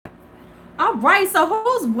All right, so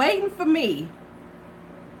who's waiting for me?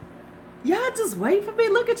 Y'all just wait for me.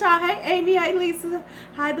 Look at y'all. Hey, Amy. Hey, Lisa.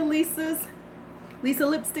 Hi, the Lisas. Lisa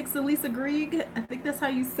Lipsticks and Lisa Grieg. I think that's how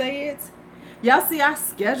you say it. Y'all see I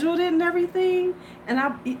scheduled it and everything. And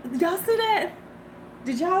y'all see that?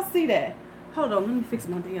 Did y'all see that? Hold on, let me fix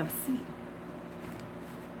my damn seat.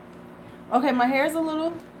 Okay, my hair's a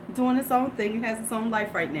little doing its own thing. It has its own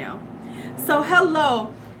life right now. So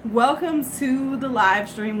hello. Welcome to the live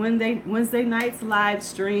stream, Wednesday night's live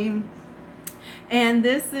stream. And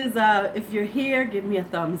this is if you're here, give me a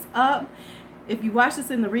thumbs up. If you watch this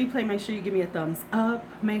in the replay, make sure you give me a thumbs up.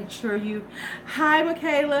 Make sure you, hi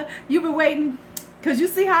Michaela, you've been waiting, because you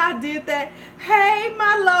see how I did that. Hey,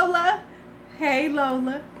 my Lola. Hey,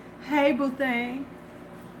 Lola. Hey, boo thing.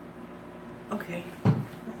 Okay, I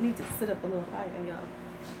need to sit up a little higher, y'all.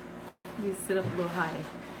 I need to sit up a little higher.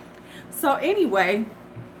 So anyway,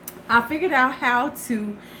 I figured out how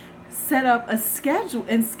to set up a schedule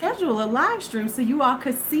and schedule a live stream so you all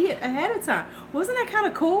could see it ahead of time. Wasn't that kind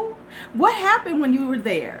of cool? What happened when you were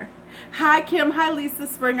there? Hi Kim, hi Lisa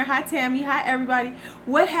Springer, hi Tammy, hi everybody.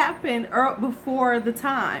 What happened before the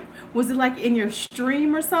time? Was it like in your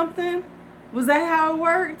stream or something? Was that how it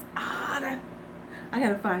worked? I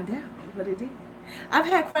gotta find out what it did. I've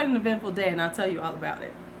had quite an eventful day and I'll tell you all about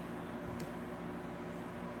it.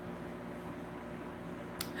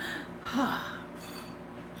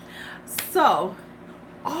 So,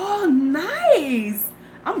 oh, nice.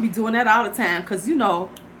 I'm going to be doing that all the time because, you know,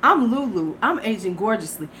 I'm Lulu. I'm aging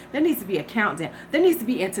gorgeously. There needs to be a countdown. There needs to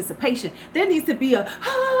be anticipation. There needs to be a,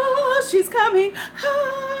 she's coming.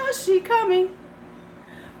 She coming.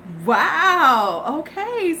 Wow.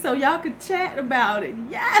 Okay. So y'all could chat about it.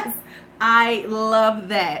 Yes. I love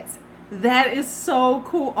that. That is so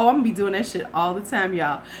cool. Oh, I'm going to be doing that shit all the time,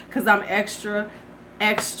 y'all, because I'm extra.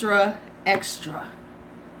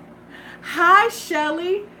 Hi,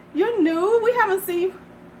 Shelly. You're new. We haven't seen.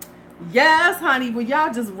 Yes, honey. Well,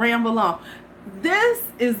 y'all just ramble on. This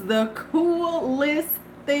is the coolest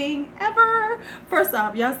thing ever. First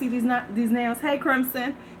off, y'all see these nails? Hey,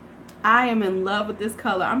 Crimson. I am in love with this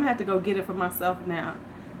color. I'm going to have to go get it for myself now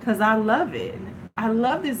because I love it. I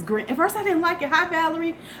love this green. At first, I didn't like it. Hi,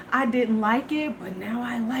 Valerie. I didn't like it, but now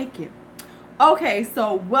I like it. Okay,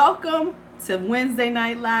 so welcome to Wednesday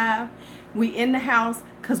Night Live. We in the house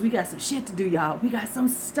because we got some shit to do, y'all. We got some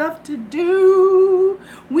stuff to do.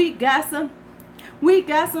 We got some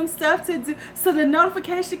stuff to do. So the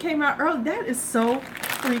notification came out early. That is so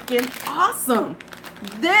freaking awesome.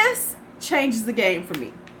 This changes the game for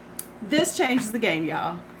me. This changes the game,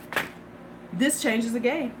 y'all. This changes the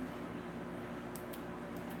game.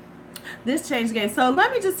 This changed the game. So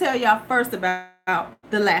let me just tell y'all first about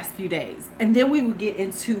the last few days. And then we will get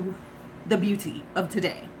into the beauty of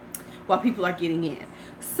today while people are getting in.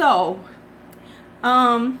 So,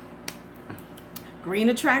 green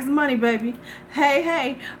attracts money, baby.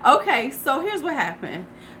 Hey. Okay, so here's what happened.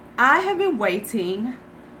 I have been waiting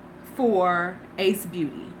for Ace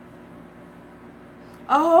Beauty.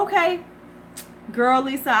 Oh, okay. Girl,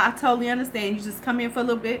 Lisa, I totally understand. You just come in for a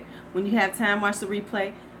little bit. When you have time, watch the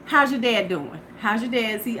replay. How's your dad doing? How's your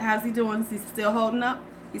dad? How's he doing? Is he still holding up?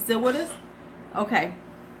 He still with us? Okay.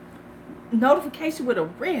 Notification with a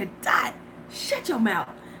red dot. Shut your mouth.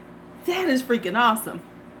 That is freaking awesome.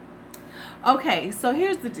 Okay, so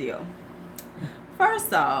here's the deal.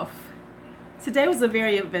 First off, today was a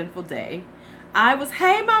very eventful day.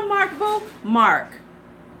 Hey, my Mark boo. Mark,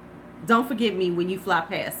 don't forget me when you fly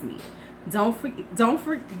past me. Don't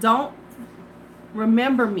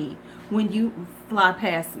remember me when you fly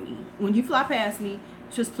past me. When you fly past me,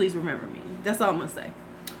 just please remember me. That's all I'm going to say.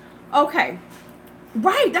 Okay.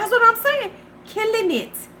 Right, that's what I'm saying. Killing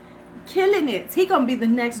it. He gonna be the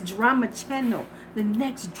next drama channel.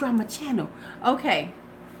 Okay.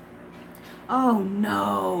 Oh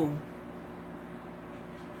no.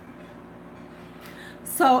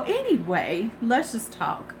 So anyway, let's just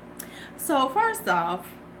talk. So first off,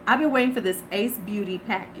 I've been waiting for this Ace Beauty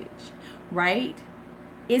package, right?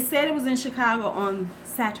 It said it was in Chicago on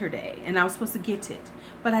Saturday and I was supposed to get it,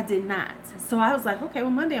 but I did not. So I was like, okay,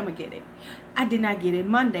 well, Monday I'm gonna get it. I did not get it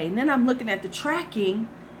Monday. And then I'm looking at the tracking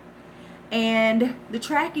and the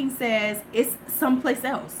tracking says it's someplace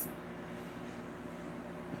else.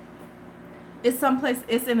 It's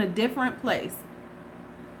in a different place.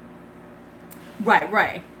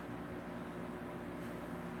 Right.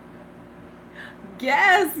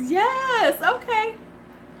 Yes, okay.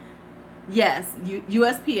 Yes,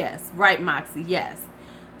 USPS, right, Moxie, yes.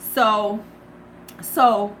 So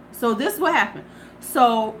this is what happened.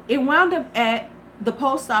 So it wound up at the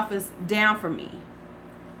post office down for me.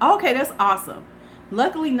 Okay, that's awesome.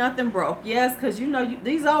 Luckily, nothing broke. Yes, because you know,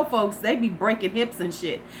 these old folks, they be breaking hips and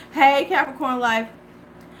shit. Hey, Capricorn Life.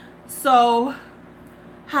 So,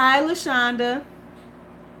 hi, LaShonda.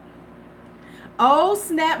 Oh,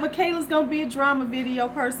 snap. Michaela's going to be a drama video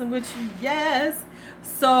person with you. Yes.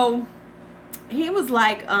 So, he was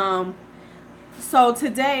like, so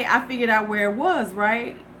today I figured out where it was,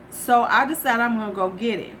 right? So, I decided I'm going to go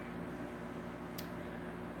get it.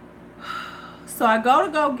 So I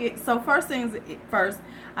go get, so first things first,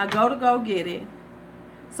 I go get it.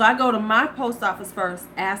 So I go to my post office first,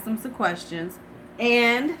 ask them some questions,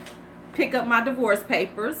 and pick up my divorce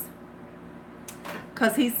papers,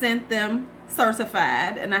 because he sent them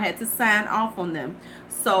certified, and I had to sign off on them.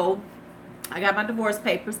 So I got my divorce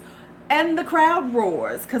papers, and the crowd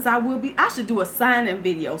roars, because I should do a signing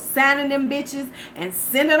video, signing them bitches and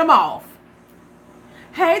sending them off.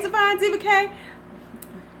 Hey, Divine Diva K.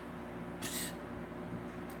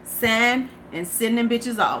 Sign and send them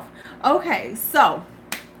bitches off. Okay, so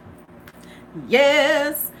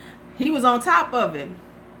yes, he was on top of it.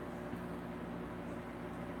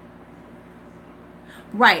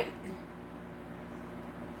 Right.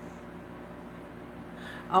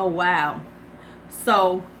 Oh wow.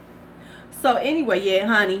 So anyway, yeah,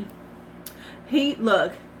 honey. He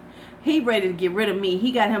ready to get rid of me.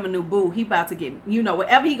 He got him a new boo. He about to get, you know,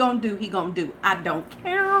 whatever he gonna do, he gonna do. I don't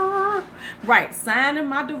care. Right, signing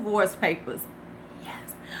my divorce papers.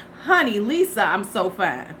 Yes. Honey, Lisa, I'm so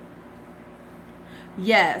fine.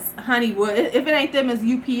 Yes, honey, well, if it ain't them, it's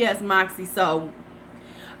UPS, Moxie. So,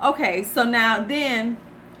 okay, so now then,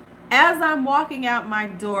 as I'm walking out my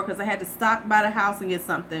door, because I had to stop by the house and get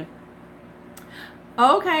something.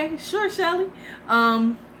 Okay, sure, Shelly.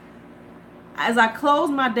 As I close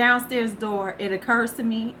my downstairs door, it occurs to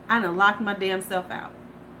me I done locked my damn self out.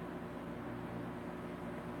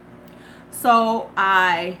 So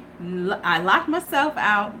I locked myself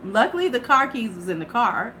out. Luckily, the car keys was in the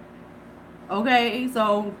car. Okay,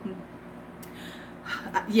 so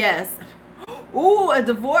yes. Ooh, a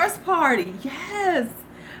divorce party. Yes.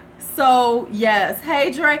 So yes.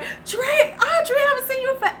 Hey, Dre. Audrey, I haven't seen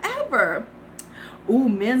you in forever. Ooh,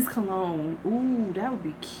 men's cologne. Ooh, that would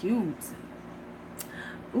be cute.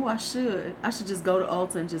 Ooh, I should just go to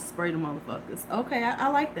Ulta and just spray the motherfuckers. Okay, I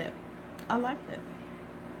like that. I like that.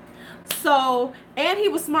 So, and he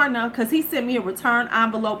was smart enough because he sent me a return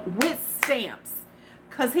envelope with stamps.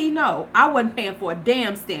 Because he know I wasn't paying for a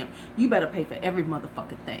damn stamp. You better pay for every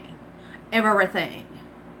motherfucking thing. Everything.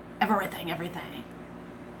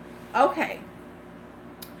 Okay.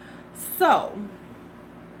 So,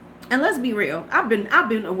 and let's be real. I've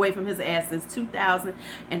been away from his ass since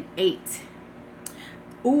 2008.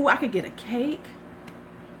 Ooh, I could get a cake.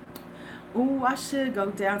 Ooh, I should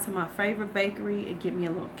go down to my favorite bakery and get me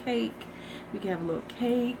a little cake. We can have a little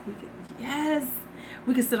cake. Yes.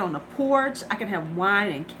 We can sit on the porch. I can have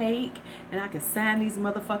wine and cake, and I can sign these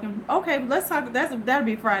motherfucking. Okay, let's talk. That'll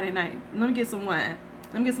be Friday night. Let me get some wine.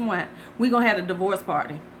 We gonna have a divorce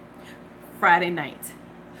party. Friday night.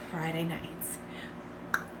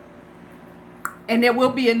 And there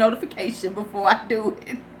will be a notification before I do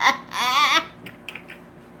it.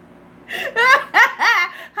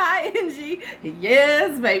 Hi, Angie.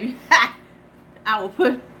 Yes, baby. I will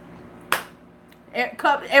put.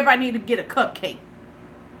 Everybody need to get a cupcake.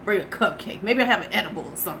 Bring a cupcake. Maybe I have an edible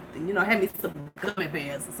or something. You know, have me some gummy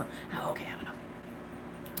bears or something. Oh, okay, I don't know.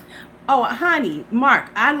 Oh, honey, Mark,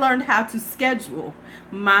 I learned how to schedule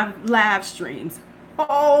my live streams.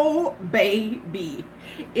 Oh, baby.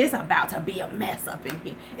 It's about to be a mess up in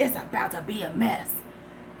here. It's about to be a mess.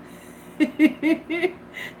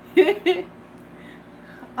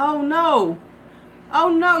 Oh, no. Oh,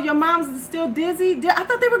 no. Your mom's still dizzy? I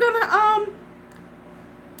thought they were going to,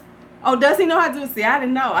 Oh, does he know how to do it? See, I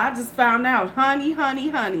didn't know. I just found out. Honey.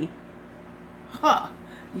 Huh.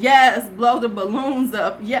 Yes, blow the balloons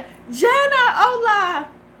up. Yeah. Jenna, hola.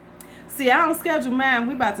 See, I don't schedule mine.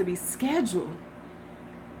 We about to be scheduled.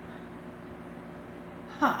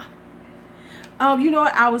 Huh. You know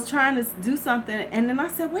what? I was trying to do something, and then I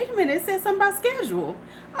said, wait a minute. It said something about schedule.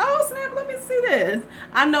 Oh, snap. Let me see this.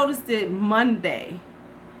 I noticed it Monday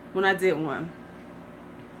when I did one.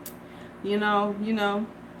 You know.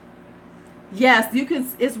 Yes, you can.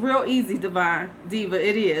 It's real easy, Divine Diva.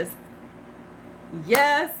 It is.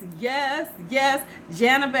 Yes.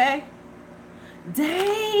 Janabe.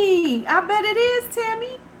 Dang. I bet it is,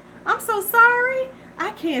 Tammy. I'm so sorry.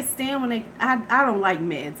 I can't stand when they. I don't like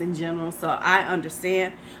meds in general, so I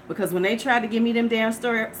understand. Because when they tried to give me them damn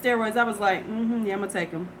steroids, I was like, yeah, I'm gonna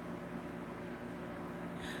take them.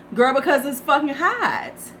 Girl, because it's fucking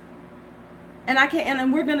hot. And I can't,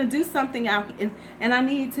 and we're gonna do something out, and I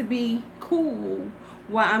need to be cool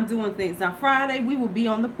while I'm doing things. Now Friday we will be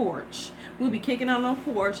on the porch. We'll be kicking on the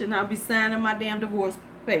porch, and I'll be signing my damn divorce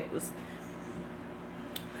papers.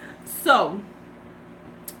 So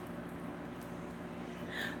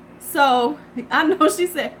I know she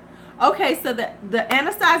said, okay, so the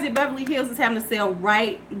Anastasia Beverly Hills is having a sale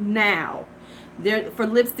right now. They're for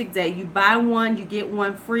lipstick day. You buy one, you get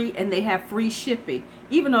one free, and they have free shipping.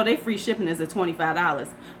 Even though they free shipping is at $25.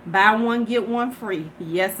 Buy one, get one free.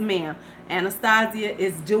 Yes, ma'am. Anastasia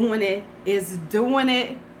is doing it. Is doing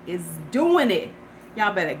it. Is doing it.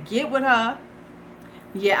 Y'all better get with her.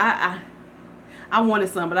 Yeah, I wanted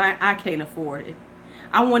some, but I can't afford it.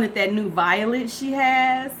 I wanted that new violet she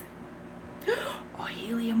has. Or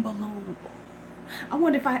helium balloon. I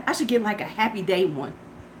wonder if I should get like a happy day one.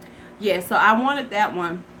 Yeah, so I wanted that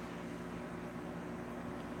one.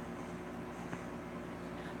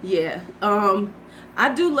 Yeah,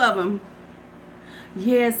 I do love them.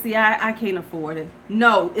 Yeah, see, I can't afford it.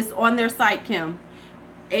 No, it's on their site, Kim.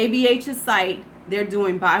 ABH's site. They're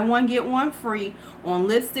doing buy one, get one free on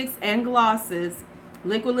lipsticks and glosses.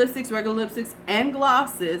 Liquid lipsticks, regular lipsticks, and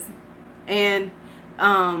glosses. And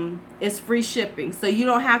it's free shipping, so you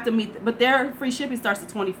don't have to meet, but their free shipping starts at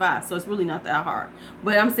 $25, so it's really not that hard.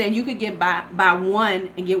 But I'm saying you could get buy one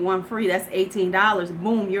and get one free. That's $18.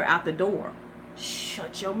 Boom, you're out the door.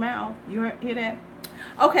 Shut your mouth. You hear that?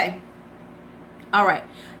 Okay. All right.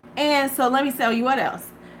 And so let me tell you what else.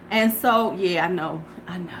 And so yeah, I know,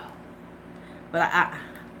 but I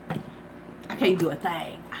can't do a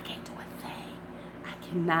thing. I can't do a thing. I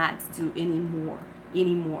cannot do anymore.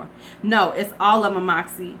 No, it's all of them,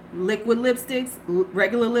 Moxie. Liquid lipsticks,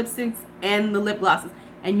 regular lipsticks, and the lip glosses.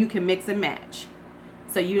 And you can mix and match.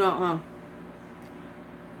 So you don't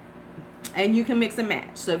and you can mix and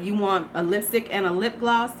match. So if you want a lipstick and a lip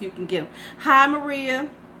gloss, you can get them. Hi, Maria.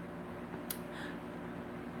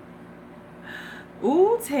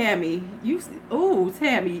 Ooh, Tammy.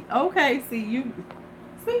 Tammy. Okay, see you.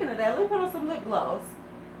 Speaking of that, let's put on some lip gloss.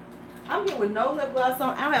 I'm here with no lip gloss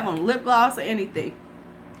on. I don't have on lip gloss or anything.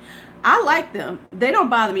 I like them. They don't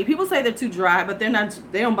bother me. People say they're too dry, but they're not.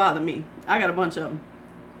 They don't bother me. I got a bunch of them.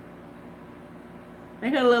 They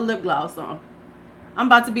got a little lip gloss on. I'm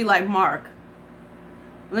about to be like Mark.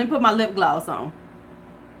 Let me put my lip gloss on.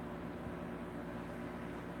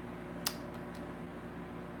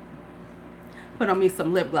 Put on me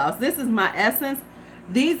some lip gloss. This is my Essence.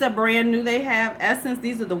 These are brand new. They have Essence.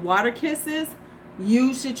 These are the water kisses.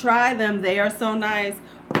 You should try them. They are so nice.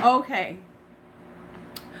 Okay.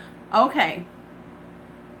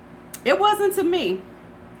 It wasn't to me.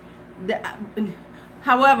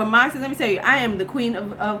 However, Moxie, let me tell you, I am the queen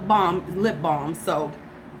of lip balm. So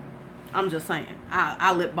I'm just saying,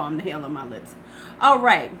 I lip balm the hell on my lips. All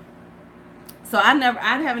right. So I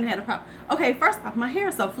haven't had a problem. Okay, first off, my hair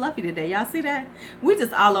is so fluffy today. Y'all see that? We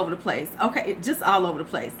just all over the place. Okay, just all over the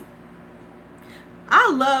place. I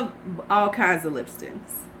love all kinds of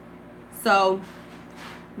lipsticks. So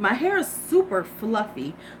my hair is super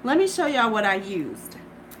fluffy. Let me show y'all what I used.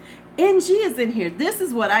 NG is in here. This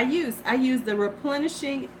is what I used. I used the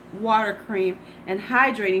replenishing water cream and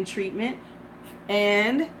hydrating treatment,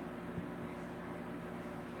 and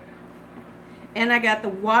I got the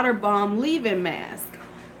water balm leave-in mask.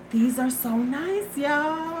 These are so nice,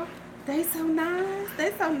 y'all. They so nice.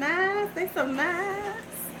 They so nice. They so nice.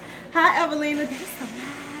 Hi, Evelina. They so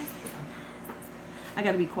nice. I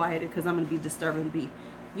gotta be quiet because I'm gonna be disturbing the beat.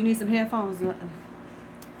 You need some headphones?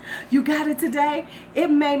 You got it today? It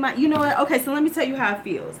made my, you know what? Okay, so let me tell you how it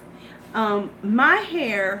feels. My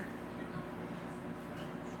hair.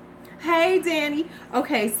 Hey, Danny.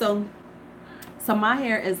 Okay, so my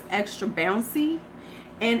hair is extra bouncy,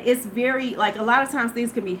 and it's very, like, a lot of times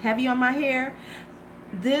things can be heavy on my hair.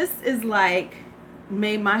 This is like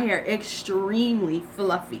made my hair extremely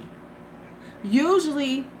fluffy.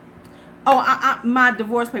 Usually, my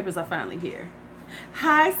divorce papers are finally here.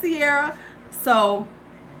 Hi, Sierra. So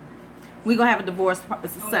we're gonna have a divorce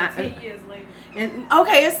 10 years later. And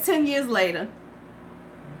okay, it's 10 years later.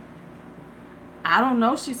 I don't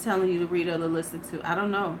know. She's telling you to read or to listen to. I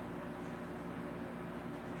don't know.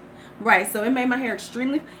 Right, so it made my hair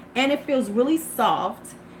extremely, and it feels really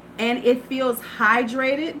soft, and it feels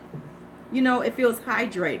hydrated. You know, it feels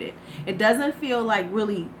hydrated. It doesn't feel like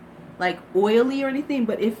really like oily or anything,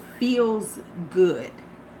 but it feels good.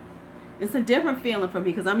 It's a different feeling for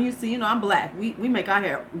me because I'm used to, you know, I'm black. We make our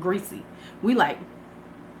hair greasy. We like.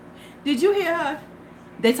 Did you hear her?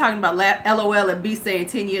 They talking about LOL and B saying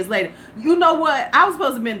 10 years later. You know what? I was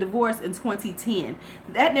supposed to have been divorced in 2010.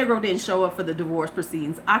 That Negro didn't show up for the divorce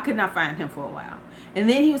proceedings. I could not find him for a while. And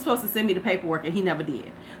then he was supposed to send me the paperwork, and he never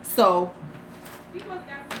did. So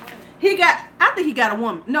I think he got a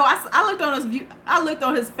woman. No, I looked on his view. I looked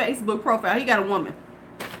on his Facebook profile. He got a woman.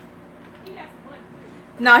 He got some money.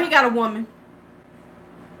 No, he got a woman.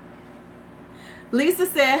 Lisa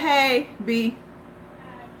said, "Hey, B."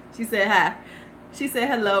 She said hi. She said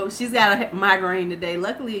hello. She's got a migraine today.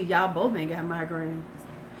 Luckily, y'all both ain't got migraine.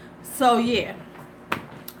 So yeah.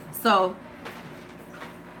 So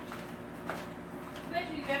I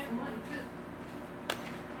bet you got some money too.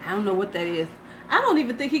 I don't know what that is. I don't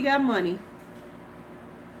even think he got money.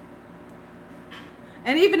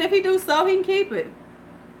 And even if he do so, he can keep it.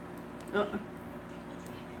 I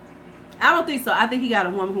don't think so. I think he got a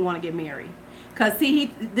woman who want to get married. Cause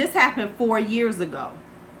see, this happened 4 years ago.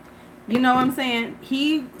 You know what I'm saying?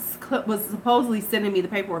 He was supposedly sending me the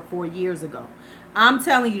paperwork 4 years ago. I'm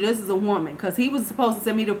telling you, this is a woman. Because he was supposed to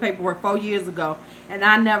send me the paperwork 4 years ago. And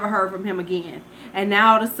I never heard from him again. And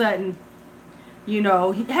now all of a sudden, you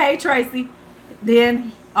know, hey, Tracy.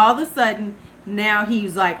 Then all of a sudden, now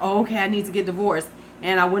he's like, oh, okay, I need to get divorced.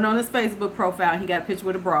 And I went on his Facebook profile. And he got a picture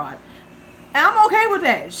with a broad. And I'm okay with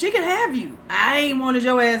that. She can have you. I ain't wanted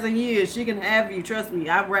your ass in years. She can have you. Trust me.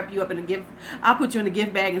 I'll wrap you up in a gift. I'll put you in a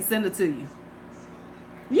gift bag and send it to you.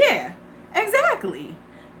 Yeah, exactly.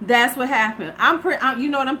 That's what happened. You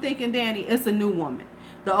know what I'm thinking, Danny? It's a new woman.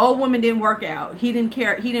 The old woman didn't work out. He didn't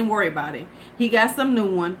care. He didn't worry about it. He got some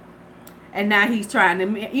new one. And now he's trying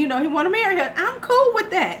to, you know, he want to marry her. I'm cool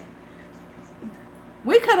with that.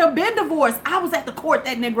 We could have been divorced. I was at the court.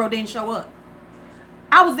 That Negro didn't show up.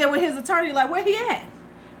 I was there with his attorney, like, where he at?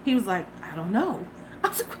 He was like, I don't know. I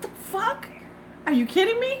was like, what the fuck? Are you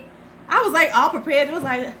kidding me? I was like, all prepared. It was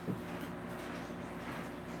like,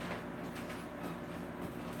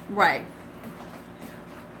 right.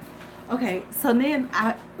 Okay, so then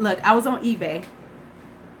I was on eBay.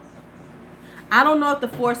 I don't know if the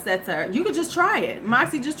 4 sets are. You could just try it.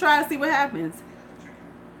 Moxie, just try and see what happens.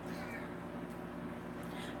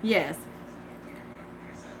 Yes.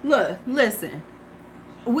 Look, listen.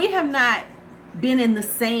 We have not been in the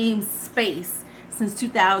same space since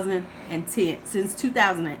 2010, since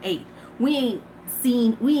 2008. We ain't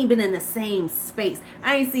been in the same space.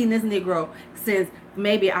 I ain't seen this Negro since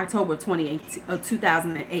maybe October 2008 of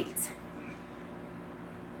 2008.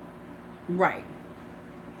 Right.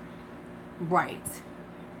 Right.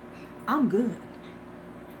 I'm good.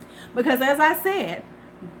 Because as I said,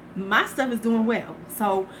 my stuff is doing well.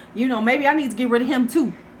 So, you know, maybe I need to get rid of him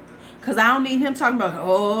too. Because I don't need him talking about,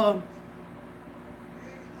 oh,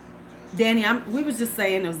 Danny, we was just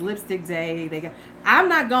saying it was lipstick day. I'm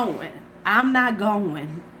not going. I'm not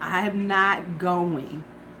going.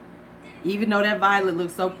 Even though that violet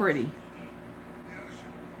looks so pretty.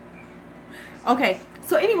 Okay,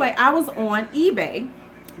 so anyway, I was on eBay.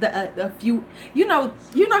 A few, you know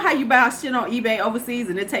how you buy shit on eBay overseas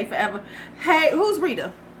and it take forever. Hey, who's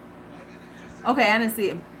Rita? Okay, I didn't see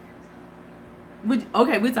it.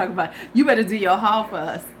 Okay, we're talking about, you better do your haul for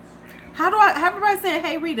us. How everybody saying,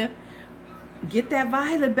 hey Rita, get that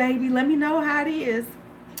violet, baby. Let me know how it is.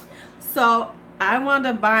 So I wound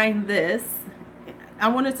up buying this. I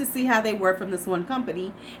wanted to see how they were from this one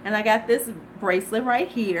company. And I got this bracelet right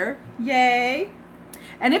here. Yay.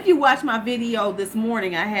 And if you watch my video this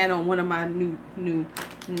morning, I had on one of my new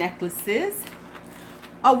necklaces.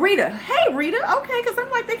 Oh, Rita. Hey, Rita. Okay, because I'm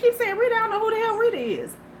like, they keep saying Rita. I don't know who the hell Rita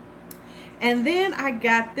is. And then I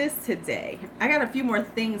got this today. I got a few more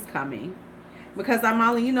things coming. Because I'm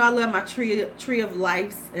all, you know, I love my tree of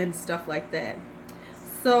life and stuff like that.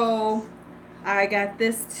 So I got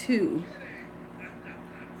this too.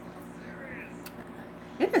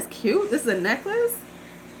 Isn't this cute? This is a necklace.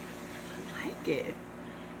 I like it.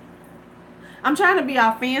 I'm trying to be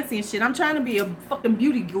all fancy and shit. I'm trying to be a fucking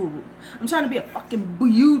beauty guru. I'm trying to be a fucking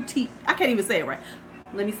beauty. I can't even say it right.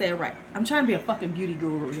 Let me say it right. I'm trying to be a fucking beauty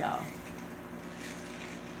guru, y'all.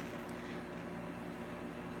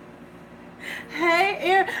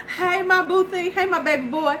 Hey, hey, my boo thing. Hey, my baby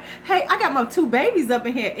boy. Hey, I got my 2 babies up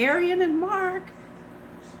in here, Arian and Mark.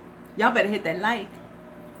 Y'all better hit that like.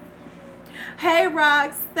 Hey,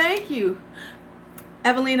 Rox. Thank you.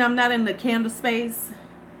 Evelyn, I'm not in the candle space.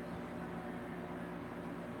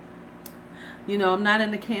 You know, I'm not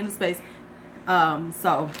in the candle space.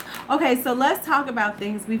 Okay, so let's talk about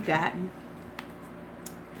things we've gotten.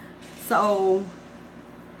 So,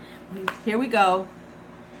 here we go.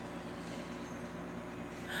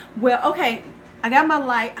 Well, okay, I got my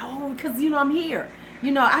light. Oh, because, you know, I'm here.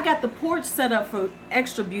 You know, I got the porch set up for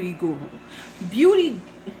extra beauty guru. Beauty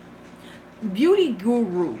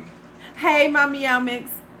guru. Hey, my Meow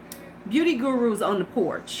Mix. Beauty guru's on the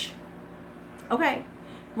porch. Okay.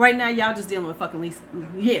 Right now, y'all just dealing with fucking Lisa.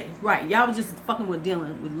 Yeah, right. Y'all was just fucking with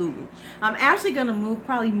dealing with Lulu. I'm actually gonna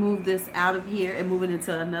probably move this out of here and move it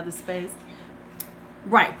into another space.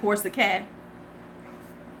 Right, Portia the cat.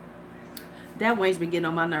 That Wayne's been getting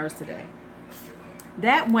on my nerves today.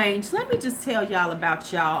 That Wayne's, let me just tell y'all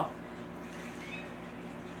about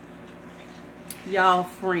y'all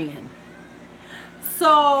friend.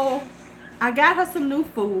 So I got her some new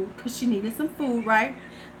food because she needed some food, right?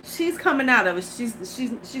 She's coming out of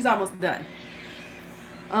it. She's almost done.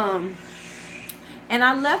 Um, and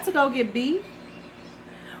I left to go get beef.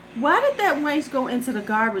 Why did that wench go into the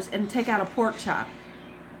garbage and take out a pork chop?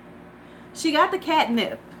 She got the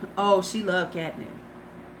catnip. Oh, she loved catnip.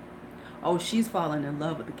 Oh, she's falling in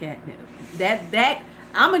love with the catnip. That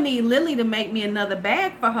I'm gonna need Lily to make me another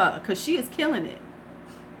bag for her because she is killing it.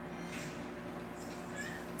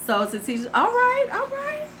 So to teach, all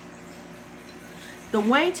right. The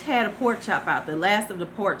wench had a pork chop out, the last of the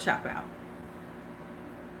pork chop out.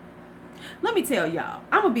 Let me tell y'all,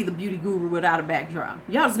 I'm gonna be the beauty guru without a backdrop.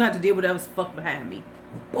 Y'all just gonna have to deal with whatever's fuck behind me.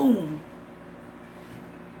 Boom.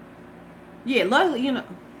 Yeah, luckily, you know.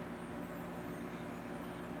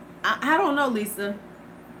 I don't know, Lisa.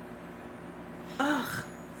 Ugh.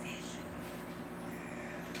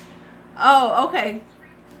 Oh, okay.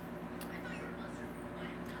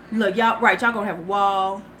 Look, y'all, right? Y'all gonna have a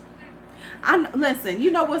wall. Listen.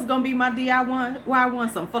 You know what's gonna be my DIY? Why I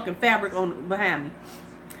want some fucking fabric on behind me.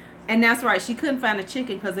 And that's right. She couldn't find a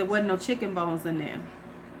chicken because there wasn't no chicken bones in there.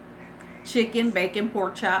 Chicken, bacon,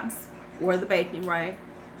 pork chops, or the bacon, right?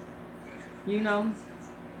 You know.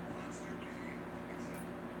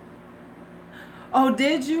 Oh,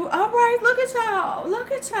 did you? All right. Look at y'all.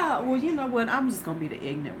 Look at y'all. Well, you know what? I'm just gonna be the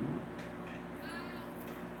ignorant one.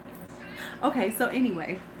 Okay. So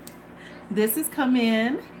anyway, this has come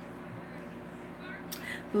in.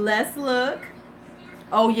 Let's look.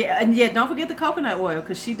 Oh yeah, and yeah, don't forget the coconut oil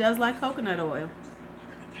because she does like coconut oil.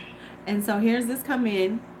 And so here's this come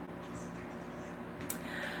in.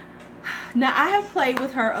 Now I have played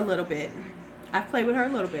with her a little bit. I've played with her a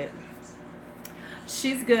little bit.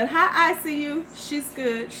 She's good. Hi, ICU. She's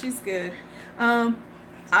good. She's good.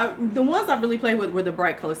 The ones I really played with were the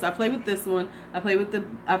bright colors. So I played with this one. I played with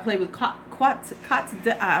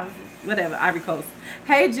whatever, Ivory Coast.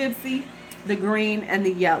 Hey Gypsy, the green and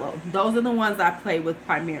the yellow. Those are the ones I played with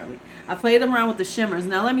primarily. I played around with the shimmers.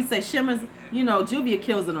 Now let me say shimmers, you know, Juvia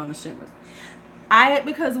kills it on the shimmers.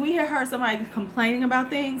 Because we had heard somebody complaining about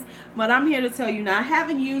things, but I'm here to tell you now, I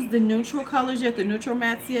haven't used the neutral colors yet, the neutral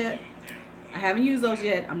mattes yet. I haven't used those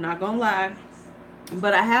yet. I'm not gonna lie,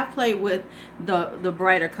 but I have played with the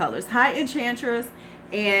brighter colors. Hi Enchantress,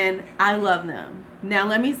 and I love them. Now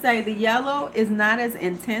let me say the yellow is not as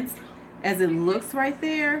intense as it looks right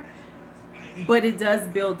there, but it does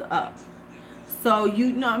build up. So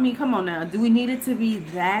you know, I mean, come on now. Do we need it to be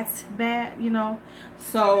that bad? You know,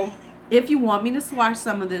 so if you want me to swatch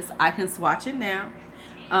some of this, I can swatch it now,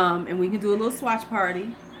 and we can do a little swatch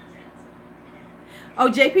party. Oh,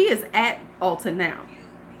 JP is at Ulta now.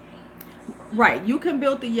 Right, you can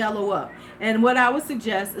build the yellow up. And what I would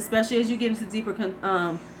suggest, especially as you get into deeper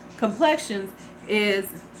complexions, is,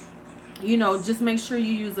 you know, just make sure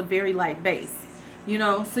you use a very light base. You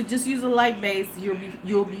know, so just use a light base.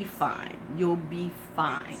 You'll be fine. You'll be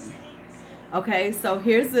fine. Okay, so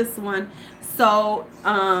here's this one. So,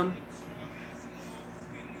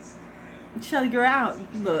 Shelly, girl, out.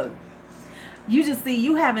 Look, you just see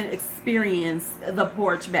you haven't experienced the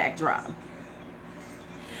porch backdrop.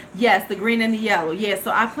 Yes, the green and the yellow. Yeah,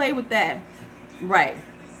 so I play with that. Right.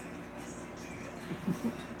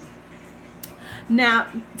 Now,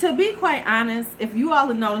 to be quite honest, if you all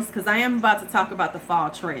have noticed, because I am about to talk about the fall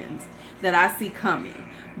trends that I see coming.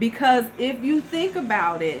 Because if you think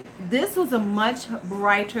about it, this was a much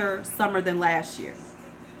brighter summer than last year.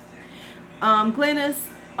 Glennis,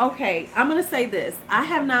 okay, I'm going to say this. I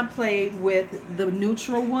have not played with the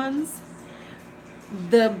neutral ones.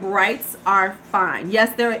 The brights are fine.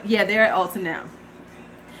 Yes, they're at Ulta now.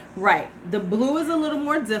 Right. The blue is a little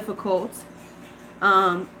more difficult.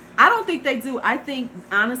 I don't think they do. I think,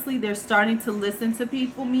 honestly, they're starting to listen to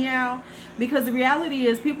people meow. Because the reality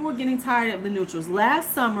is people were getting tired of the neutrals.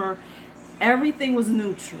 Last summer, everything was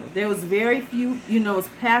neutral. There was very few, you know, it was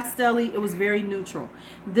pastel-y. It was very neutral.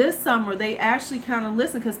 This summer, they actually kind of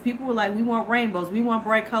listened because people were like, we want rainbows. We want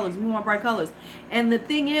bright colors. We want bright colors. And the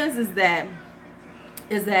thing is that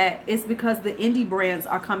it's because the indie brands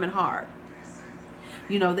are coming hard.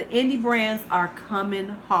 You know, the indie brands are coming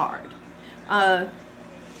hard.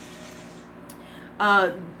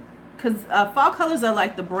 Because fall colors are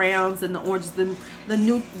like the browns and the oranges,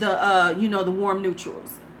 the warm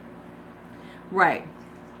neutrals. Right.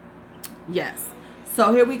 Yes.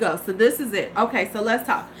 So here we go. So this is it. Okay, so let's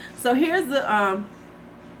talk. So here's the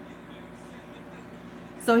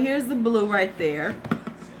blue right there.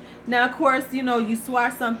 Now, of course, you know, you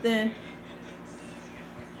swatch something.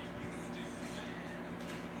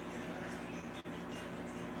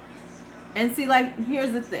 And see, like,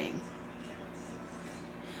 here's the thing.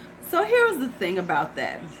 So here's the thing about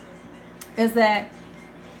that is that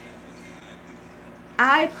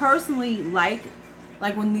I personally like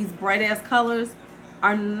when these bright ass colors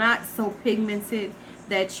are not so pigmented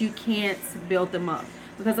that you can't build them up.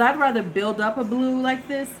 Because I'd rather build up a blue like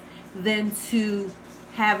this than to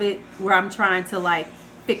have it where I'm trying to like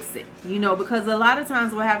fix it. You know, because a lot of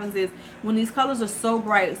times what happens is when these colors are so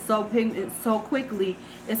bright, so pigmented, so quickly,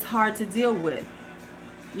 it's hard to deal with.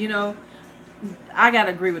 You know, I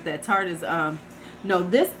gotta agree with that. Tarte is no,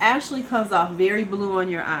 this actually comes off very blue on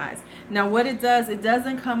your eyes. Now what it does, it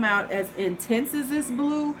doesn't come out as intense as this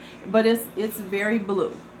blue, but it's very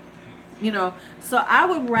blue. You know, so I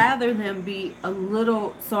would rather them be a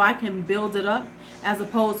little so I can build it up as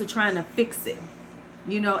opposed to trying to fix it.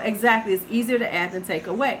 You know, exactly. It's easier to add than take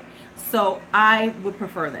away. So I would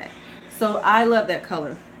prefer that. So I love that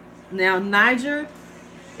color. Now Niger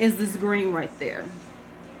is this green right there.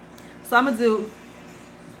 So I'm gonna do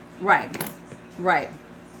right, right.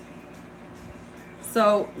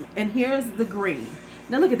 So and here's the green.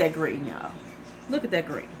 Now look at that green, y'all. Look at that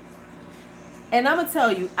green. And I'm gonna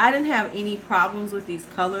tell you, I didn't have any problems with these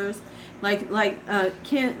colors. Like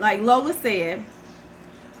Lola said,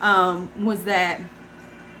 was that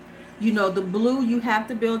you know the blue you have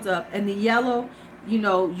to build up, and the yellow, you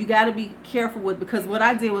know, you got to be careful with because what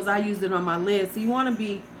I did was I used it on my lid. So you want to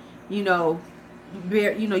be, you know,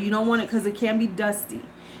 you know, you don't want it because it can be dusty.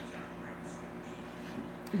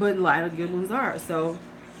 But a lot of good ones are. So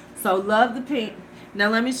love the pink. Now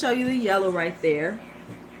let me show you the yellow right there.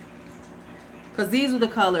 Because these are the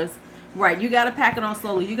colors. Right, you got to pack it on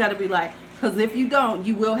slowly. You got to be like, because if you don't,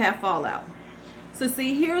 you will have fallout. So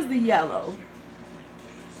see, here's the yellow.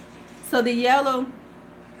 So the yellow,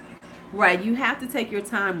 right, you have to take your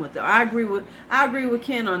time with it. I agree with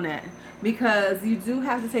Ken on that. Because you do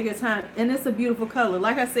have to take your time. And it's a beautiful color.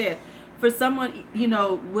 Like I said, for someone, you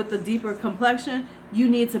know, with a deeper complexion, you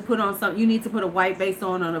need to put on something. You need to put a white base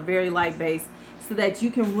on a very light base so that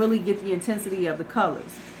you can really get the intensity of the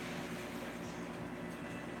colors.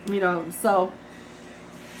 You know, so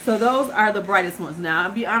those are the brightest ones. Now,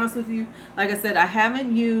 I'll be honest with you. Like I said, I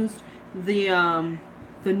haven't used the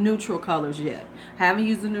neutral colors yet. I haven't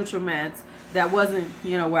used the neutral mattes. That wasn't,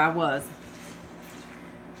 you know, where I was.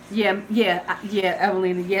 Yeah,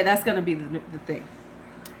 Evelina. Yeah, that's gonna be the thing.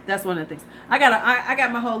 That's one of the things. I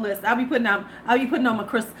got my whole list. I'll be putting on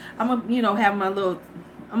my I'm gonna, you know, have my little.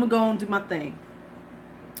 I'm gonna go and do my thing.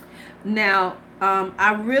 Now,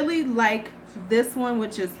 I really like this one,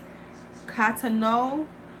 which is Cotonou.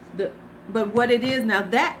 But what it is now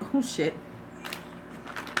that oh shit.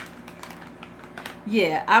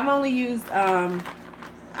 Yeah, I've only used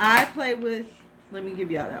I play with. Let me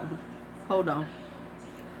give y'all that one. Hold on.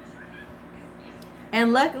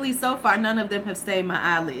 And luckily, so far, none of them have stained my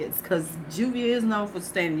eyelids because Juvia is known for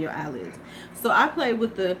staining your eyelids. So I play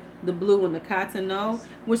with the blue and the Cotonou,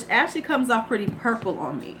 which actually comes off pretty purple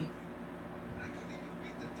on me.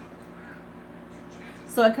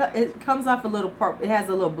 So it comes off a little purple. It has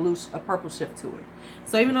a little a purple shift to it.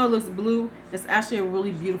 So even though it looks blue, it's actually a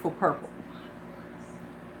really beautiful purple.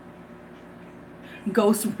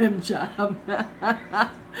 Ghost rim job. I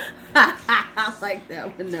like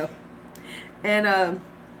that one though. And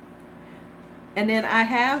then I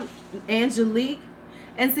have Angelique.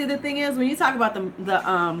 And see, the thing is, when you talk about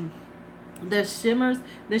the shimmers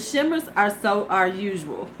are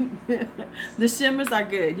usual. The shimmers are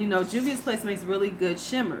good. You know, Juvia's Place makes really good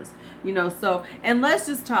shimmers. You know, so and let's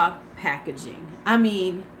just talk packaging. I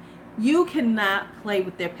mean, you cannot play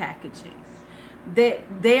with their packaging.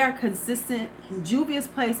 They are consistent. Juvia's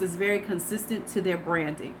Place is very consistent to their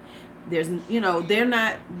branding. There's, you know, they're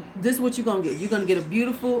not, this is what you're going to get. You're going to get a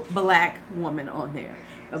beautiful black woman on there.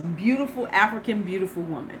 A beautiful African beautiful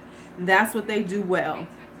woman. That's what they do well.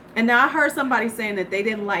 And now I heard somebody saying that they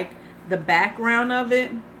didn't like the background of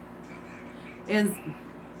it is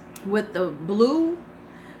with the blue.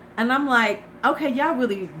 And I'm like, okay, y'all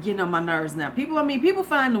really getting on my nerves now. People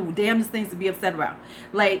find the damnedest things to be upset about.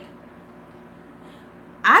 Like,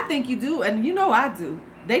 I think you do, and you know I do.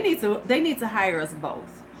 They need to hire us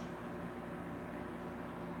both.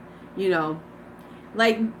 You know,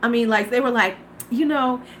 like they were like, you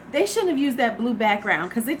know, they shouldn't have used that blue background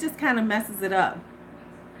because it just kind of messes it up.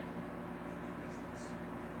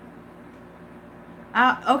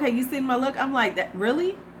 Okay, you seen my look? I'm like, that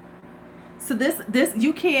really? So this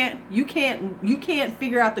you can't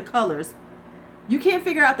figure out the colors. You can't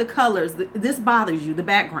figure out the colors. This bothers you, the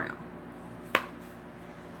background.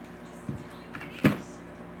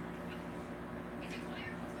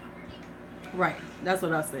 Right. That's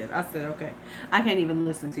what I said. I said, okay, I can't even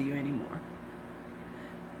listen to you anymore.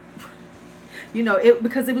 You know,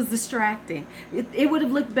 because it was distracting. It would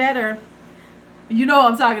have looked better. You know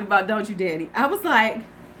what I'm talking about, don't you, Daddy? I was like,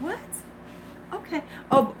 what? Okay.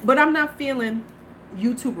 Oh, but I'm not feeling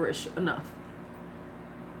YouTuberish enough.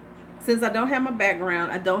 Since I don't have my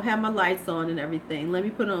background, I don't have my lights on and everything. Let me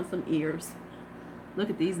put on some ears. Look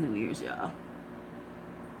at these new ears, y'all.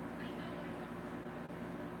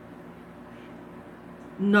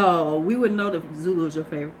 No, we wouldn't know if Zulu is your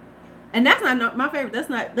favorite. And that's not my favorite.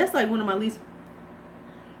 That's like one of my least.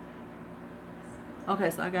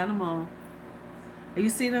 Okay, so I got them on. You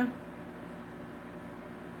see them?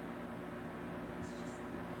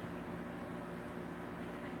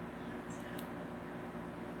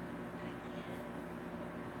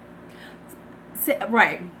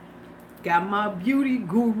 Right. Got my beauty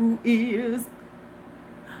guru ears.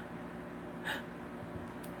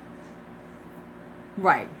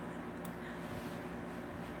 Right.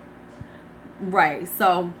 Right.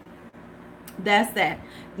 So that's that.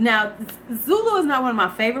 Now, Zulu is not one of my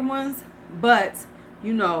favorite ones, but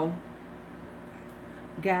you know,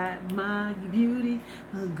 got my beauty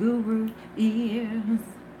guru ears.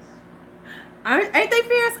 Ain't they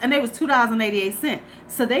fierce? And they was $2.88.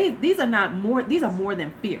 So these are more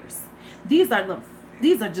than fierce. These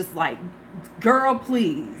are just like, girl,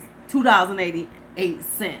 please,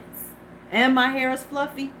 $2.88. And my hair is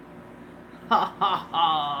fluffy. Ha ha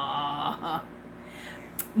ha.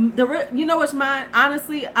 You know what's mine?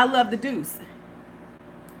 Honestly, I love the Deuce.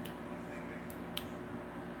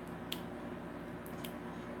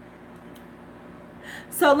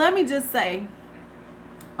 So let me just say,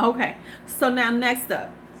 okay, so now next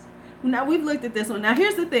up. Now we've looked at this one. Now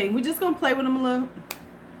here's the thing. We're just going to play with them a little.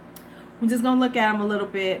 We're just going to look at them a little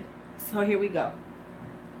bit. So here we go.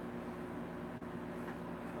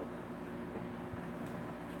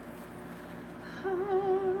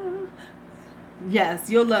 Yes,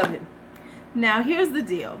 you'll love it. Now here's the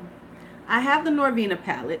deal. I have the Norvina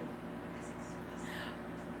palette.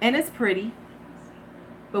 And it's pretty.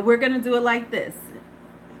 But we're going to do it like this.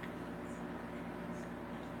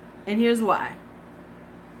 And here's why.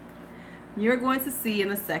 You're going to see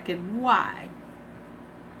in a second why.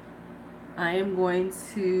 I am going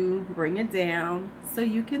to bring it down so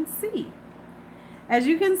you can see. As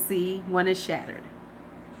you can see, one is shattered.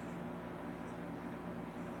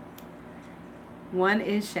 One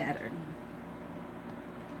is shattered.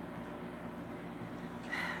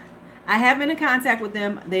 I have been in contact with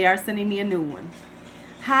them. They are sending me a new one.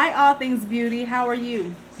 Hi, All Things Beauty. How are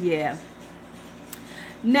you? Yeah.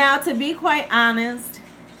 Now, to be quite honest,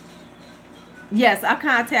 yes, I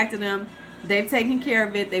contacted them. They've taken care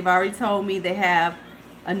of it. They've already told me they have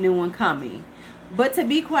a new one coming. But to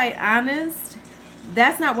be quite honest,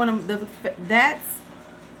 that's not one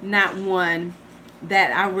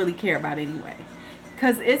that I really care about anyway.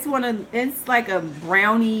 Because it's like a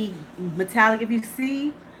brownie metallic. If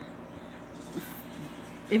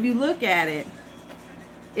you look at it,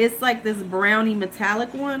 it's like this brownie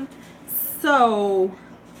metallic one. So,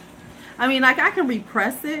 I mean, like, I can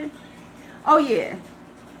repress it. Oh, yeah.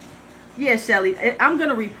 Yeah, Shelly. I'm going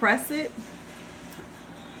to repress it.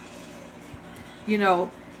 You know.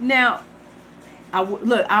 Now,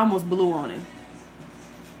 look, I almost blew on it.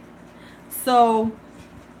 So,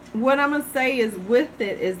 what I'm going to say is with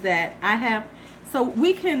it is that I have... So,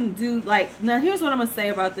 we can do, like... Now, here's what I'm going to say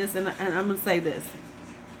about this. And I'm going to say this.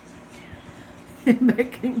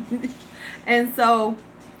 And so...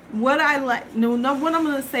 What I'm going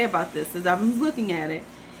to say about this is I'm looking at it.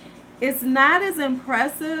 It's not as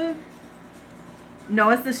impressive. No,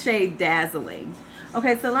 it's the shade Dazzling.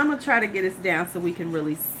 Okay, so I'm going to try to get it down so we can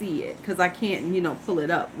really see it. Because I can't, pull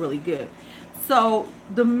it up really good. So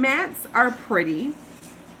the mattes are pretty.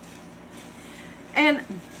 And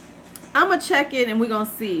I'm going to check it and we're going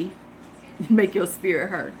to see. Make your spirit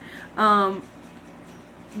hurt.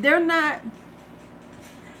 They're not...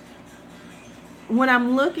 When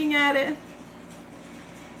I'm looking at it,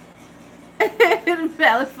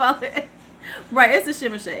 right, it's a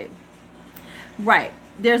shimmer shade. Right,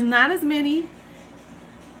 there's not as many.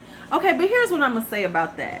 Okay, but here's what I'm gonna say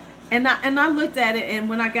about that. And I looked at it, and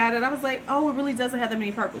when I got it, I was like, oh, it really doesn't have that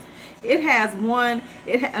many purples. It has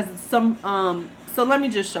some. So let me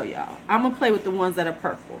just show y'all. I'm gonna play with the ones that are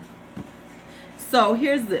purple. So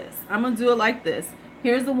here's this. I'm gonna do it like this.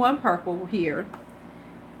 Here's the one purple here.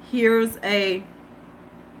 Here's a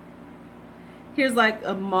Here's like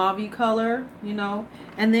a mauve color, you know,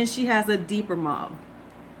 and then she has a deeper mauve.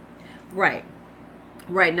 Right.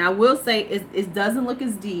 Right. Now, I will say it doesn't look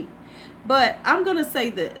as deep, but I'm going to say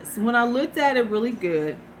this. When I looked at it really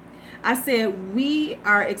good, I said we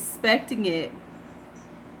are expecting it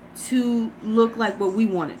to look like what we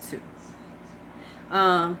want it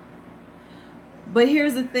to. But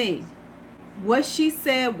here's the thing. What she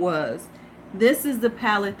said was, this is the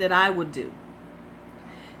palette that I would do.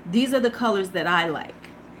 These are the colors that I like.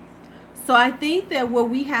 So I think that what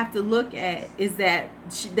we have to look at is that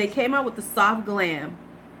they came out with the soft glam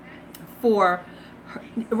for her,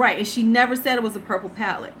 right, and she never said it was a purple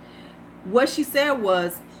palette. What she said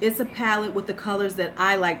was, it's a palette with the colors that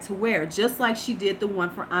I like to wear, just like she did the one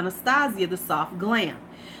for Anastasia, the soft glam.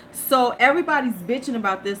 So everybody's bitching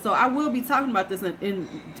about this. So I will be talking about this in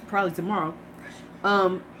probably tomorrow.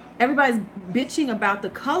 Um, Everybody's bitching about the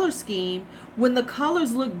color scheme when the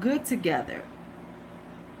colors look good together.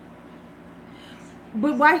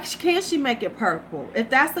 But why can't she make it purple?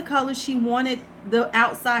 If that's the color she wanted the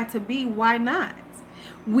outside to be, why not?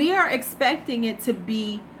 We are expecting it to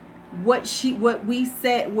be what we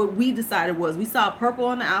decided was. We saw purple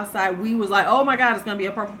on the outside. We was like, oh my God, it's going to be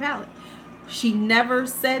a purple palette. She never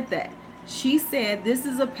said that. She said, this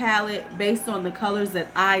is a palette based on the colors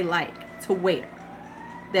that I like to wear,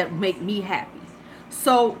 that make me happy.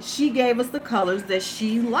 So she gave us the colors that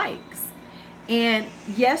she likes. And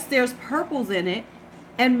yes, there's purples in it.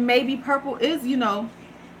 And maybe purple is,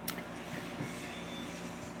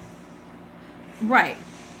 right.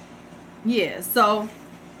 Yeah. So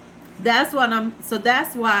that's why I'm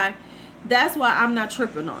not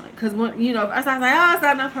tripping on it. Cause when, if I start like, oh, it's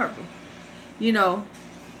not enough purple, you know,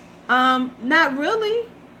 not really.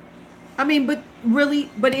 I mean, but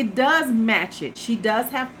it does match it. She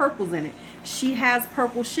does have purples in it. She has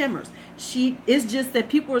purple shimmers. It's just that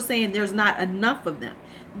people are saying there's not enough of them.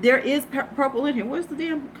 There is purple in here. Where's the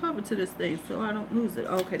damn cover to this thing so I don't lose it?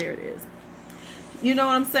 Okay, there it is. You know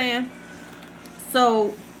what I'm saying?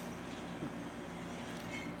 So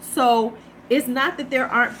it's not that there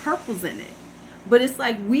aren't purples in it, but it's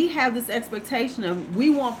like we have this expectation of, we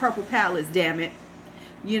want purple palettes, damn it.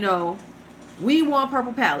 We want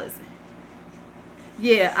purple palettes.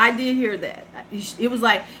 Yeah, I did hear that. It was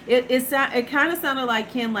like it kind of sounded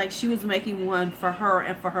like Ken, like she was making one for her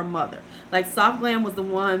and for her mother. Like Soft Glam was the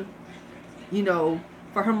one,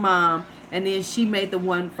 for her mom, and then she made the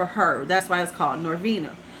one for her. That's why it's called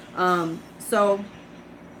Norvina. So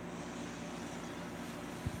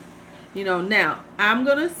now I'm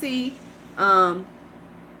gonna see.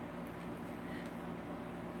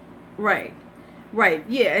 Right. Right.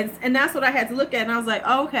 Yeah. And that's what I had to look at. And I was like,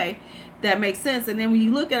 oh, okay, that makes sense. And then when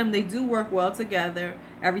you look at them, they do work well together,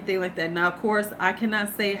 everything like that. Now, of course, I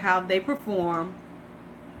cannot say how they perform.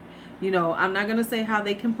 I'm not going to say how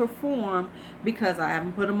they can perform because I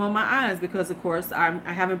haven't put them on my eyes because, of course, I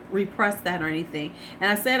haven't repressed that or anything.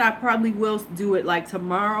 And I said I probably will do it like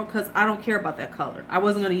tomorrow because I don't care about that color. I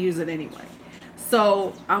wasn't going to use it anyway.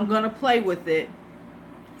 So I'm going to play with it,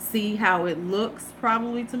 see how it looks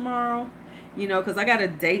probably tomorrow. Because I got a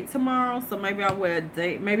date tomorrow, so maybe I'll wear a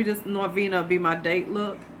date. Maybe this Norvina will be my date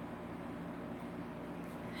look.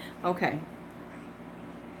 Okay.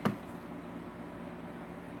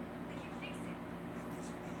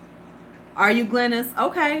 Are you Glennis?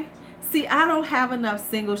 Okay. See, I don't have enough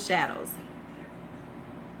single shadows.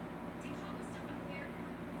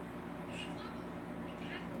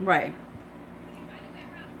 Right.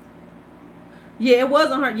 Yeah, it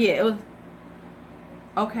wasn't her. Yeah, it was.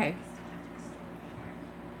 Okay.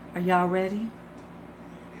 Are y'all ready?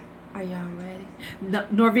 Are y'all ready? No,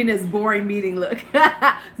 Norvina's boring meeting look.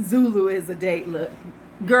 Zulu is a date look.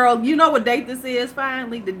 Girl, you know what date this is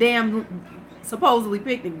finally? The damn supposedly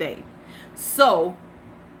picnic date. So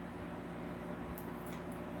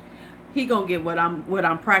he gonna get what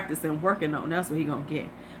I'm practicing, working on. That's what he gonna get.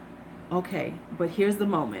 Okay, but here's the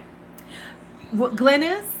moment. What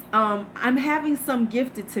Glennis? I'm having some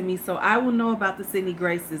gifted to me, so I will know about the Sydney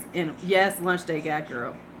Graces. And yes, lunch day guy,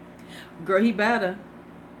 girl. Girl, he better.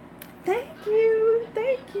 Thank you.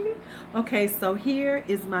 Thank you. Okay, so here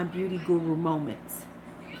is my beauty guru moment.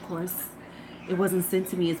 Of course, it wasn't sent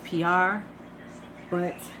to me as PR,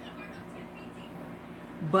 but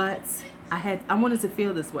I wanted to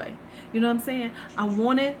feel this way. You know what I'm saying? I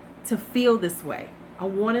wanted to feel this way. I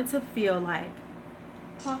wanted to feel like,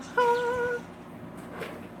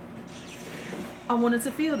 I wanted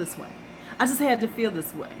to feel this way. I just had to feel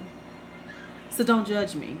this way. So don't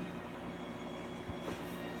judge me.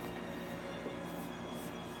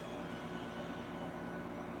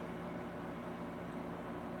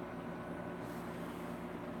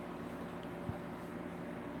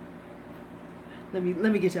 Let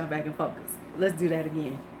me get y'all back in focus. Let's do that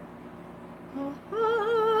again.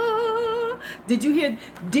 Did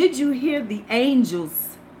you hear the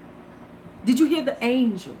angels? Did you hear the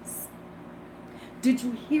angels? Did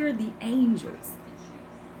you hear the angels?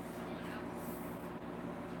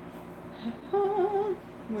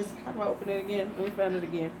 How do I open it again? Let me find it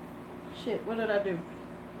again. Shit, what did I do?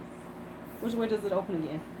 Which way does it open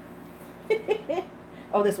again?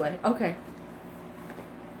 Oh, this way. Okay.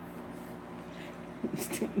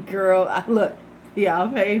 Girl, look. Yeah,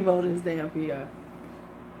 I'm paying for this damn PR.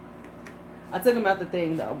 I took him out the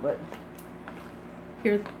thing though, but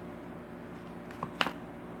here.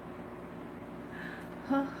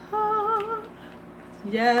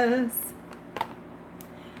 Yes.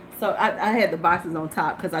 So I had the boxes on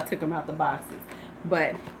top because I took them out the boxes,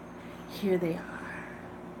 but here they are.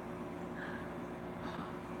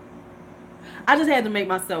 I just had to make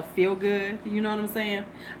myself feel good. You know what I'm saying?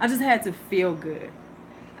 I just had to feel good.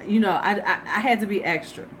 You know, I had to be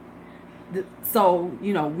extra. So,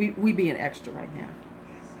 you know, we being extra right now.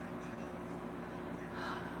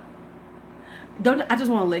 I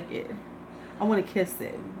just want to lick it. I want to kiss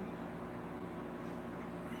it.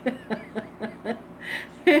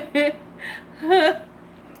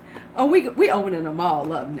 Oh, we opening them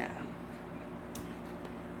all up now.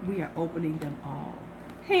 We are opening them all.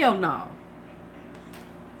 Hell no.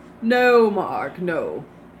 No, Mark, no.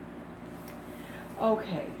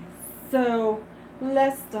 Okay, so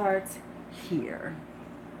let's start here.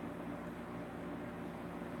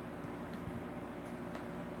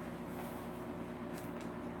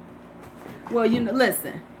 Well, you know,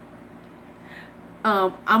 listen.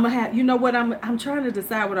 I'm gonna have. You know what? I'm trying to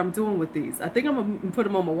decide what I'm doing with these. I think I'm gonna put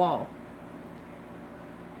them on my wall.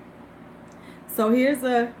 So here's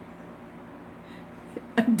a.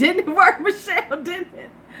 Didn't it work, Michelle? Didn't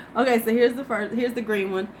it? Okay, so here's the first. Here's the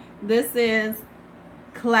green one. This is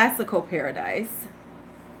Classical Paradise.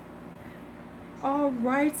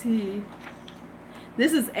 Alrighty.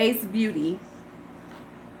 This is Ace Beauty.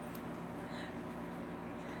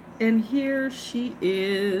 And here she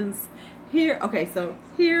is. Here, okay, so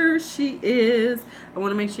here she is. I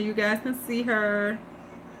want to make sure you guys can see her.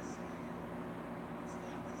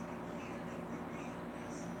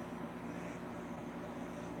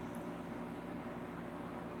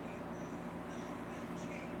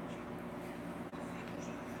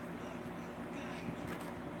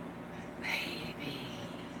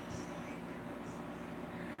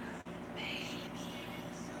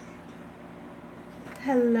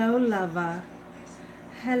 Hello, lover.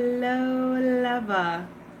 Hello, lover.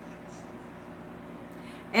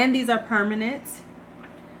 And these are permanent.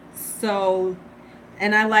 So,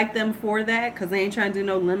 and I like them for that because they ain't trying to do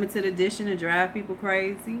no limited edition and drive people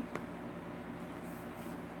crazy.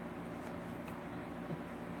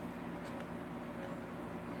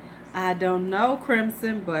 I don't know,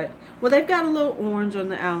 Crimson, but, well, they've got a little orange on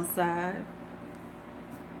the outside.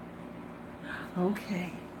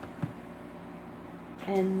 Okay.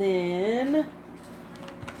 And then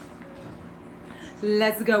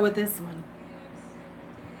let's go with this one.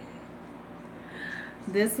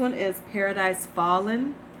 This one is Paradise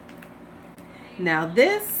Fallen. Now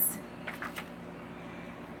this,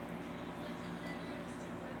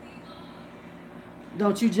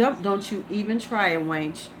 don't you jump, don't you even try it,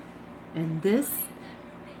 Wanch. And this,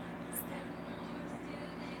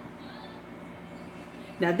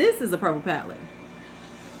 now this is a purple palette.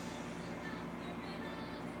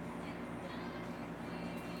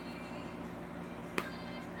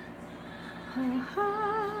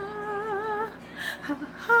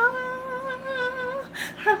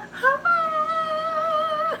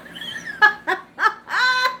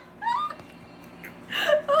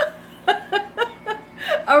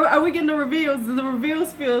 Are we getting the reveals? Do the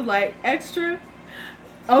reveals feel like extra?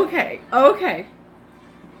 Okay, okay.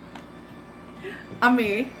 I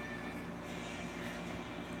mean,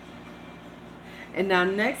 and now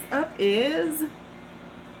next up is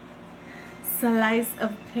Slice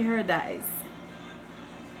of Paradise.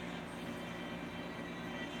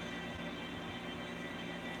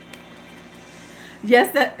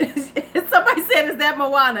 Yes, that somebody said, is that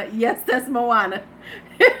Moana? Yes, that's Moana.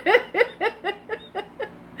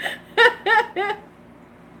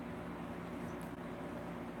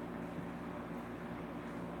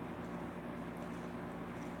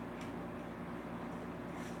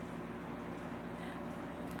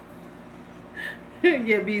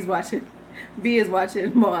 Yeah, B's watching. B is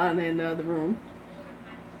watching Moana in the other room.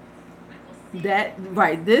 That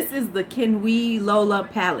right. This is the Can We Lola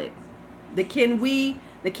palette. The Can We.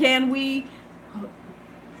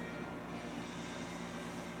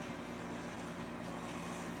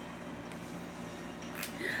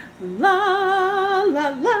 La la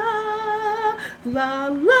la la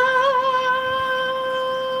la.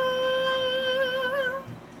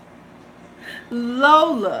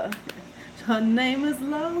 Lola. Her name is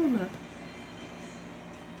Lola.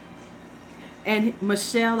 And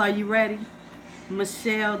Michelle, are you ready?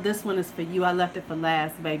 Michelle, this one is for you. I left it for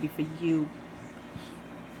last, baby, for you.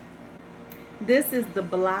 This is the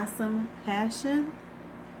Blossom Passion.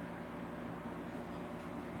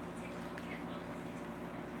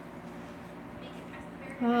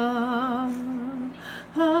 Ah,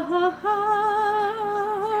 ah, ah,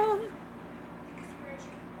 ah.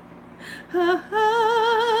 Ah,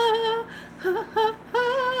 ah, ah, ah,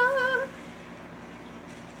 ah.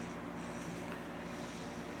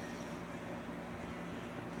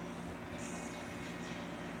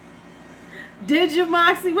 Did you,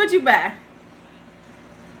 Moxie? What'd you buy?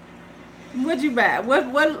 What'd you buy? What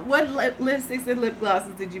lipsticks and lip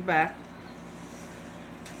glosses did you buy?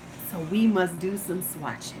 So we must do some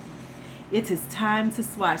swatching. It is time to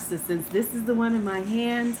swatch. So since this is the one in my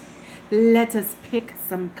hand, let us pick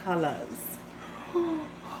some colors.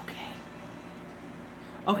 Okay.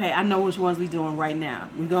 Okay, I know which ones we're doing right now.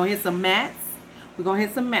 We're gonna hit some mattes. We're gonna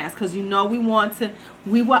hit some mattes because you know we want to.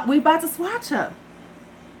 We about to swatch up.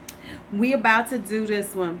 We about to do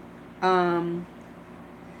this one.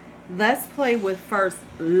 Let's play with first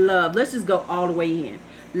Love. Let's just go all the way in.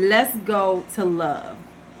 Let's go to Love.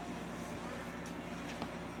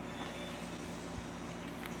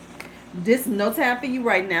 This no time for you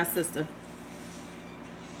right now, sister.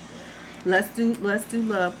 Let's do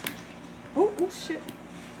Love. Oh shit.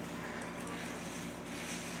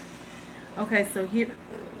 Okay, so here.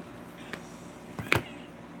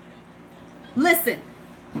 Listen.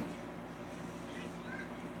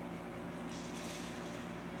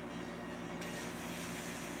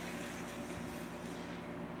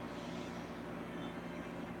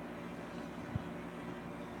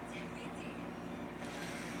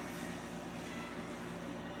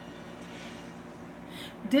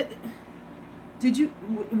 Did you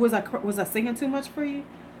was I singing too much for you?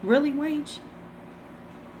 Really, Wage?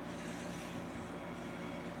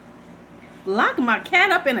 Lock my cat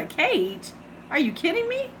up in a cage? Are you kidding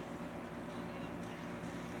me?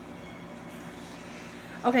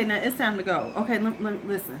 Okay, now it's time to go. Okay,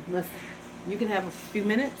 listen. You can have a few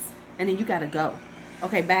minutes, and then you gotta go.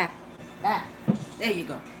 Okay, back. There you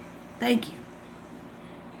go. Thank you.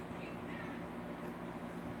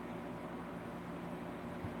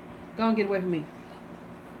 Go and get away from me.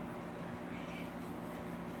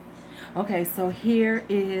 Okay, so here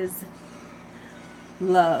is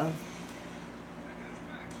Love.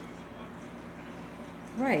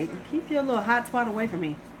 Right, keep your little hot spot away from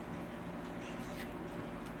me.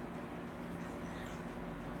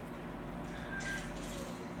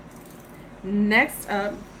 Next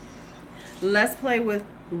up, let's play with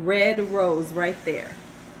Red Rose right there.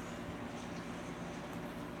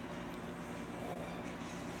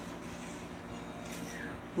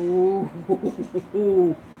 Ooh,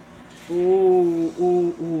 ooh, ooh,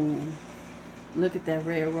 ooh, ooh. Look at that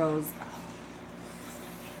Red Rose.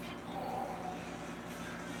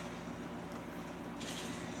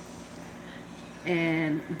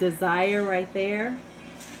 And Desire right there.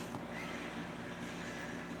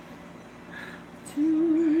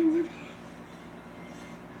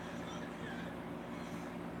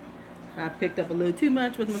 I picked up a little too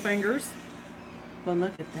much with my fingers. But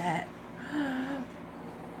look at that.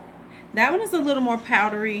 That one is a little more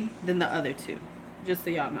powdery than the other two. Just so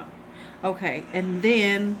y'all know. Okay, and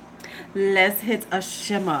then let's hit a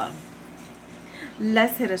shimmer.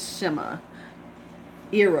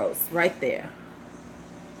 Eros right there.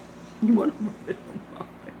 You want to rub it on my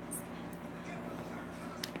face?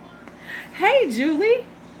 Hey, Julie.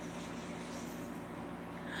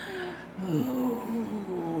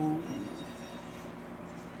 Ooh.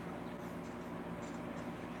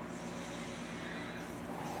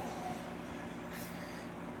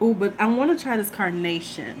 Ooh, but I want to try this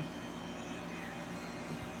carnation.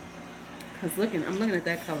 Cause I'm looking at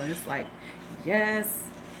that color. It's like, yes.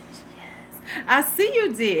 I see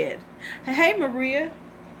you did. Hey, Maria.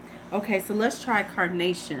 Okay, so let's try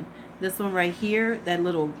carnation. This one right here, that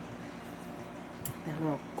little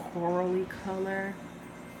corally color.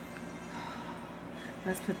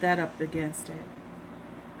 Let's put that up against it.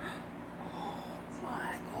 Oh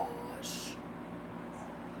my gosh.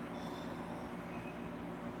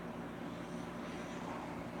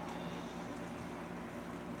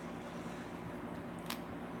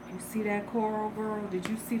 You see that coral, girl? Did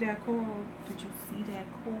you see that coral? Did you see that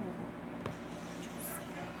coral?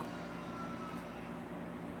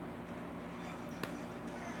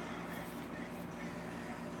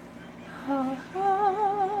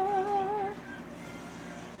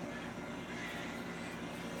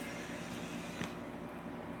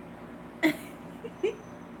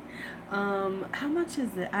 How much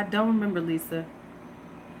is it? I don't remember, Lisa.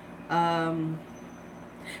 Um,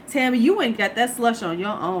 Tammy, you ain't got that slush on your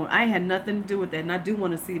own. I ain't had nothing to do with that, and I do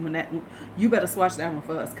want to see when that. You better swatch that one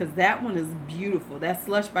for us, cause that one is beautiful. That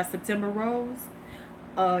slush by September Rose.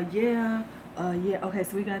 Yeah. Yeah. Okay,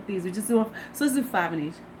 so we got these. We just do. So let's do 5 in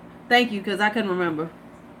each. Thank you, cause I couldn't remember.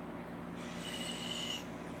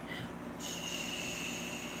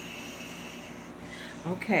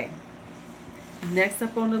 Okay. Next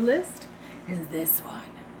up on the list is this one.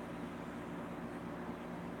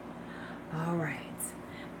 All right.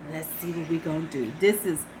 Let's see what we gonna do. This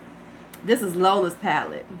is Lola's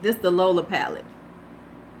palette. This the Lola palette.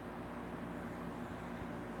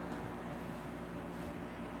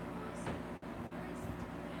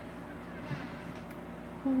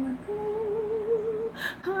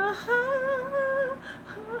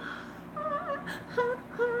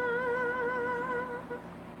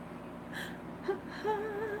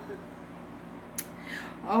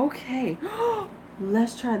 Okay.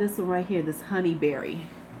 Let's try this one right here, this honeyberry.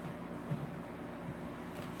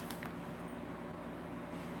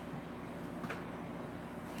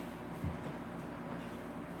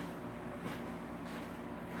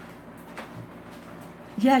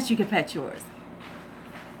 Yes, you can patch yours.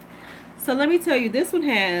 So let me tell you, this one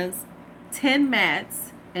has 10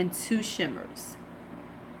 mattes and 2 shimmers.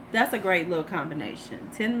 That's a great little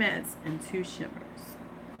combination. 10 mattes and 2 shimmers.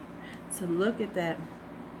 So look at that.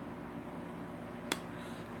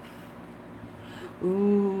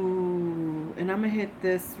 Ooh, and I'm gonna hit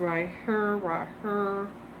this right here, right here.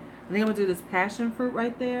 I think I'm gonna do this passion fruit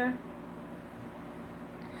right there.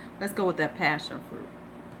 Let's go with that passion fruit.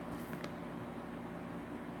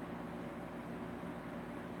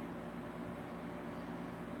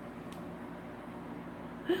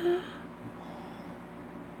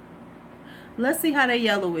 Let's see how that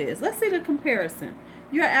yellow is. Let's see the comparison.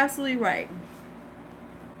 You're absolutely right.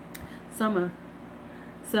 So I'm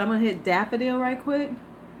gonna hit Daffodil right quick.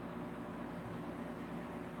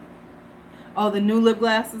 Oh, the new lip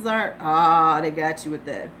glasses are. Ah, they got you with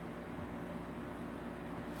that.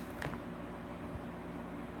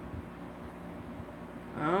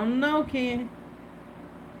 I don't know, Ken.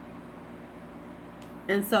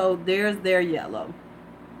 And so there's their yellow.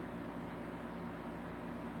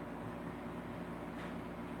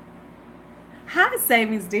 Hi,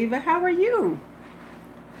 Savings Diva. How are you?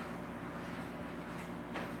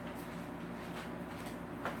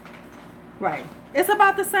 Right. It's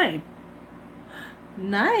about the same.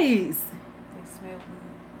 Nice. They smell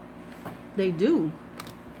good. They do.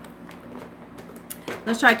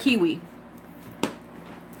 Let's try kiwi.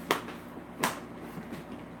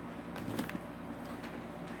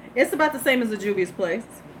 It's about the same as the Juvia's Place.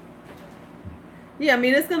 Yeah, I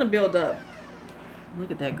mean, it's going to build up.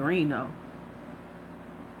 Look at that green, though.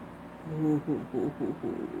 Ooh, ooh, ooh,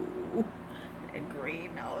 ooh. That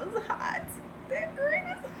green, though, is hot. That green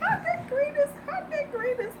is hot. That green is hot. That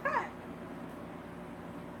green is hot.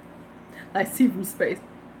 I see from space.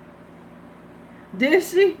 Did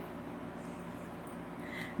she?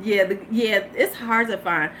 Yeah, yeah, it's hard to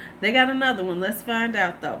find. They got another one. Let's find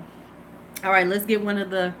out, though. All right, let's get one of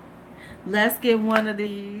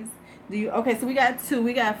these. Okay, so we got 2.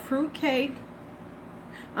 We got fruit cake.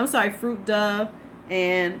 I'm sorry, fruit dove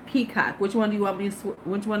and peacock. Which one do you want me to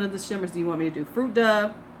which one of the shimmers do you want me to do? Fruit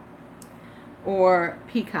dove or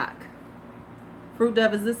peacock? Fruit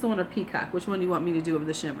dove is this one or peacock? Which one do you want me to do of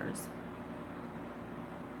the shimmers?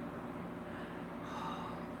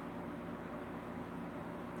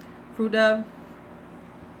 Fruit dove?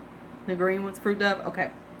 The green one's fruit dove? Okay.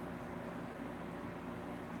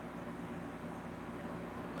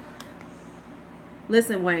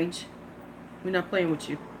 Listen, Wange, we're not playing with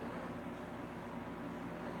you.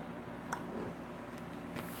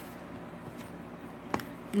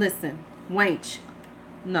 Listen, Wange,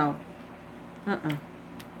 no.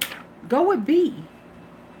 Go with B.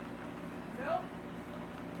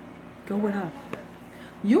 Go with her.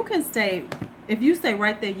 You can stay. If you stay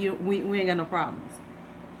right there, we ain't got no problems.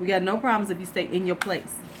 We got no problems if you stay in your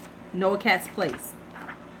place. Noah Cat's place.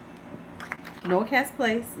 Noah Cat's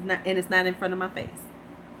place, and it's not in front of my face.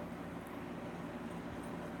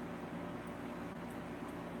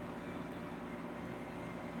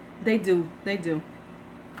 They do. They do.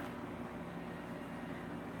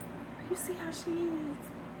 You see how she is?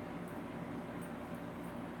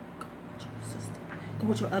 Go with your sister. Go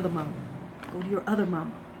with your other mama. Go to your other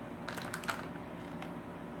mama.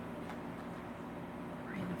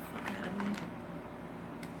 Bring the fuck out of me.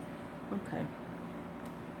 Okay.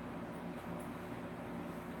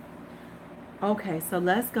 Okay, so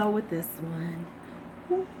let's go with this one.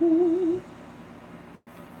 Woo-hoo.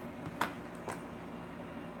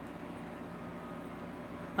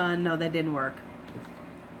 No, that didn't work.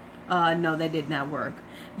 No, that did not work.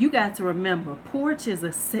 You got to remember, Porch is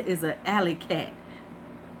a alley cat.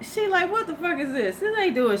 She like, what the fuck is this? This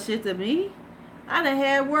ain't doing shit to me. I done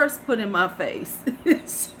had worse put in my face. She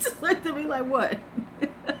just looked at me like, what?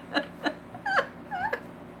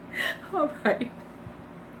 All right.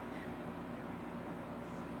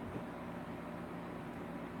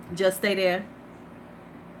 Just stay there.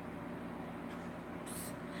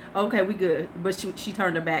 Okay, we good. But she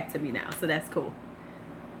turned her back to me now, so that's cool.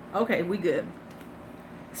 Okay, we good.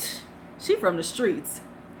 She from the streets.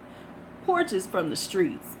 Porch is from the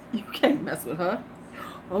streets. You can't mess with her.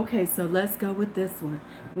 Okay, so let's go with this one.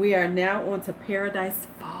 We are now on to Paradise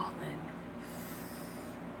Fallen.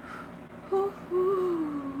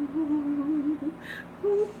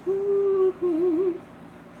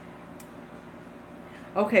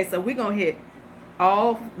 Okay, so we're gonna hit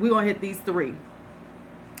these three.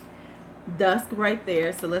 Dusk right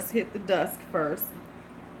there. So let's hit the dusk first.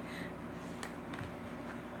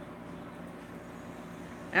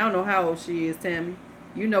 I don't know how old she is, Tammy.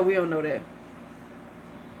 You know we don't know that.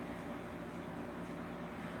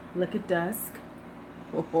 Look at dusk.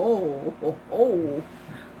 Oh.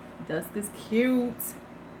 Dusk is cute.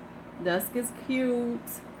 Dusk is cute.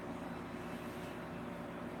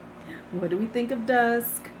 What do we think of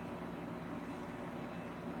dusk?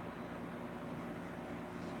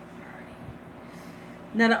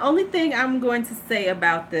 Now, the only thing I'm going to say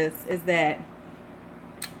about this is that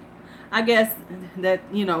I guess that,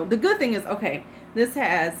 the good thing is, okay, this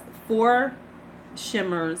has 4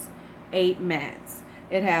 shimmers, 8 mattes.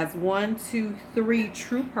 It has 1, 2, 3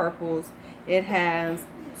 true purples. It has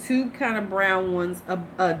 2 kind of brown ones,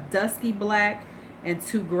 a dusky black, and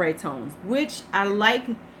 2 gray tones, which I like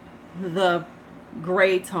the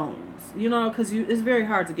gray tones, because it's very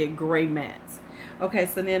hard to get gray mattes. Okay,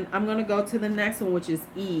 so then I'm going to go to the next one, which is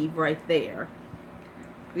Eve right there.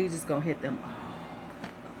 We just going to hit them all.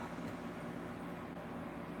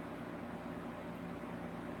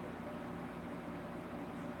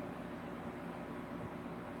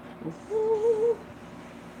 Ooh,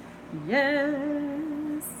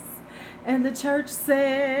 yes. And the church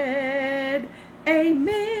said,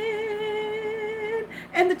 amen.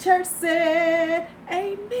 And the church said,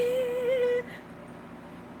 amen.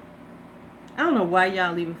 I don't know why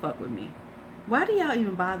y'all even fuck with me. Why do y'all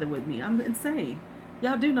even bother with me? I'm insane.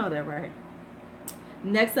 Y'all do know that, right?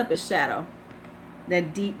 Next up is Shadow.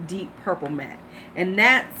 That deep, deep purple matte. And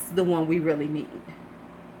that's the one we really need.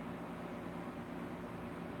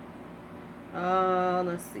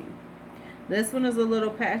 Let's see. This one is a little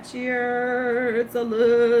patchier. It's a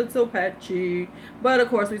little patchy. But of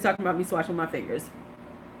course, we're talking about me swatching my fingers.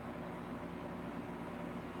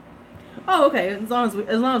 Oh, okay. As long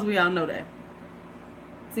as we all know that.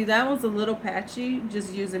 See, that one's a little patchy.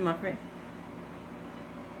 Just using my finger.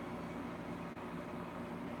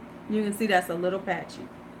 You can see that's a little patchy.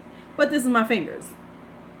 But this is my fingers.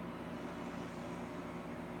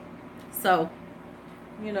 So,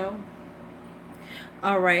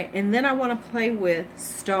 All right. And then I want to play with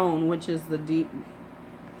Stone, which is the deep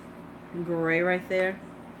gray right there.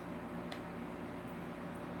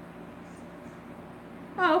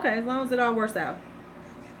 Oh, okay. As long as it all works out.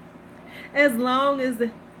 As long as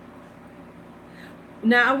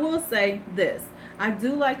Now, I will say this. I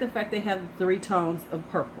do like the fact they have 3 tones of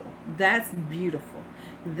purple. That's beautiful.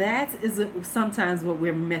 That is sometimes what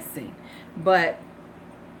we're missing. But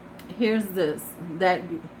here's this. That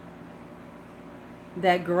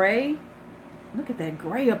gray. Look at that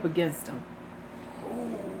gray up against them.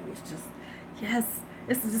 Oh, it's just, yes.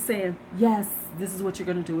 It's just saying, yes, this is what you're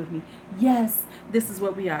going to do with me. Yes, this is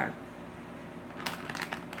what we are.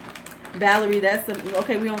 Valerie, that's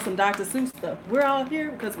okay, we on some Dr. Seuss stuff. We're all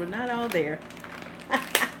here because we're not all there.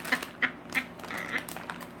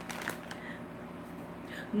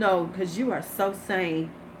 No, because you are so sane.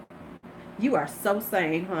 You are so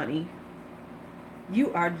sane, honey.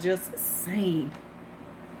 You are just sane.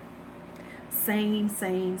 Sane.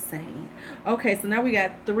 Okay, so now we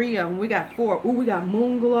got 3 of them. We got 4. Ooh, we got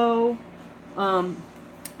Moon Glow.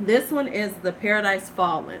 This one is the Paradise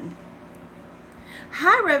Fallen.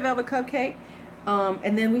 Hi, Red Velvet Cupcake.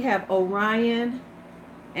 And then we have Orion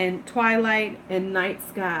and Twilight and Night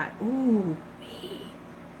Sky. Ooh,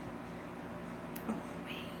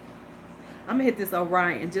 I'm gonna hit this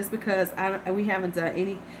Orion just because we haven't done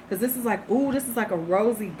any, because this is like, ooh, this is like a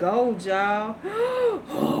rosy gold, y'all.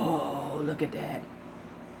 Oh, look at that.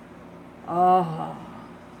 Oh.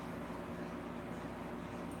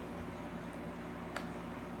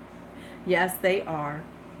 Yes, they are.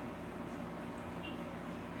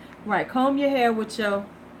 Right, comb your hair with your,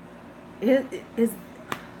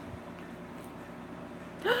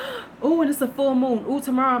 Oh, and it's a full moon. Oh,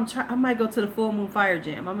 tomorrow I might go to the full moon fire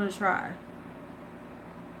jam. I'm gonna try.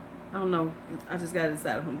 I don't know. I just gotta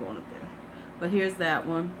decide if I'm going up there. But here's that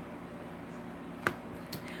one.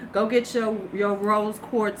 Go get your rose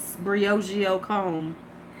quartz Briogeo comb.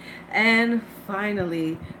 And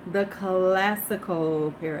finally, the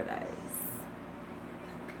classical paradise.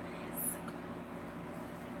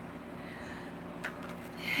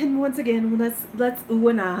 And once again, let's ooh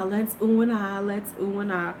and ah, let's ooh and ah, let's ooh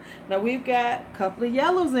and ah. Now we've got a couple of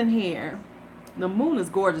yellows in here. The moon is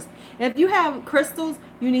gorgeous. If you have crystals,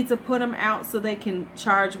 you need to put them out so they can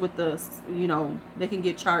charge with the, they can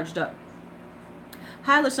get charged up.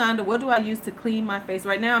 Hi, LaShonda. What do I use to clean my face?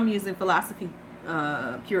 Right now, I'm using Philosophy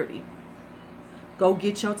Purity. Go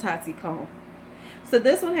get your Tati comb. So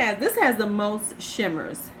this has the most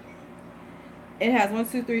shimmers. It has 1,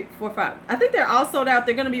 2, 3, 4, 5. I think they're all sold out.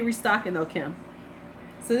 They're going to be restocking though, Kim.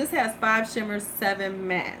 So this has 5 shimmers, 7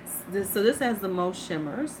 mattes. So this has the most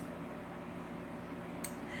shimmers.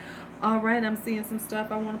 All right, I'm seeing some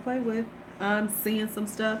stuff I want to play with. I'm seeing some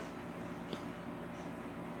stuff.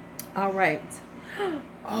 All right.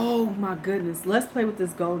 Oh my goodness. Let's play with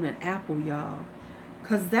this golden apple, y'all.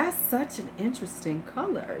 Because that's such an interesting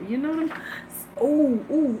color. You know what I'm... Oh,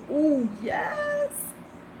 oh, oh, yes.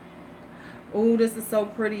 Oh, this is so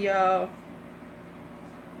pretty, y'all.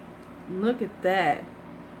 Look at that.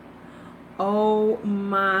 Oh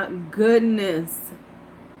my goodness.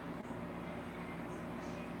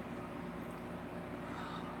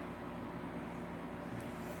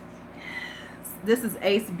 This is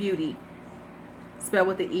Ace Beauty. Spelled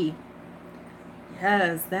with the E.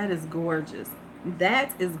 Yes, that is gorgeous.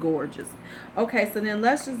 That is gorgeous. Okay, so then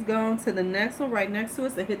let's just go on to the next one right next to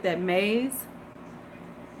us and hit that maze.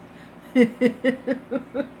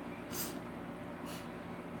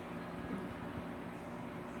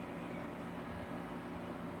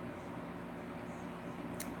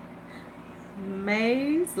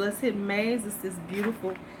 Maze. Let's hit maze. It's this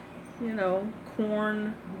beautiful,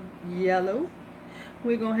 corn yellow.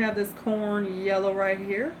 We're going to have this corn yellow right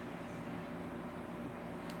here.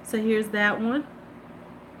 So here's that one.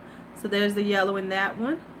 So there's the yellow in that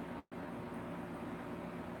one.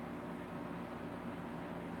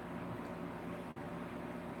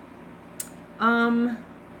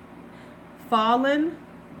 Fallen.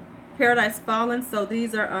 Paradise Fallen. So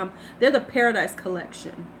these are, they're the Paradise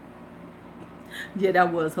Collection. Yeah,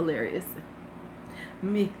 that was hilarious.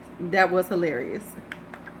 That was hilarious.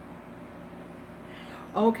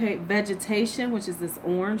 Okay, Vegetation, which is this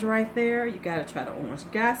orange right there. You gotta try the orange. You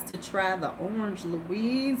got to try the orange,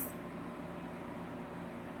 Louise.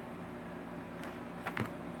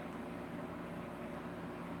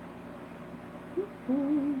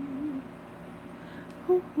 Ooh.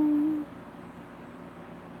 Ooh.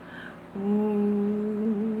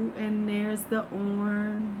 Ooh. And there's the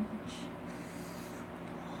orange.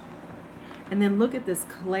 And then look at this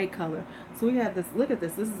clay color. So we have this, look at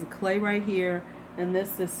this. This is a clay right here. And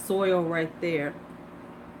this is soil right there.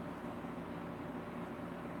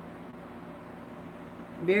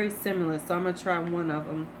 Very similar. So I'm going to try one of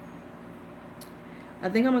them. I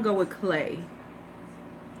think I'm going to go with clay.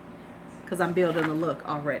 Because I'm building a look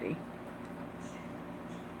already.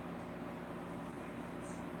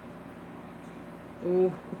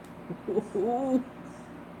 Ooh. Ooh.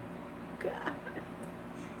 God.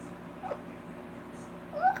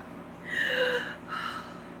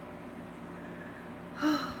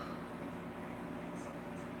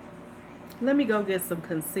 Let me go get some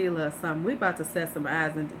concealer or something. We about to set some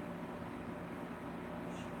eyes in.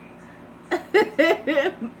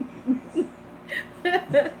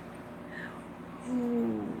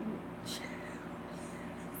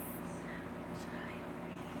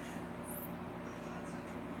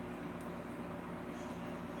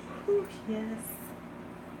 Ooh, yes.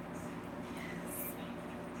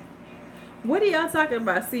 What are y'all talking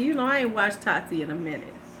about? See, I ain't watched Tati in a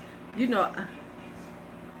minute.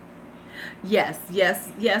 Yes.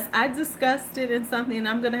 I discussed it in something, and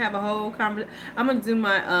I'm gonna have a whole conversation. I'm gonna do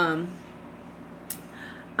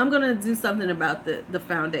I'm gonna do something about the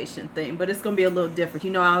foundation thing, but it's gonna be a little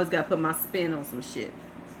different. I always gotta put my spin on some shit.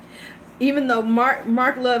 Even though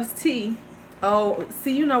Mark loves tea. Oh,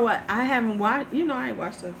 see, you know what? I haven't watched. I ain't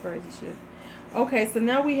watched that crazy shit. Okay, so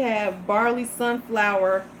now we have barley,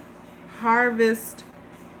 sunflower, harvest,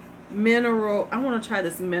 mineral. I want to try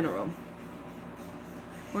this mineral.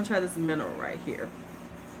 I want to try this mineral right here.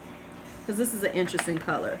 Because this is an interesting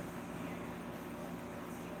color.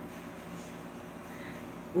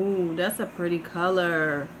 Ooh, that's a pretty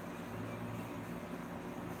color.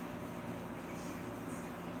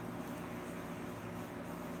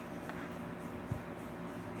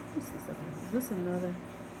 This is this another?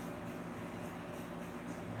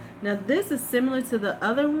 Now this is similar to the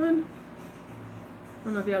other one. I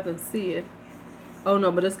don't know if y'all can see it. Oh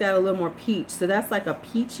no, but it's got a little more peach. So that's like a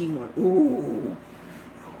peachy one. Ooh.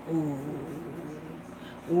 Ooh.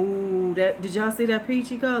 Ooh. That, did y'all see that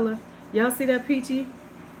peachy color? Y'all see that peachy?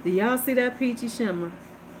 Do y'all see that peachy shimmer?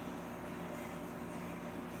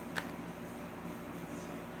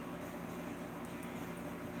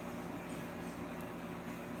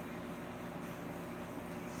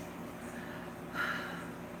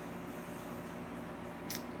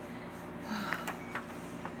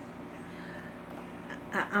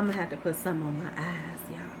 I'm gonna have to put some on my eyes,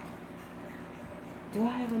 y'all. Do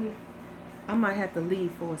I have any? I might have to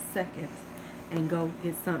leave for a second and go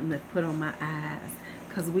get something to put on my eyes,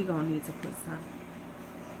 because we gonna need to put some.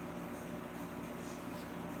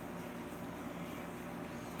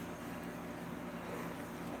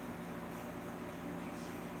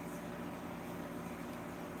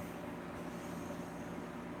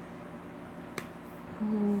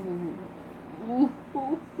 Ooh. Ooh,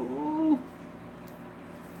 ooh, ooh.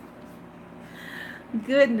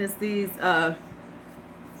 Goodness, these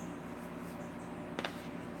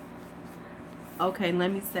okay,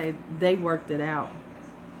 let me say they worked it out.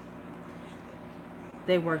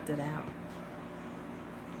 They worked it out.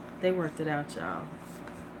 They worked it out, y'all.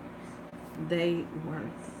 They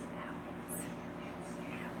worked it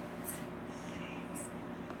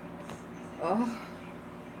out. Oh.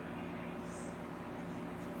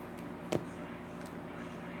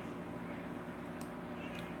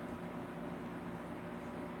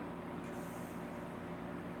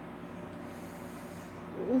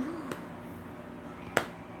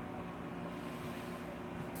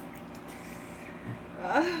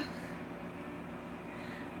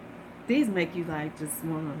 These make you like just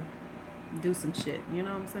want to do some shit. You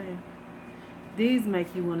know what I'm saying? These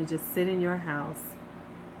make you want to just sit in your house.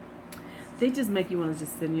 They just make you want to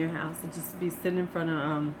just sit in your house and just be sitting in front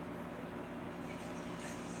of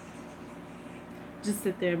just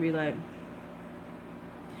sit there and be like,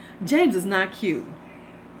 James is not cute.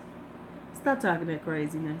 Stop talking that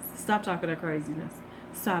craziness. Stop talking that craziness.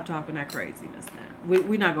 Stop talking that craziness now.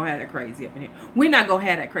 We're not going to have that crazy up in here. We're not going to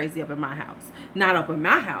have that crazy up in my house. Not up in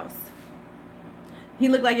my house. He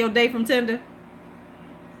look like your date from Tinder.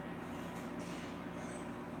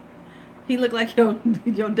 He look like your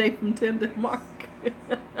date from Tinder, Mark.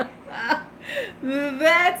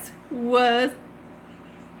 That was...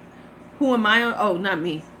 Who am I on? Oh, not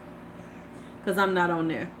me. Because I'm not on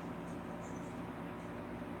there.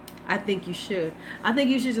 I think you should. I think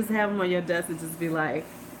you should just have them on your desk and just be like...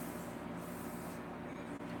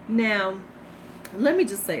 Now, let me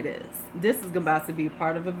just say this. This is about to be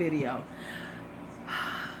part of a video.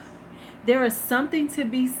 There is something to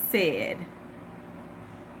be said.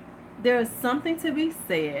 There is something to be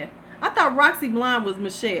said. I thought Roxy Blonde was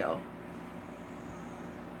Michelle.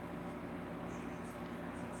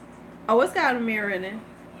 Oh, it's got a mirror in it.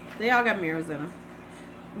 They all got mirrors in them.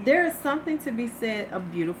 There is something to be said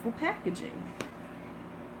of beautiful packaging.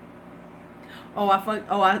 Oh,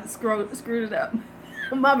 I screwed it up.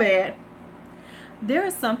 My bad. There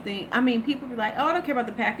is something, I mean, people be like, oh, I don't care about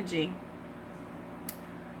the packaging.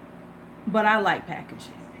 But I like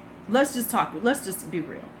packaging. Let's just be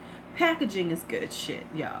real. Packaging is good shit,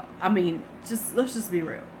 y'all. I mean, let's just be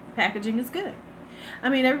real. Packaging is good. I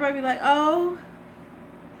mean, everybody be like, oh,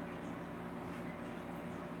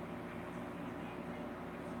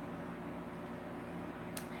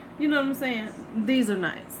 you know what I'm saying? These are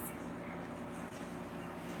nice.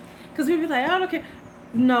 Because people be like, oh, I don't care.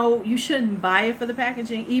 No, you shouldn't buy it for the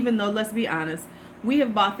packaging, even though, let's be honest, we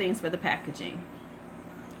have bought things for the packaging.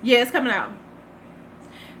 Yeah, it's coming out.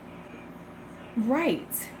 Right.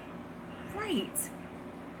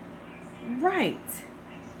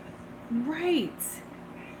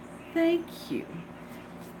 Thank you.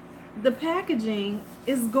 The packaging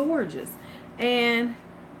is gorgeous. And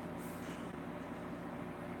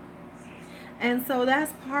so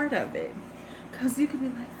that's part of it. Because you could be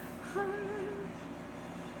like, huh.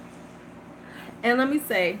 And let me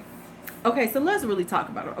say, okay, so let's really talk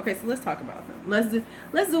about it. Okay, so let's talk about them. Let's do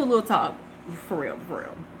a little talk for real.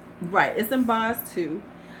 Right, it's embossed too.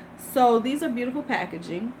 So these are beautiful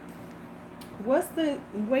packaging. What's the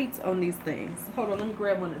weight on these things? Hold on, let me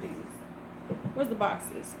grab one of these. Where's the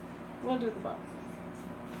boxes? What do with the boxes?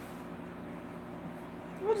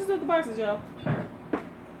 What do with the boxes, y'all?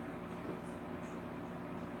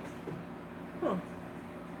 Huh.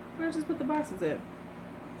 Where did I just put the boxes at?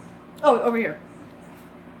 Oh, over here.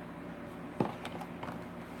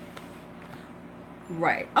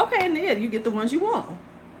 Right. Okay, and then you get the ones you want.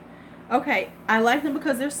 Okay, I like them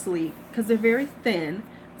because they're sleek, because they're very thin.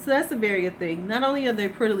 So that's a very good thing. Not only are they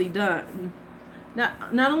prettily done,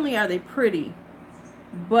 not only are they pretty,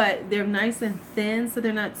 but they're nice and thin, so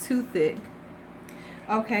they're not too thick.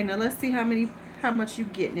 Okay, now let's see how much you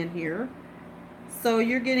getting in here. So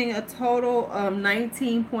you're getting a total of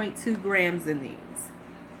 19.2 grams in these.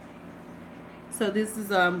 So this is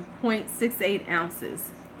 0.68 ounces.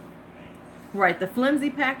 Right, the flimsy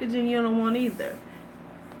packaging you don't want either.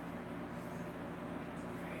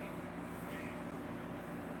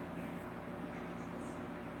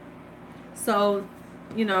 So,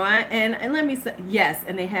 you know, and let me say, yes,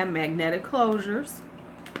 and they have magnetic closures,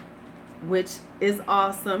 which is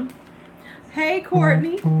awesome. Hey,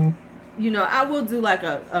 Courtney. You know, I will do like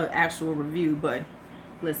a actual review, but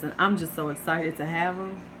listen, I'm just so excited to have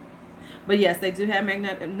them. But yes, they do have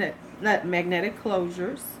magnetic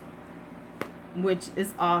closures, which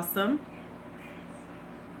is awesome.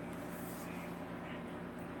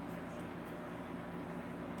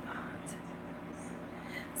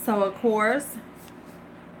 So of course,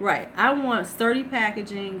 right, I want sturdy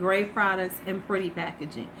packaging, great products, and pretty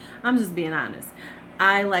packaging. I'm just being honest.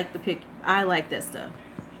 I like I like that stuff.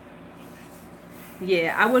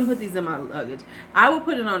 Yeah, I wouldn't put these in my luggage. I would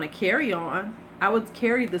put it on a carry-on. I would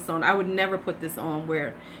carry this on. I would never put this on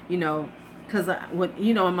where, you know, because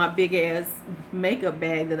in my big ass makeup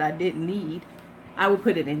bag that I didn't need, I would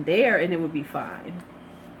put it in there and it would be fine.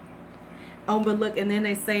 Oh, but look, and then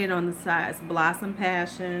they say it on the sides: Blossom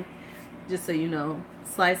Passion, just so you know,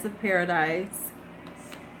 Slice of Paradise,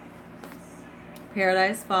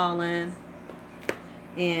 Paradise Fallen,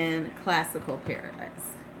 and Classical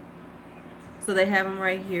Paradise. So they have them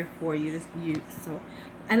right here for you to use. So,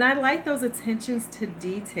 and I like those attentions to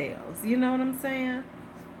details. You know what I'm saying?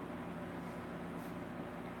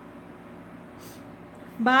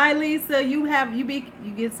 Bye, Lisa. You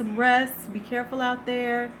get some rest. Be careful out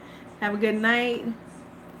there. Have a good night.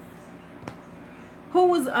 Who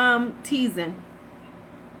was teasing?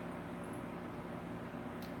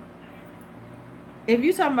 If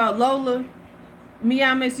you talking about Lola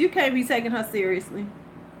Miamis, you can't be taking her seriously.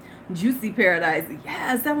 Juicy Paradise.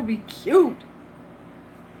 Yes, that would be cute.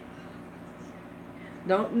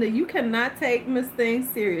 You cannot take Miss Thing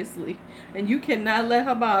seriously, and you cannot let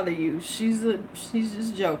her bother you. She's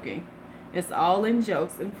just joking. It's all in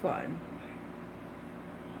jokes and fun.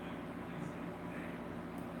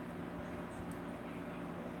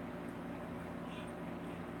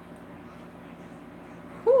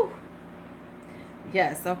 Whew.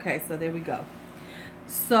 Yes, okay, so there we go.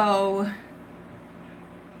 So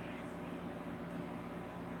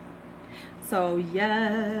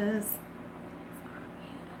yes.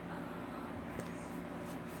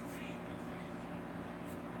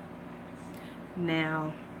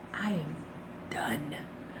 Now I am done.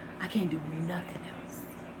 I can't do nothing else.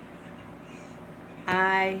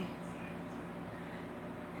 I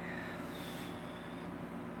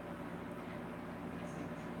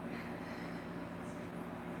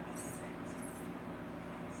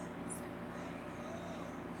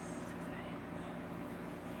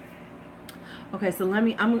Okay, so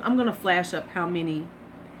I'm gonna flash up how many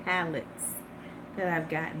palettes that I've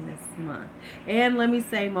gotten this month. And let me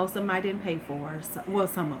say most of them I didn't pay for. So, well,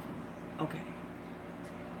 some of them. Okay.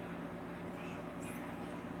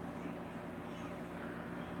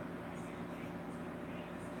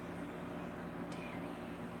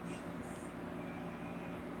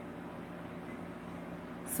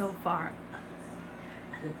 So far.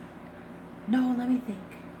 No, let me think.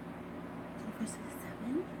 2, 4, 6,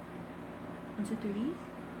 7. 1, 2, 3.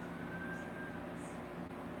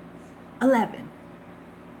 11.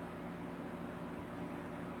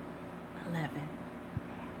 11.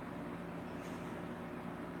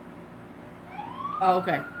 Oh,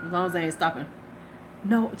 okay. As long as I ain't stopping.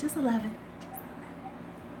 No, just 11.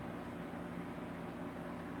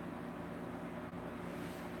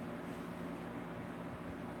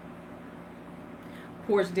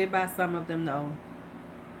 Porch did buy some of them though.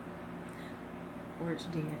 Porch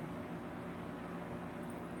did.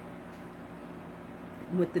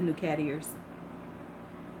 With the new cat ears.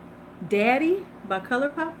 Daddy by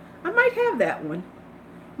ColourPop. I might have that one.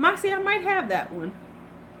 Moxie, I might have that one.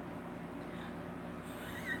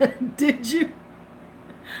 Did you?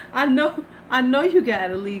 I know you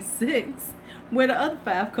got at least 6. Where the other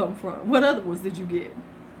 5 come from? What other ones did you get?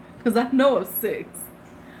 Because I know of 6.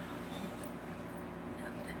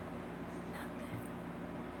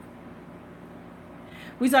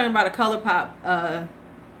 We talking about a ColourPop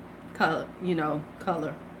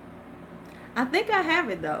color. I think I have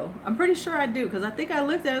it though. I'm pretty sure I do because I think I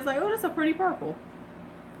looked at it. It's like, oh, that's a pretty purple.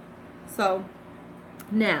 So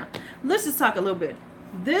now let's just talk a little bit.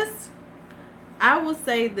 This, I will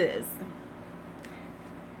say this.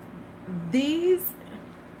 These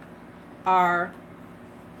are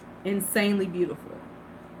insanely beautiful.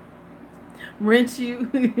 Rent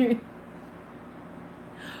you.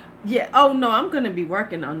 Yeah. Oh no, I'm gonna be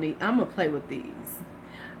working on these. I'm gonna play with these.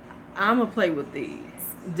 I'm gonna play with these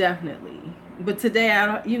definitely. But today I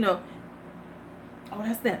don't. Oh,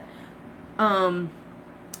 that's that. Um,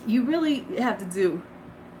 you really have to do.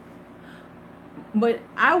 But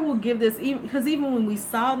I will give this even because even when we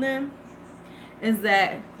saw them, is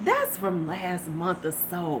that's from last month or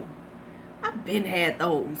so. I've been had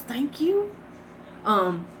those. Thank you.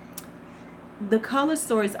 Um, the color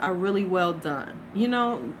stories are really well done.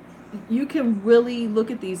 You can really look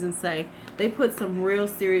at these and say they put some real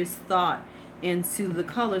serious thought into the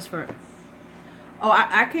colors for. Oh,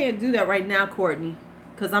 I can't do that right now, Courtney,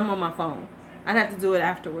 because I'm on my phone. I'd have to do it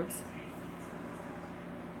afterwards.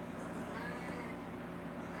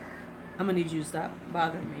 I'm gonna need you to stop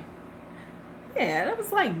bothering me. Yeah, that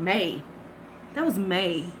was like May. That was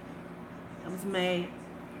May. That was May.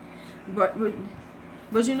 But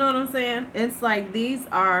you know what I'm saying? It's like these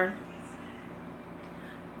are.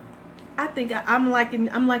 I think I'm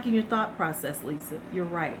liking your thought process, Lisa. You're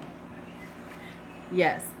right.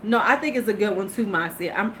 Yes. No, I think it's a good one too,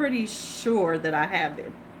 Marcy. I'm pretty sure that I have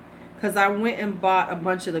it. Cause I went and bought a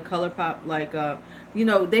bunch of the ColourPop, like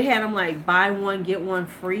they had them like buy one get one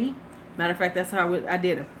free. Matter of fact, that's how I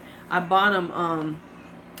did it. I bought them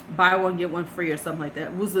buy one get one free or something like that.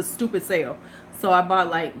 It was a stupid sale, so I bought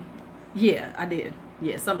like, yeah, I did,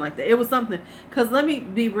 yeah, something like that. It was something. Cause let me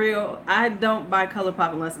be real, I don't buy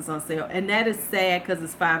ColourPop unless it's on sale, and that is sad because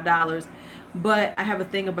it's $5. But I have a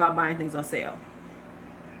thing about buying things on sale.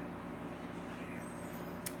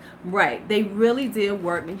 Right. They really did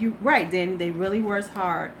work. You right, Danny. They really worked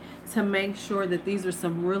hard to make sure that these are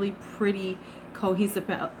some really pretty cohesive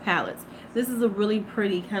palettes. This is a really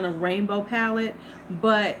pretty kind of rainbow palette,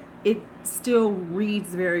 but it still reads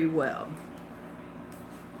very well.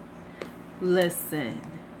 Listen.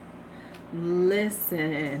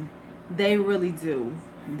 Listen. They really do.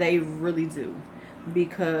 They really do.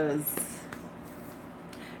 Because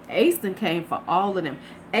Ace then came for all of them.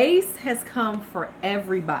 Ace has come for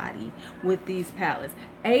everybody with these palettes.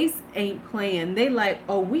 Ace ain't playing. They like,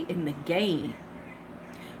 oh, we in the game.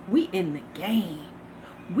 We in the game.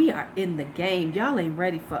 We are in the game. Y'all ain't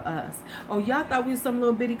ready for us. Oh, y'all thought we was some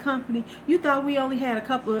little bitty company. You thought we only had a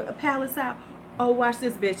couple of palettes out. Oh, watch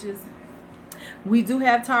this, bitches. We do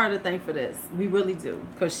have Tara to thank for this. We really do.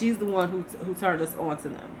 Because she's the one who turned us on to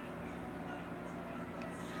them.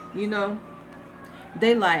 You know?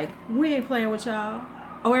 They like, we ain't playing with y'all.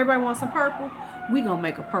 Oh, everybody wants some purple? We gonna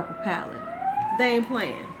make a purple palette. They ain't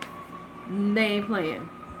playing. They ain't playing.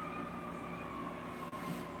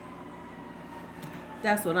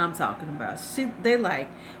 That's what I'm talking about. They like,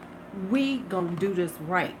 we gonna do this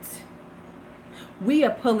right. We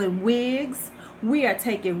are pulling wigs. We are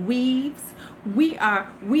taking weaves.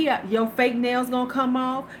 Your fake nails gonna come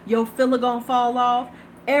off. Your filler gonna fall off.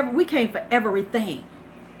 We came for everything.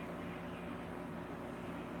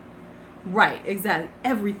 Right, exactly.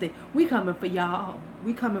 Everything. We coming for y'all.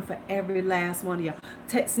 We coming for every last one of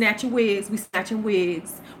y'all. Snatching wigs. We snatching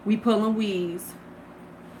wigs. We pulling weaves.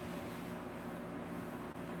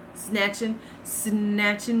 We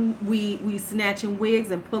snatching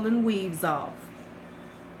wigs and pulling weaves off.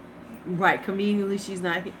 Right, conveniently she's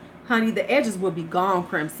not here. Honey, the edges will be gone,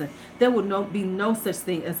 Crimson. There will be no such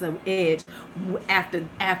thing as an edge after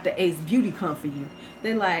Ace Beauty come for you.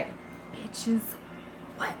 They're like, edges,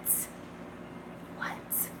 what? What?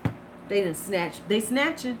 They didn't snatch. They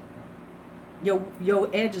snatching. Your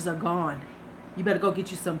edges are gone. You better go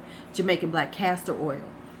get you some Jamaican black castor oil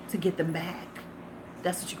to get them back.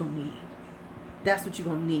 That's what you're gonna need. That's what you're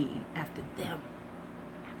gonna need after them.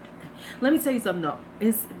 Let me tell you something though.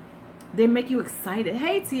 They make you excited.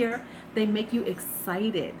 Hey, Tier. They make you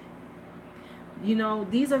excited.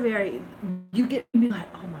 These are you get me like,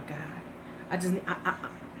 oh my God.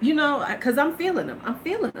 Because I'm feeling them. I'm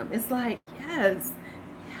feeling them. It's like, yes,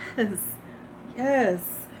 yes, yes.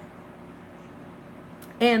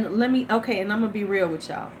 And and I'm going to be real with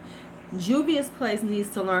y'all. Juvia's Place needs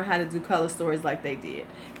to learn how to do color stories like they did.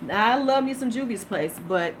 Now, I love me some Juvia's Place,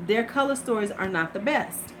 but their color stories are not the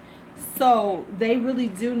best. So they really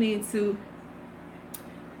do need to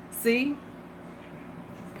see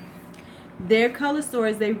their color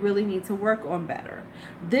stories. They really need to work on better.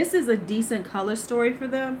 This is a decent color story for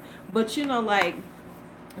them, but like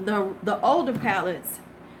the older palettes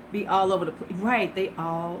be all over the place. Right, they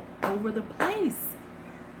all over the place.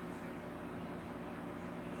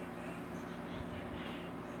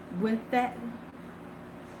 with that.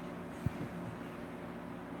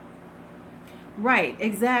 Right,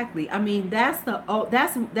 exactly. I mean, that's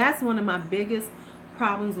one of my biggest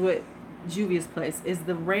problems with Juvia's Place is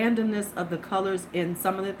the randomness of the colors in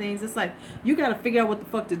some of the things. It's like you got to figure out what the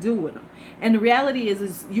fuck to do with them. And the reality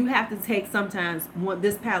is you have to take sometimes one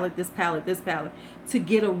this palette, this palette, this palette to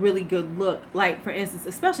get a really good look. Like for instance,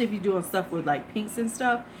 especially if you're doing stuff with like pinks and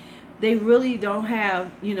stuff, they really don't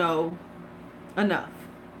have, enough,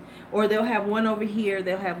 or they'll have one over here,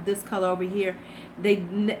 they'll have this color over here.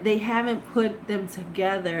 They haven't put them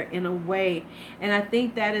together in a way, and I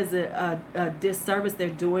think that is a disservice they're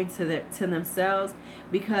doing to themselves,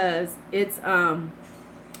 because it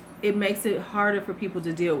makes it harder for people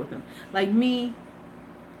to deal with them. Like me,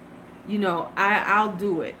 I'll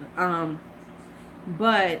do it,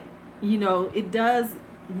 but it does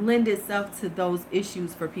lend itself to those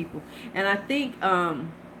issues for people, and I think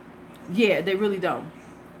yeah, they really don't.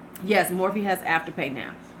 Yes, Morphe has Afterpay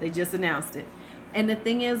now. They just announced it. And the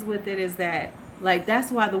thing is with it is that, like,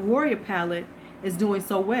 that's why the Warrior palette is doing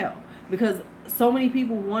so well. Because so many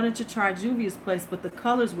people wanted to try Juvia's Place, but the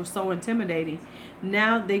colors were so intimidating.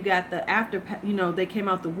 Now they got the they came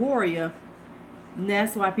out the Warrior. And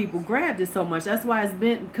that's why people grabbed it so much. That's why it's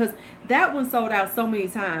been, because that one sold out so many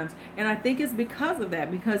times. And I think it's because of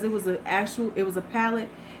that. Because it was a palette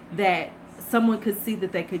that someone could see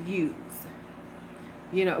that they could use.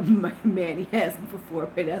 Manny has before,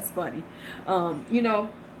 but that's funny. Where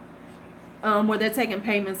they're taking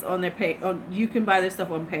payments on their you can buy their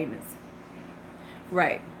stuff on payments,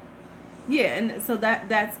 right? Yeah, and so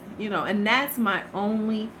that's and that's my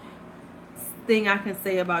only thing I can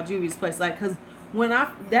say about Juvia's Place, like, because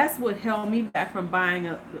that's what held me back from buying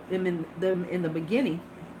them in the beginning,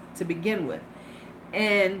 to begin with,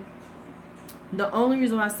 and the only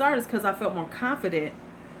reason why I started is because I felt more confident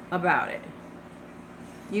about it.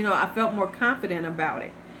 I felt more confident about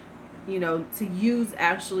it, to use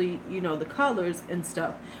actually, the colors and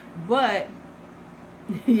stuff. But,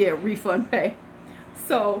 yeah, refund pay.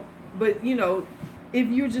 So, but, if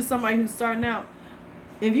you're just somebody who's starting out,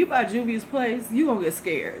 if you buy Juvia's Place, you're going to get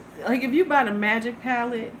scared. Like, if you buy the Magic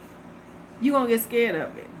palette, you're going to get scared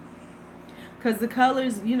of it. Because the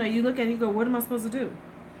colors, you look at it and you go, what am I supposed to do?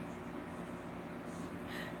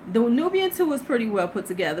 The Nubian 2 was pretty well put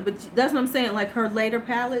together, but that's what I'm saying. Like her later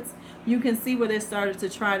palettes, you can see where they started to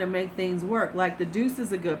try to make things work. Like the Deuce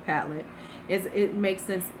is a good palette. It makes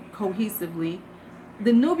sense cohesively.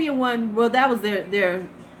 The Nubian one, well, that was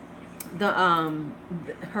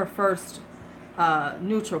her first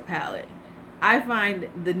neutral palette. I find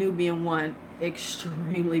the Nubian one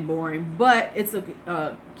extremely boring, but it's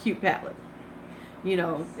a cute palette.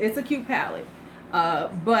 It's a cute palette.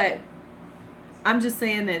 But I'm just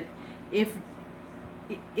saying that if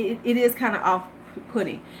it is kind of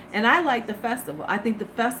off-putting, and I like the festival. I think the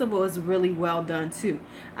festival is really well done too.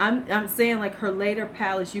 I'm saying, like, her later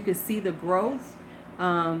palettes, you can see the growth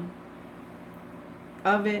of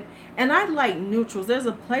it, and I like neutrals. There's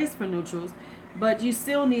a place for neutrals, but you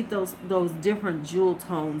still need those different jewel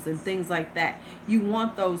tones and things like that. You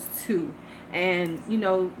want those too, and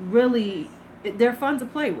really, they're fun to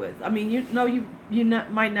play with. I mean,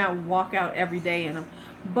 might not walk out every day in them,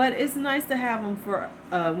 but it's nice to have them for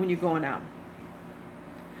when you're going out.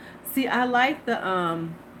 See, I like the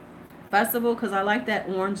festival because I like that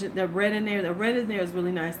orange, the red in there. The red in there is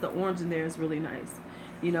really nice. The orange in there is really nice.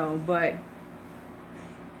 But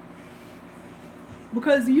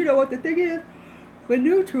because what the thing is, with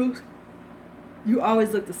neutrals, you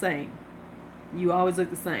always look the same. You always look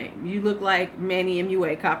the same. You look like Manny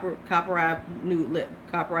MUA, copper eye, nude lip,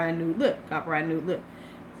 copper eye, nude lip, copper eye, nude lip.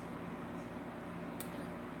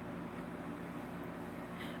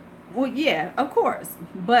 Well, yeah, of course,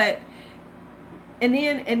 but and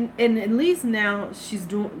then and at least now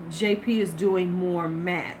JP is doing more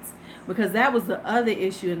mattes, because that was the other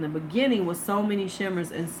issue in the beginning, was so many shimmers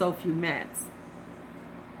and so few mattes.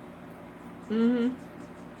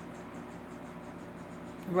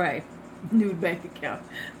 Right. Nude bank account.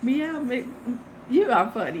 Meow, you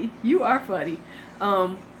are funny. You are funny.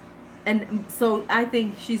 And so I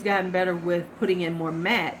think she's gotten better with putting in more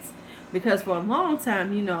mattes, because for a long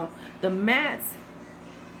time, the mattes.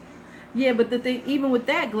 Yeah, but the thing, even with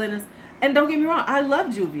that, Glennis, and don't get me wrong, I love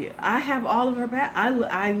Juvia. I have all of her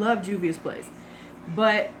I love Juvia's Place,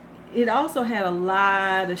 but it also had a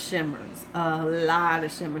lot of shimmers. A lot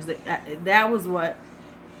of shimmers. That was what.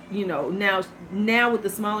 Now with the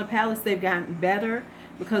smaller palettes, they've gotten better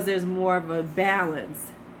because there's more of a balance.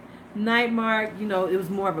 Nightmark, it was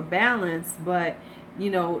more of a balance, but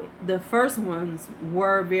the first ones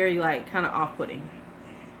were very, like, kind of off-putting.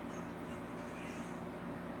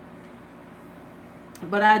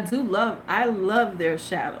 But I love their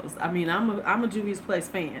shadows. I mean, I'm a Juvia's Place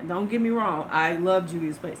fan. Don't get me wrong. I love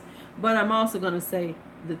Juvia's Place. But I'm also going to say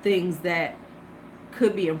the things that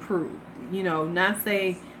could be improved. You know, not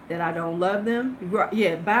say that I don't love them.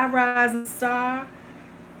 Yeah, by Rising Star.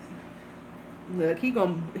 Look, he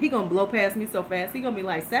gonna blow past me so fast. He gonna be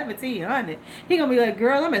like 1,700. He gonna be like,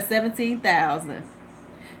 girl, I'm at 17,000.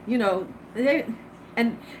 You know, they,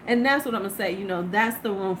 and and that's what I'm gonna say. You know, that's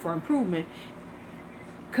the room for improvement.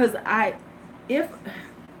 Cause if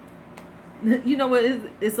you know what,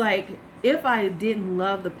 it's like if I didn't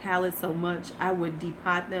love the palette so much, I would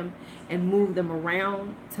depot them and move them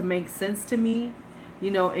around to make sense to me.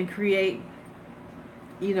 You know, and create,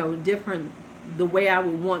 you know, different the way I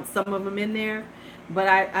would want some of them in there. But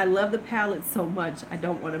I love the palette so much, I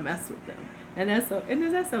don't want to mess with them. And that's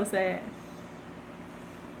so sad.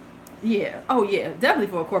 Yeah. Oh yeah. Definitely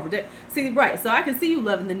for a corporate day. See, right. So I can see you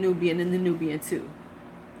loving the Nubian and the Nubian too.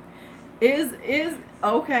 Is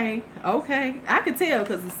okay. Okay. I can tell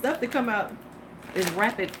because the stuff that come out is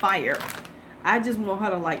rapid fire. I just want her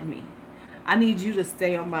to like me. I need you to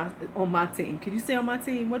stay on my team. Can you stay on my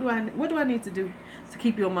team? What do I need to do to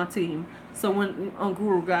keep you on my team? So when on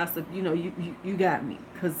Guru Gossip, you know you got me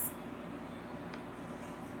because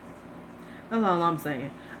that's all I'm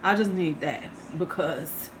saying. I just need that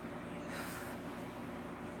because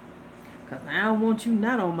I don't want you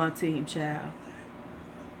not on my team, child.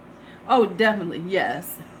 Oh, definitely,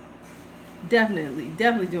 yes, definitely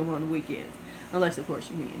do them on the weekends, unless of course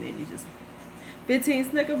you mean and then you just 15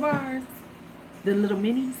 Snicker bars, the little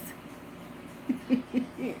minis.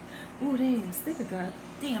 Oh damn, Snicker bar.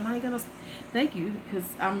 Damn, I ain't gonna. Thank you, because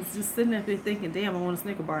I'm just sitting there thinking, damn, I want a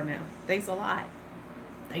Snicker bar now. Thanks a lot.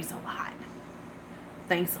 Thanks a lot.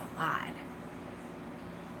 Thanks a lot.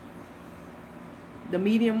 The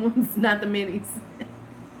medium ones, not the minis.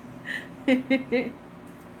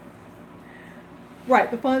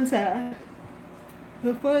 Right, the fun size.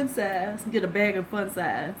 The fun size. Get a bag of fun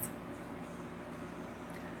size.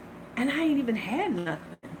 And I ain't even had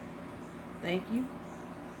nothing. Thank you.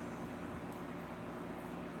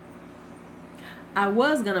 I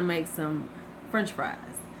was gonna make some French fries.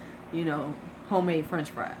 You know, homemade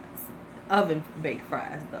French fries. Oven baked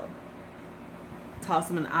fries though. Toss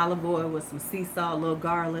them in olive oil with some sea salt, a little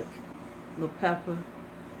garlic, a little pepper,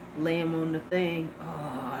 lay them on the thing.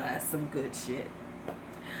 Oh, that's some good shit.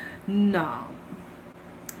 No.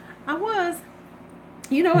 I was.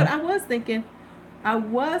 You know what? I was thinking.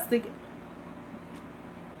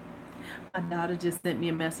 My daughter just sent me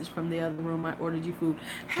a message from the other room. I ordered you food.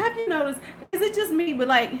 Have you noticed? Is it just me? But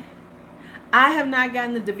like, I have not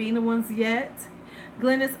gotten the Davina ones yet.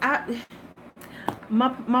 Glennis,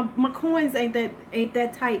 my coins ain't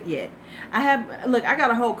that tight yet. I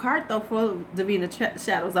got a whole cart though for Davina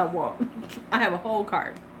shadows I want. I have a whole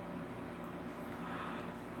cart.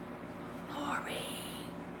 Lori.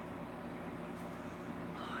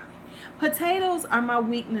 Potatoes are my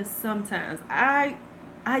weakness sometimes. I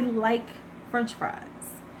like French fries,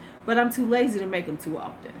 but I'm too lazy to make them too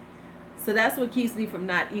often. So that's what keeps me from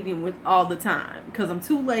not eating with all the time because I'm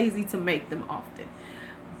too lazy to make them often.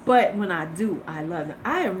 But when I do, I love them.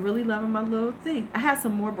 I am really loving my little thing. I have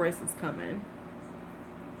some more bracelets coming.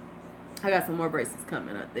 I got some more bracelets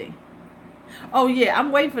coming, I think. Oh yeah,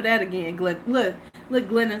 I'm waiting for that again, Glenn. Look,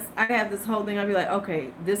 Glennis. I have this whole thing. I'll be like,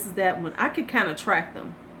 okay, this is that one. I could kind of track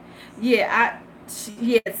them. Yeah,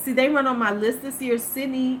 yeah. See, they run on my list this year.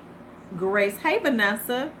 Sydney, Grace. Hey,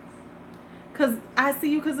 Vanessa. Cause I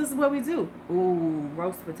see you. Cause this is what we do. Ooh,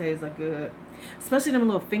 roast potatoes are good, especially them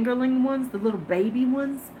little fingerling ones, the little baby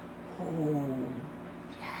ones. Oh,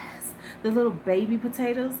 yes, the little baby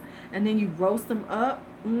potatoes, and then you roast them up.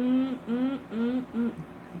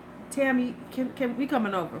 Tammy, can we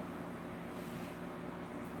coming over?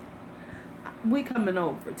 We coming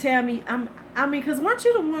over. Tammy, I mean, cause weren't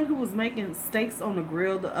you the one who was making steaks on the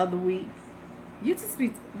grill the other week? You just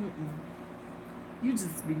be, you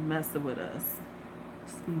just be messing with us.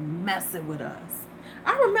 Just be messing with us.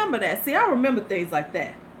 I remember that. See, I remember things like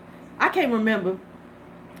that. I can't remember.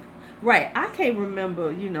 Right, I can't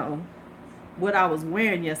remember. You know what I was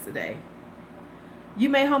wearing yesterday. You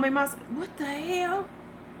made homemade masa. What the hell?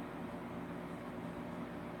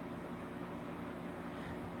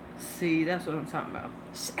 See, that's what I'm talking about.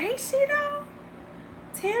 Ain't she though?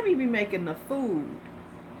 Tammy be making the food.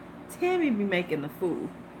 Tammy be making the food.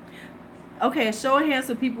 Okay, a show of hands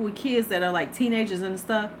for people with kids that are like teenagers and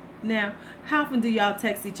stuff. Now, how often do y'all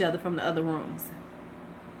text each other from the other rooms?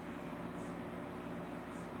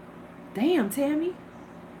 Damn, Tammy.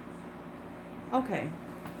 Okay,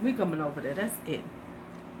 we coming over there. That's it.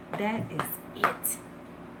 That is it.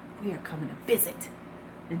 We are coming to visit.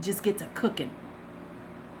 and just get to cooking.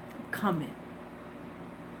 I'm coming.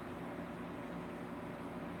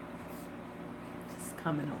 Just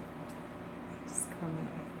coming over. Just coming over.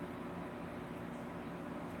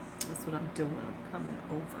 That's what I'm doing. I'm coming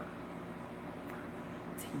over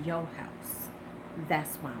to your house.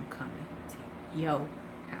 That's why I'm coming to your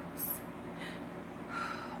house.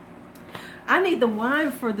 I need the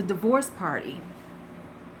wine for the divorce party.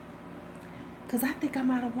 Because I think I'm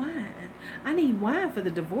out of wine. I need wine for the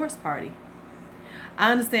divorce party.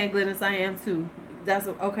 I understand, Glennis. I am too. That's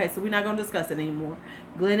okay. So we're not gonna discuss it anymore.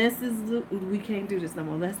 Glennis is. We can't do this no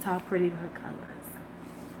more. Let's talk pretty her colors.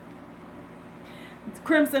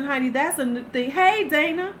 Crimson Heidi. That's a new thing. Hey,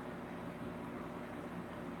 Dana.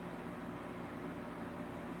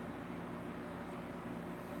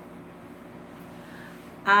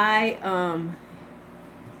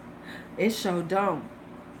 It sure don't.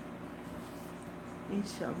 It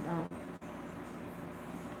sure don't.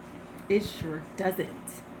 It sure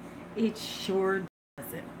doesn't. It sure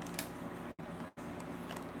doesn't.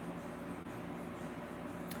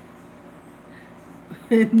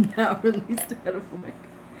 Not released edible makeup.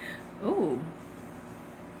 Oh.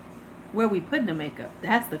 Where we putting the makeup?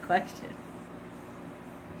 That's the question.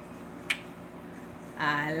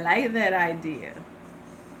 I like that idea.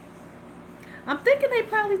 I'm thinking they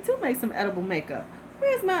probably do make some edible makeup.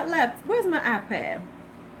 Where's my iPad?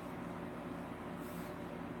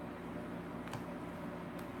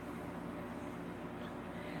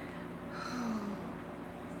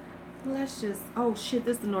 Let's just, oh shit,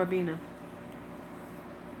 this is the Norvina.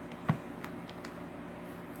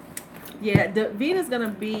 Yeah, the Vena's gonna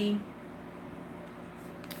be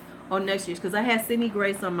on next year's because I had Sydney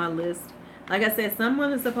Grace on my list. Like I said,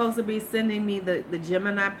 someone is supposed to be sending me the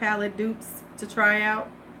Gemini palette dupes to try out.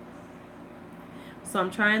 So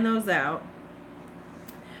I'm trying those out.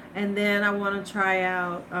 And then I want to try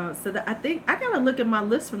out, I think I got to look at my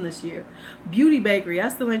list from this year. Beauty Bakery. I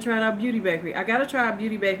still ain't tried out Beauty Bakery. I got to try out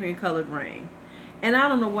Beauty Bakery and Colored Rain. And I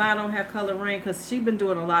don't know why I don't have Colored Rain because she's been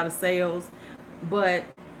doing a lot of sales. But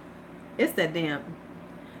it's that damn,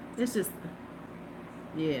 it's just,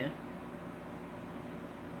 yeah.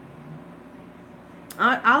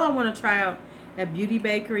 All I want to try out at Beauty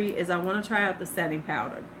Bakery is I want to try out the setting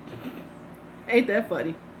powder. Ain't that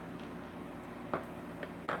funny?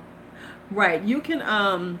 Right. You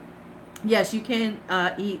can, yes, you can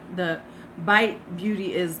eat the Bite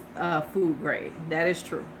Beauty is food grade. That is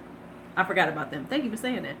true. I forgot about them. Thank you for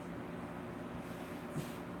saying that.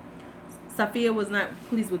 Sophia was not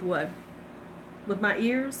pleased with what? With my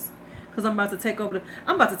ears? Because I'm about to take over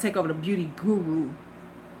the beauty guru.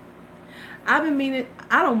 I've been meaning,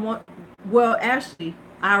 I don't want, well, actually,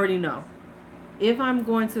 I already know. If I'm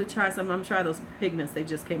going to try something, I'm going to try those pigments they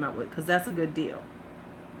just came out with because that's a good deal.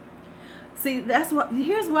 See,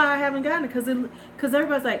 here's why I haven't gotten it because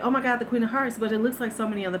everybody's like, oh my God, the Queen of Hearts, but it looks like so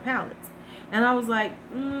many other palettes. And I was like,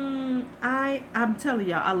 I'm telling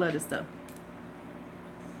y'all, I love this stuff.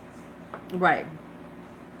 Right.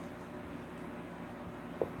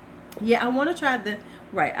 Yeah, I want to try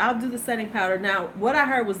right, I'll do the setting powder. Now, what I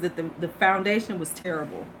heard was that the foundation was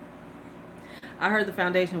terrible. I heard the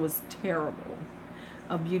foundation was terrible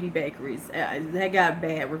of Beauty Bakeries. They got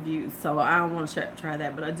bad reviews, so I don't want to try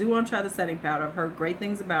that. But I do want to try the setting powder. I've heard great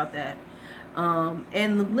things about that.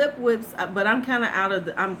 And the lip whips, but I'm kind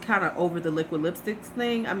of over the liquid lipsticks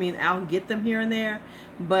thing. I mean, I'll get them here and there,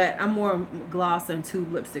 but I'm more gloss and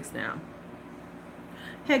tube lipsticks now.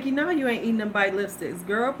 Heck, you know you ain't eating them Bite lipsticks.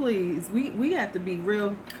 Girl, please. We have to be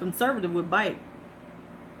real conservative with Bite.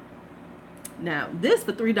 Now, this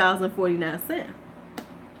for $3.49.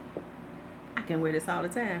 I can wear this all the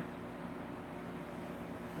time.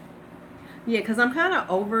 Yeah, because I'm kind of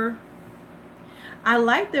over. I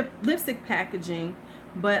like the lipstick packaging,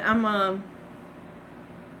 but I'm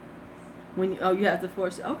when you have to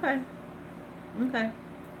force it. Okay.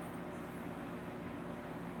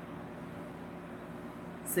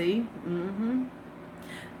 See?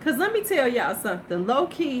 Because let me tell y'all something. Low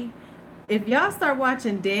key, if y'all start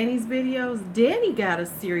watching Danny's videos, Danny got a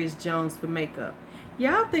Serious Jones for makeup.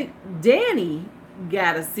 Y'all think Danny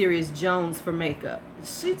got a Serious Jones for makeup.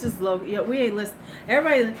 She just low. Yeah, we ain't listen.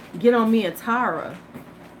 Everybody get on me and Tara.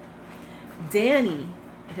 Danny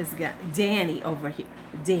has got Danny over here.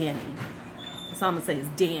 Danny. That's all I'm gonna say is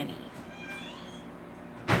Danny.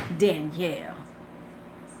 Danielle.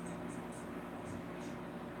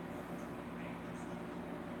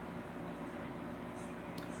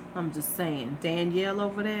 I'm just saying, Danielle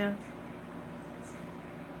over there.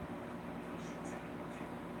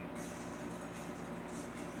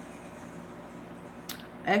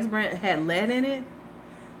 X brand had lead in it.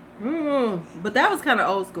 But that was kind of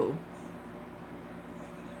old school.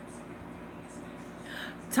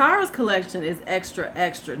 Tara's collection is extra,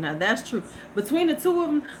 extra. Now that's true. Between the two of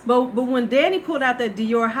them, but when Danny pulled out that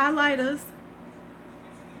Dior highlighters,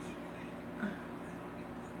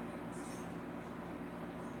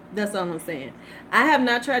 that's all I'm saying. I have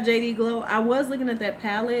not tried JD Glow. I was looking at that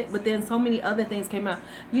palette, but then so many other things came out.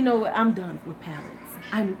 You know what? I'm done with palettes.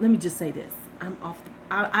 Let me just say this. I'm off.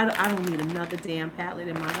 I don't need another damn palette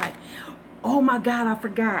in my life. Oh my God, I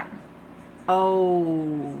forgot.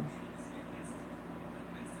 Oh.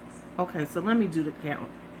 Okay, so let me do the count.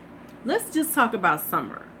 Let's just talk about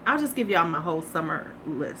summer. I'll just give y'all my whole summer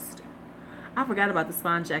list. I forgot about the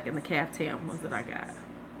spawn jacket and the caftan ones that I got.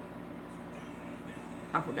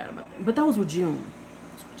 I forgot about them. But those were June.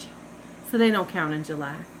 So they don't count in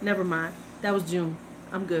July. Never mind. That was June.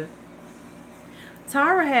 I'm good.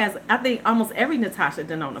 Tara has, I think, almost every Natasha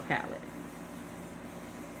Denona palette.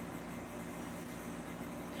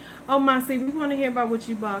 Oh, Mossy, we want to hear about what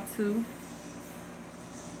you bought too.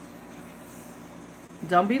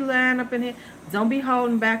 Don't be lying up in here. Don't be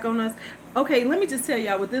holding back on us. Okay, let me just tell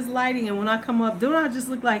y'all, with this lighting and when I come up, don't I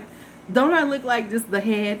look like just the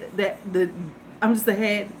head I'm just the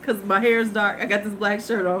head because my hair is dark. I got this black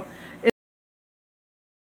shirt on.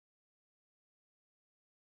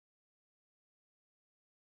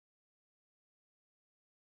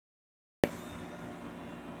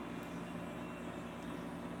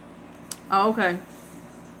 Oh, okay.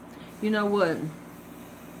 You know what?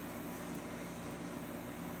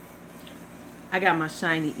 I got my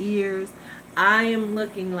shiny ears. I am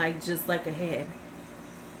looking like just like a head.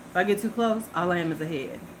 If I get too close, all I am is a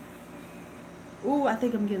head. Ooh, I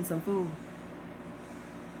think I'm getting some food.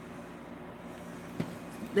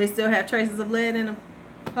 They still have traces of lead in them.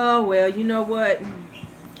 Oh, well, you know what?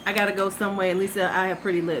 I got to go somewhere. At least I have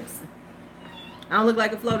pretty lips. I don't look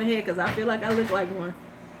like a floating head because I feel like I look like one.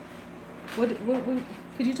 What,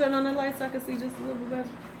 could you turn on the light so I can see just a little bit better?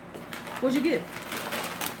 What'd you get?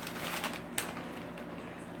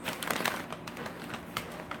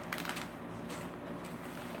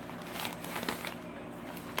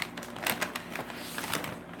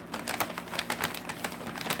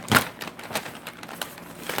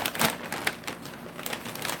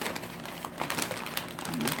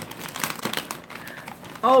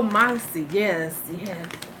 Oh, Moxie, yes, yes.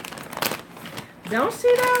 Don't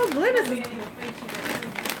she though? Glennis is...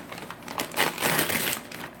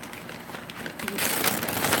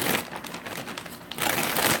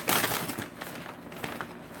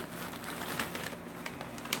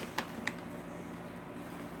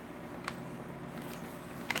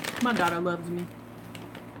 My daughter loves me.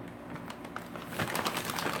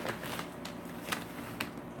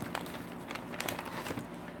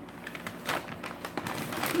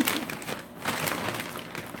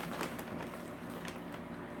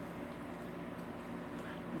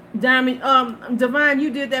 Diamond, Divine,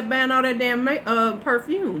 you did that ban all that damn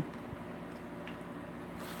perfume.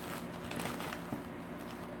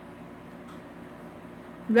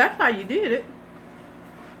 That's how you did it.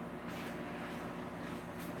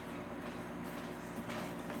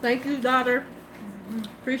 Thank you, daughter.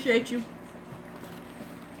 Appreciate you.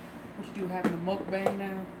 You having a mukbang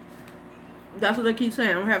now? That's what they keep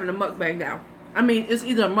saying. I'm having a mukbang now. I mean, it's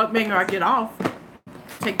either a mukbang or I get off.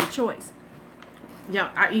 Take your choice.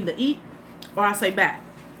 Yeah, I either eat or I say back.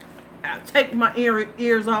 I take my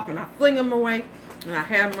ears off and I fling them away and I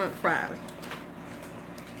have them on Friday.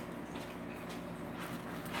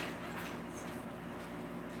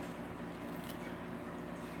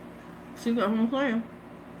 See what I'm saying?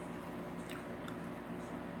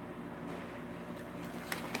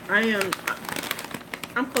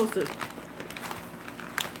 I'm close to...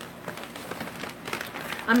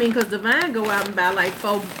 I mean, because Divine go out and buy like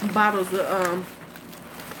 4 bottles of,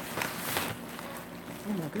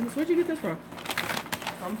 oh my goodness, where'd you get this from?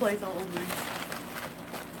 Someplace on Uber.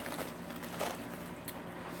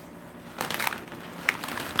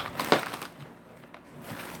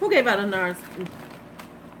 Who gave out a NARS?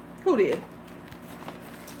 Who did?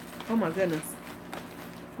 Oh my goodness.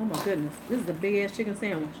 Oh my goodness. This is a big ass chicken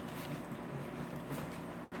sandwich.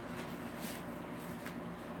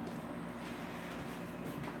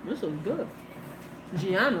 This is good.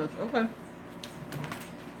 Gianna's, okay.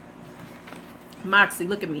 Moxie,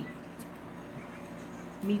 look at me.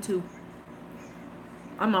 Me too.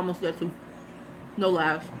 I'm almost there too. No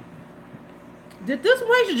lies. Did this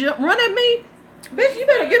wench run at me? Bitch, you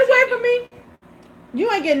better get away from me.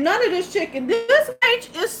 You ain't getting none of this chicken. This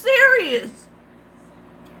wench is serious.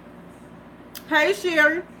 Hey,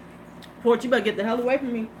 Sherry. Port, you better get the hell away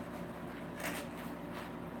from me.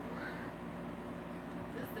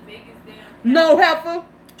 No, heifer.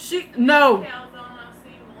 No. Calzone I've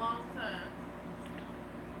seen in a long time.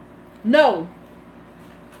 No.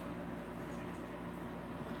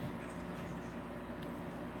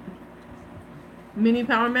 Mini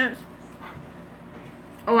Power Max?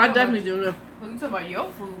 Oh, I definitely do. Look, you talking about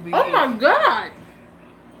your food, big Oh my God.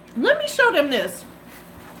 Let me show them this.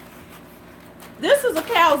 This is a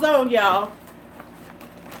calzone, y'all.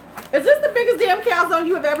 Is this the biggest damn calzone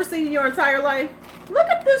you have ever seen in your entire life? Look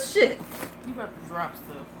at this shit. You about to drop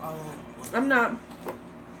stuff all over. I'm not.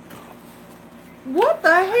 What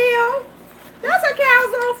the hell? That's a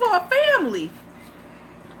calzone for a family.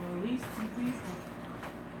 Or at least 2 people.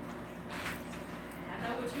 I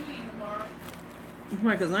know what you eating tomorrow.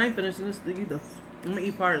 Right, because I ain't finishing this either. I'm going to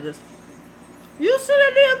eat part of this. You see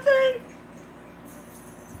that damn thing?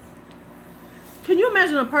 Can you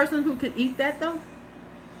imagine a person who could eat that, though?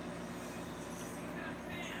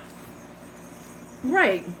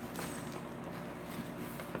 Right.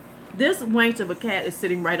 This wench of a cat is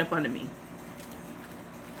sitting right up under me.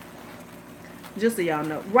 Just so y'all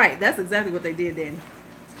know. Right, that's exactly what they did then.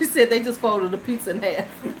 She said they just folded the pizza in half.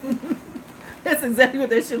 That's exactly what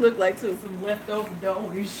that shit looked like, too. Some leftover dough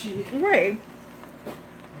and shit. Right.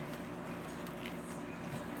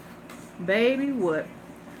 Baby, what?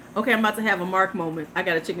 Okay, I'm about to have a Mark moment. I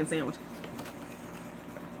got a chicken sandwich.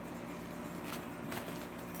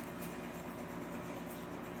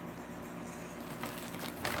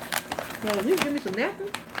 Well, at least give me some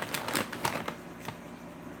napkins.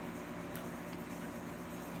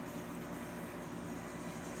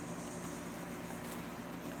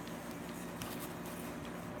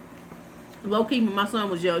 Low key, when my son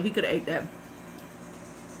was young, he could have ate that.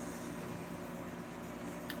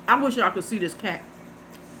 I wish y'all could see this cat.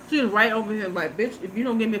 She was right over here like, bitch, if you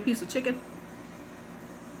don't give me a piece of chicken,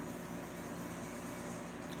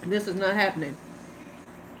 this is not happening.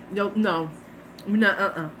 No.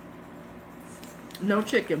 Not, no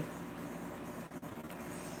chicken.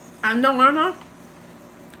 I know.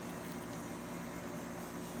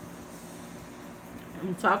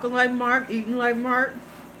 I'm talking like Mark, eating like Mark.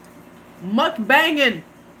 Much banging.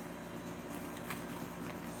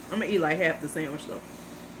 I'm gonna eat like half the sandwich though.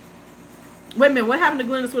 Wait a minute, what happened to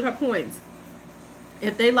Glennis with her points?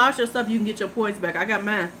 If they lost your stuff, you can get your points back. I got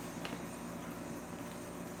mine.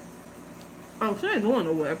 Oh, she ain't going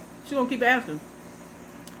nowhere. She gonna keep asking.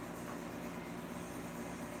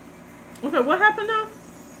 Okay, what happened now?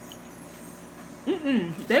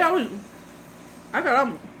 They always. I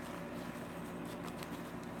got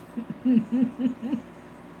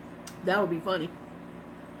that would be funny.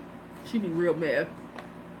 She'd be real mad.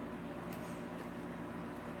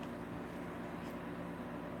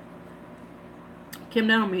 Kim,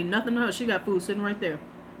 that don't mean nothing to her. She got food sitting right there.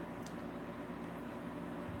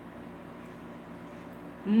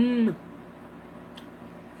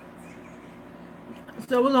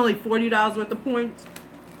 So it was only $40 worth of points.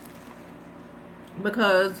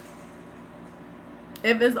 Because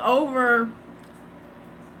if it's over...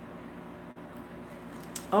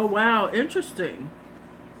 Oh, wow. Interesting.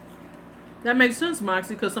 That makes sense,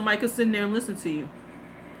 Moxie, because somebody could sit in there and listen to you.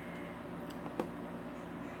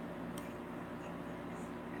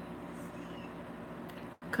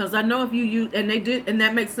 Because I know if you use... And they did... And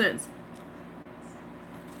that makes sense.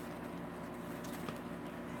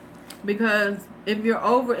 Because if you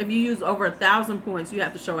use over 1,000 points, you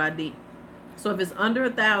have to show ID. So if it's under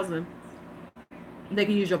 1,000, they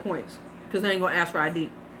can use your points. Because they ain't going to ask for ID.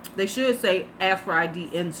 They should say ask for ID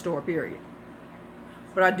in store, period.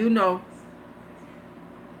 But I do know...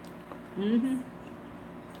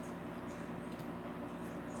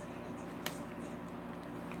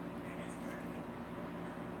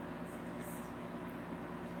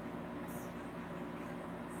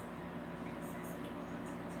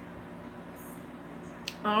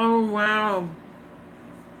 Oh, wow.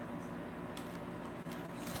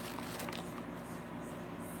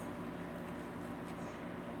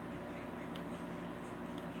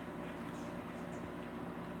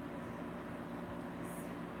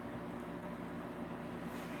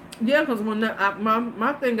 Yeah, because when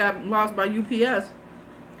my thing got lost by UPS,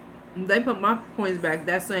 they put my points back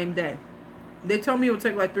that same day. They told me it would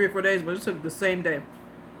take like 3 or 4 days, but it took the same day.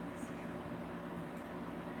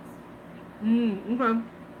 Okay.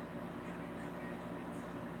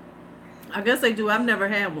 I guess they do. I've never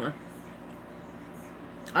had one.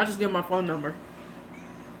 I just give my phone number.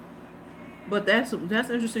 But that's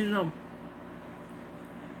interesting to know.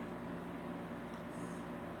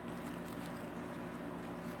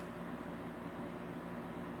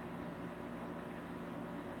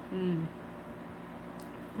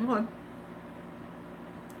 Okay.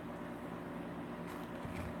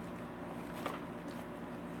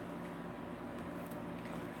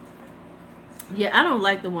 Yeah, I don't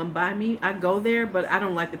like the one by me. I go there, but I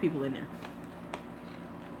don't like the people in there.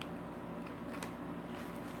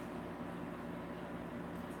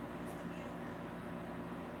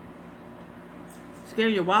 Scare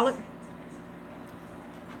your wallet?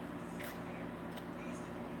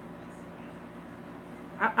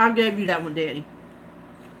 I gave you that one, Daddy.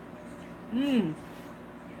 Mm.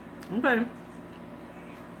 Okay.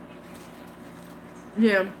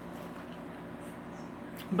 Yeah.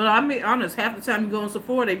 But I be honest, half the time you go in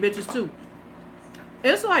Sephora, they bitches too.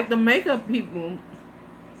 It's like the makeup people.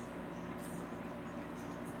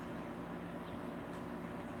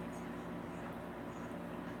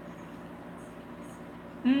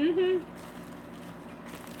 Mm-hmm.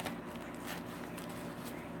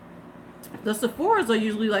 The Sephoras are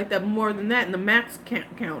usually like that more than that, and the Max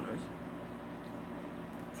counters.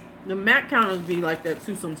 The Mac counters be like that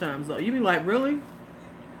too sometimes though. You be like, really?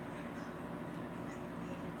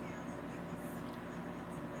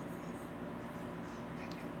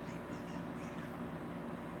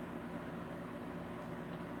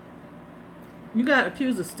 You got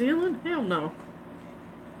accused of stealing? Hell no.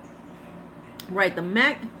 Right, the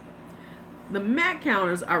Mac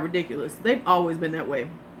counters are ridiculous. They've always been that way.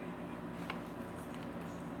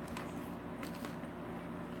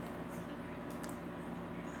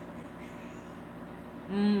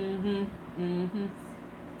 Mm-hmm. Mm-hmm.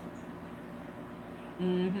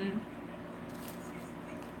 Mm-hmm.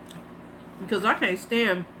 Because I can't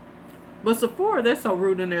stand. But Sephora, they're so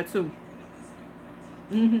rude in there too.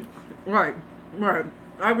 Mm-hmm. Right. Right.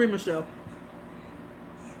 I agree, Michelle.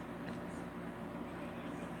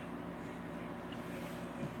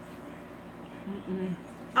 Mm-mm.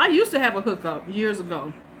 I used to have a hookup years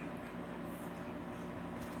ago.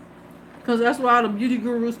 Because that's where all the beauty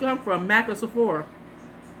gurus come from, Mac or Sephora.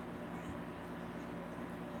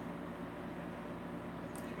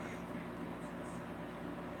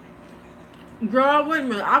 Girl, wait a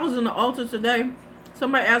minute. I was in the Ulta today.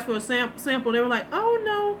 Somebody asked for a sample. They were like, oh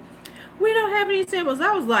no, we don't have any samples.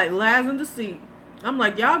 I was like, lies in deceit. I'm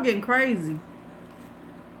like, y'all getting crazy.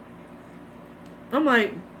 I'm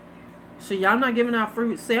like, so y'all not giving out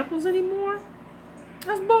free samples anymore?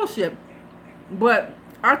 That's bullshit. But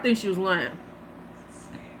I think she was lying.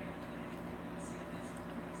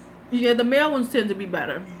 Yeah, the male ones tend to be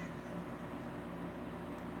better.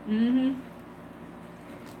 Mm-hmm.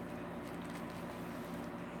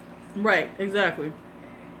 Right, exactly.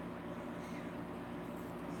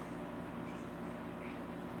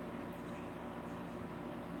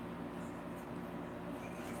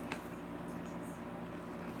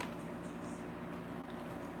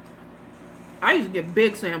 I used to get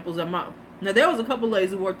big samples at my. Now there was a couple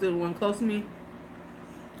ladies who worked at the one close to me,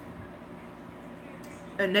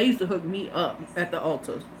 and they used to hook me up at the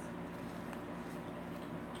Ultas.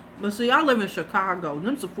 But see, I live in Chicago.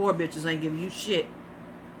 Them Sephora bitches ain't giving you shit.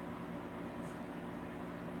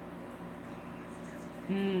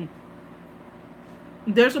 Mm.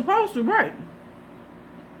 They're supposed to, right?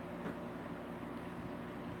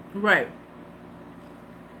 Right.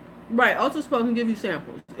 Right. Ulta's supposed to give you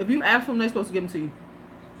samples. If you ask them, they're supposed to give them to you.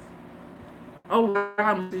 Oh,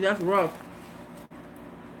 wow. See, that's rough.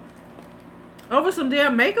 Over some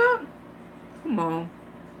damn makeup? Come on.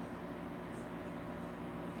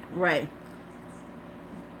 Right.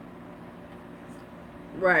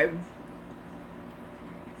 Right.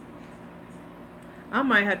 I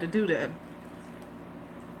might have to do that.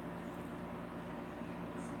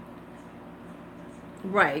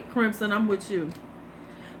 Right. Crimson, I'm with you.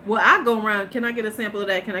 Well, I go around. Can I get a sample of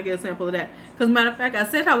that? Can I get a sample of that? Because matter of fact, I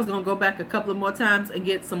said I was gonna go back a couple of more times and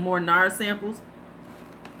get some more NARS samples.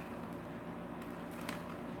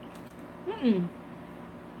 Mm-mm.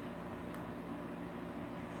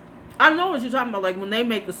 I know what you're talking about. Like when they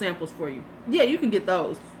make the samples for you. Yeah, you can get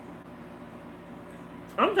those.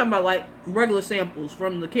 I'm talking about like regular samples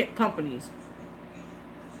from the companies.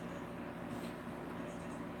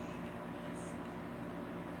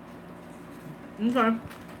 Okay.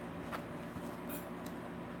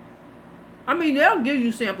 I mean, they'll give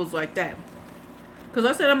you samples like that. Because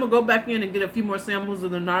I said I'm gonna go back in and get a few more samples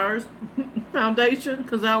of the NARS foundation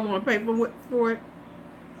because I don't want to pay for it.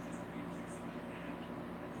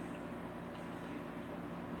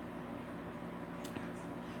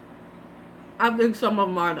 I think some of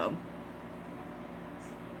them are though.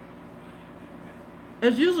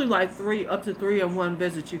 It's usually like three, up to three in one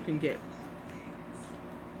visit you can get.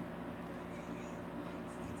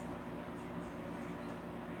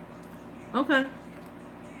 Okay.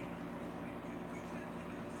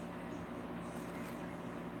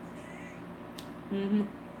 Mhm.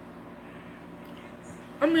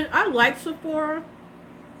 I mean, I like Sephora,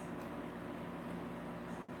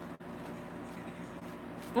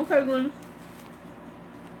 Okay, Glenn.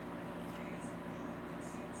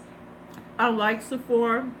 I like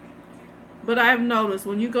Sephora, but I have noticed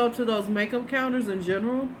when you go to those makeup counters in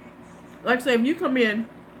general, like say if you come in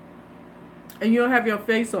and you don't have your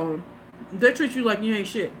face on, they treat you like you ain't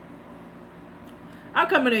shit. I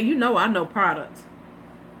come in there, you know I know products.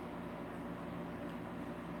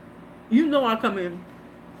 You know I come in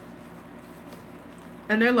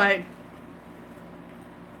and they're like,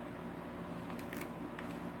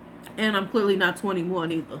 and I'm clearly not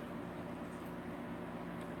 21 either.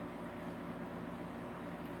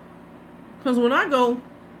 Because when I go,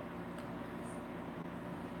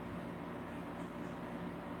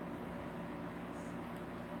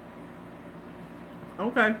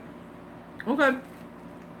 okay, okay.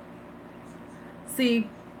 See,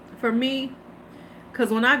 for me, because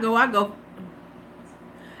when I go.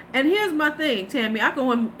 And here's my thing, Tammy. I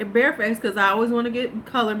go in barefaced because I always want to get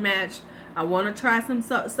color matched. I want to try some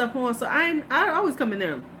stuff on. So I always come in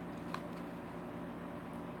there.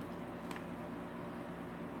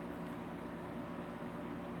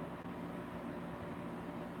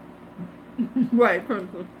 Right,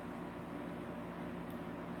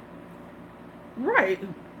 right.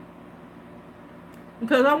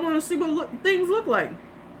 Because I want to see what things look like.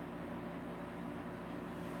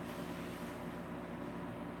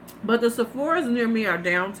 But the Sephora's near me are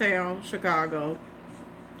downtown Chicago.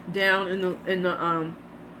 Down in the.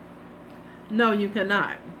 No, you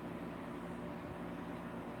cannot.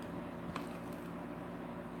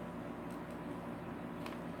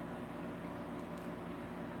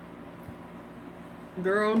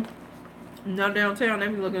 Girl, not downtown. They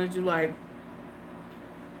be looking at you like.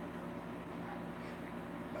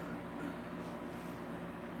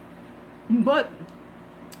 But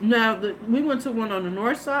now we went to one on the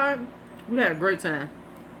north side. We had a great time.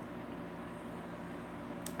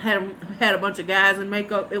 Had a bunch of guys in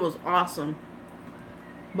makeup. It was awesome.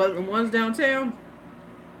 But the ones downtown,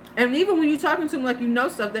 and even when you're talking to them like you know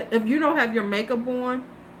stuff, that if you don't have your makeup on,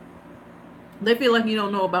 they feel like you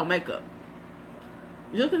don't know about makeup.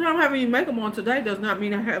 Just because I don't have any makeup on today does not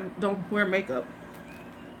mean I don't wear makeup.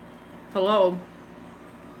 Hello.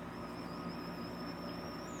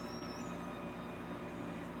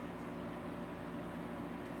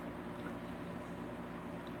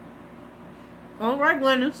 All right,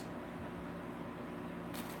 Glennis.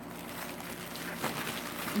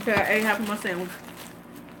 Okay, I ate half of my sandwich.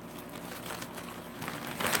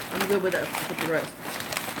 I'm good with that. With the rest.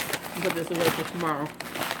 I'll put this away for tomorrow.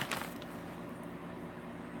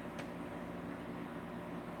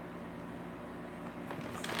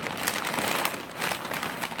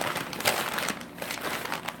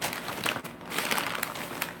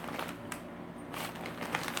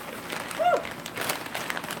 Woo!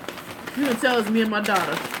 You can tell it's me and my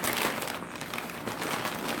daughter.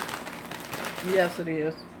 Yes, it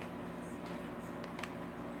is.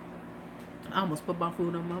 I almost put my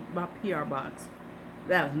food on my PR box.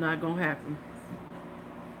 That is not going to happen.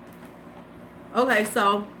 Okay,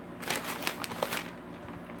 so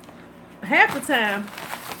half the time,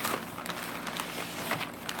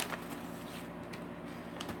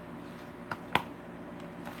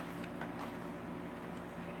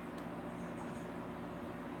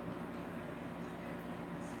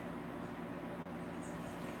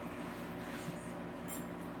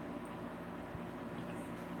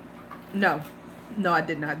 no, no, I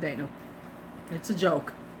did not, Dana. It's a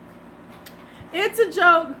joke. It's a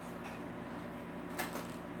joke.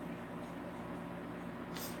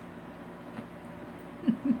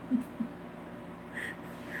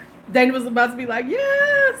 Dana was about to be like,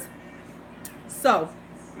 yes. So,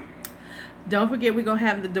 don't forget we're gonna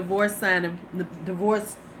have the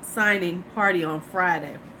divorce signing party on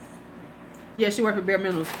Friday. Yeah, she worked for Bare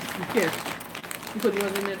Minimum. Here, you put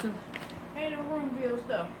yours in there too. Ain't no room for your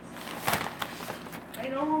stuff.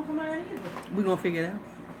 Ain't no room for mine either. We're gonna figure it out.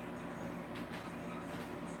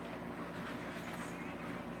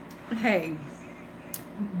 Hey,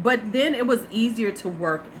 but then it was easier to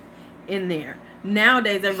work in there.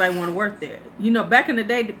 Nowadays, everybody want to work there. You know, back in the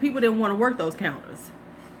day, the people didn't want to work those counters.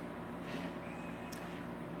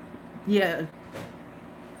 Yeah,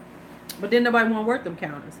 but then nobody want to work them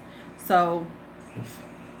counters. So,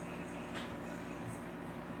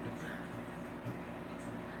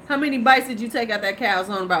 how many bites did you take out that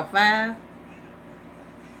calzone? About 5.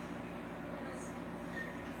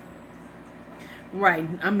 Right.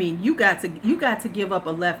 I mean, you got to give up a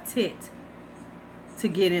left tit to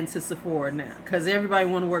get into Sephora now, because everybody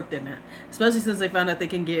want to work there now, especially since they found out they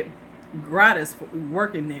can get gratis for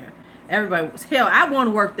working there. Everybody, hell, I want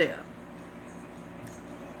to work there.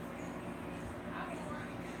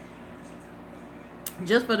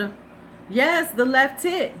 Just for the, yes, the left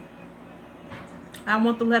tit. I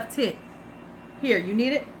want the left tit. Here, you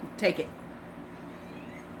need it? Take it.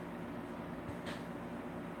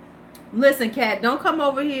 Listen, Kat, don't come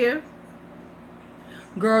over here.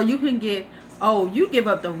 Girl, you can get, oh, you give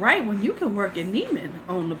up the right when you can work in Neiman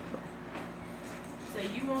on the. Say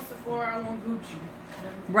you want Sephora, I want Gucci.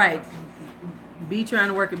 Right. Be trying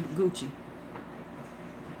to work at Gucci.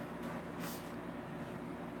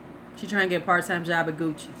 She trying to get a part-time job at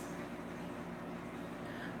Gucci.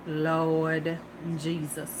 Lord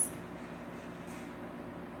Jesus.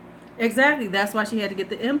 Exactly. That's why she had to get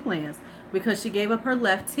the implants. Because she gave up her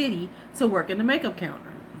left titty to work in the makeup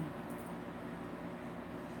counter.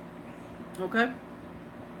 Okay?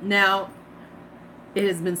 Now, it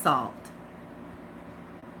has been solved.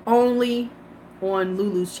 Only on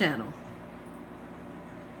Lulu's channel.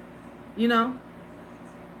 You know?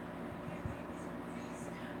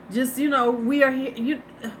 Just, you know, we are here.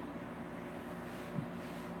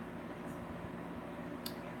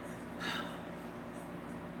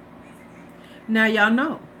 Now y'all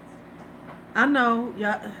know. I know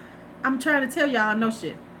y'all. I'm trying to tell y'all I know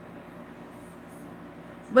shit.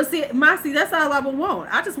 But see, that's all I would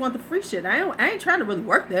want. I just want the free shit. I ain't trying to really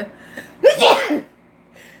work there.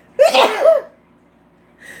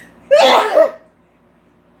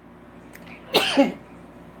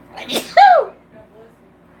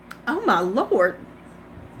 Oh my Lord.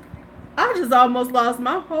 I just almost lost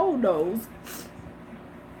my whole nose.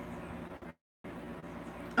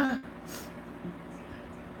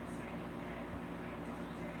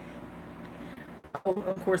 Oh,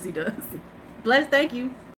 of course he does. Bless, thank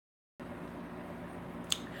you.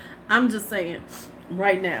 I'm just saying,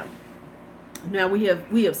 right now. Now we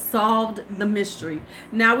have solved the mystery.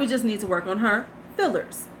 Now we just need to work on her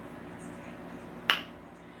fillers.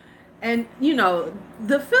 And you know,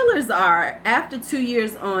 the fillers are after 2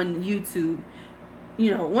 years on YouTube.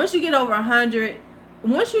 You know, once you get over 100,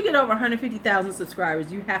 once you get over 150,000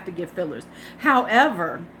 subscribers, you have to get fillers.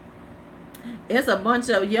 However, it's a bunch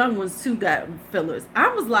of young ones too got fillers. I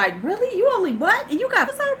was like, really? You only what? And you got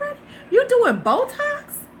this already? You doing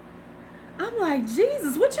Botox? I'm like,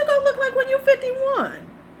 Jesus, what you gonna look like when you're 51?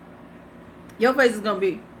 Your face is gonna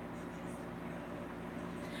be.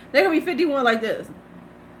 They're gonna be 51 like this.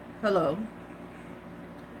 Hello.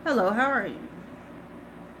 Hello, how are you?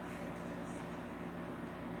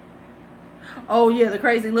 Oh yeah, the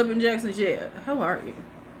crazy lip injections, yeah. How are you?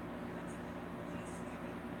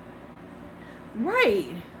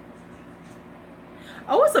 Right.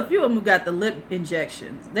 Oh, it's a few of them who got the lip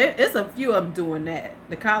injections. It's a few of them doing that.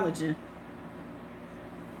 The collagen.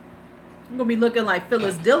 I'm gonna be looking like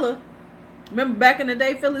Phyllis Diller. Remember back in the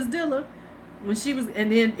day, Phyllis Diller, when she was,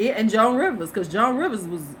 and Joan Rivers, because Joan Rivers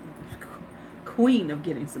was queen of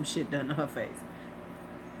getting some shit done to her face.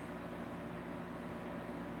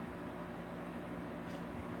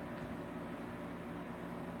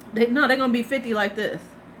 They're gonna be 50 like this.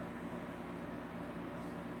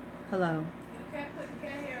 Hello. You can't put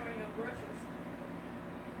cat hair on your brushes.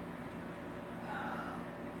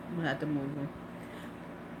 I'm gonna have to move them.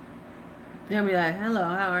 They'll be like, hello,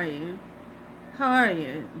 how are you? How are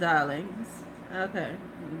you, darlings? Okay.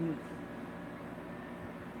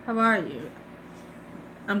 How are you?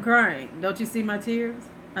 I'm crying. Don't you see my tears?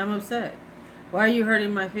 I'm upset. Why are you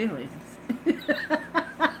hurting my feelings?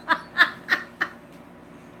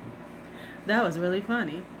 That was really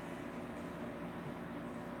funny.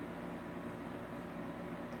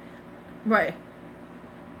 Right.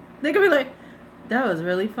 They could be like, that was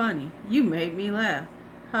really funny. You made me laugh.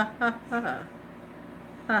 Ha ha ha.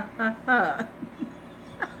 Ha ha ha.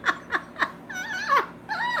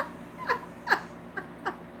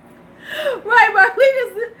 Right,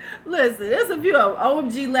 Marlene. Listen, there's a few of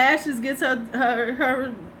OMG Lashes gets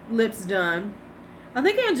her lips done. I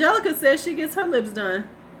think Angelica says she gets her lips done.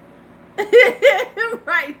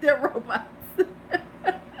 Right, they're robots.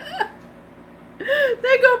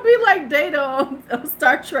 They're gonna be like Data on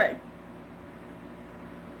Star Trek.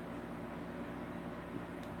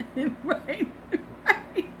 Right,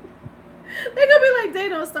 right. They're gonna be like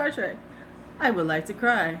Data on Star Trek. I would like to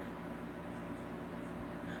cry.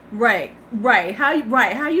 Right. How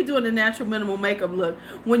you doing the natural minimal makeup look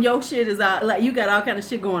when your shit is out, like you got all kind of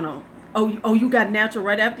shit going on? Oh, you got natural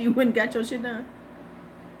right after you went and got your shit done.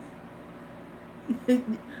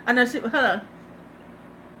 I know shit. Hold on.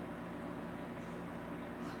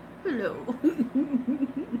 Hello.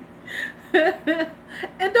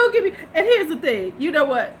 And don't give me. And here's the thing. You know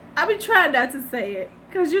what? I've been trying not to say it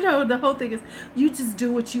because you know the whole thing is you just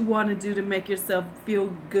do what you want to do to make yourself feel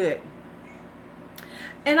good.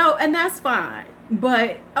 And that's fine.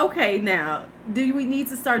 But okay, now, do we need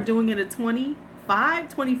to start doing it at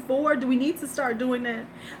 25, 24? Do we need to start doing that?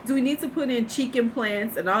 Do we need to put in cheek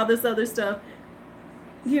implants and all this other stuff?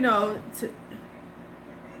 You know, the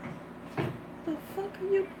fuck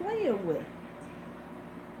are you playing with?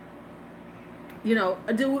 You know,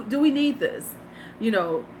 do we need this? You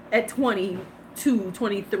know, at 22,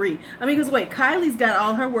 23. I mean, because wait, Kylie's got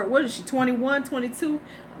all her work. What is she, 21, 22?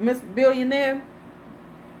 Miss Billionaire?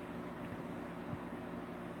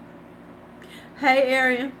 Hey,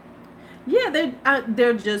 Arian. Yeah,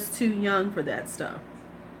 they're just too young for that stuff.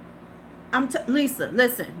 Lisa.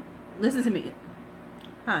 Listen to me.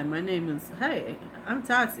 Hi, my name is. Hey, I'm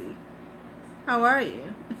Tati. How are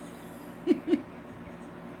you?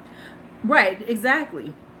 Right,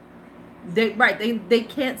 exactly. They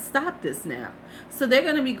can't stop this now. So they're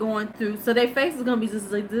gonna be going through. So their face is gonna be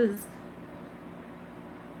just like this.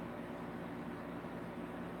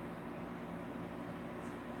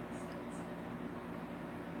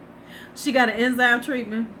 She got an enzyme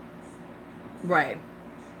treatment. Right.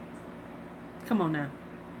 Come on now.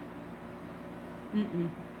 Mm-mm.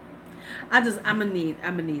 I'm gonna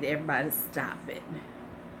need everybody to stop it.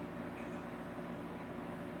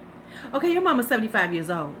 Okay, your mama's 75 years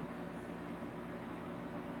old.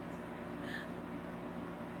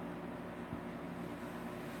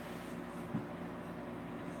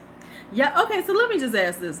 Yeah, okay, so let me just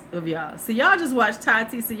ask this of y'all. So y'all just watch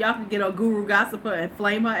Tati so y'all can get on Guru Gossiper and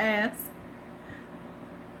flame her ass?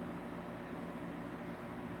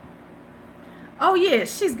 Oh yeah,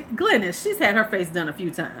 she's Glennis. She's had her face done a few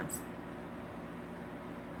times.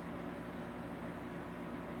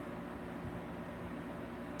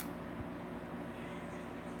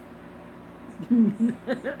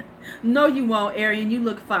 No, you won't, Arian. You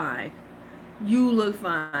look fine. You look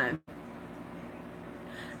fine.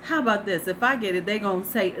 How about this? If I get it, they gonna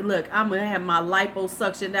say, "Look, I'm gonna have my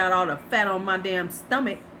liposuction out all the fat on my damn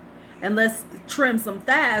stomach, and let's trim some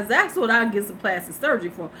thighs." That's what I get some plastic surgery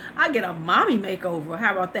for. I get a mommy makeover.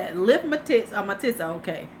 How about that? Lift my tits. Oh, my tits are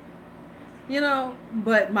okay. You know,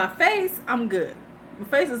 but my face, I'm good. My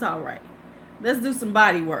face is all right. Let's do some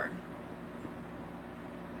body work.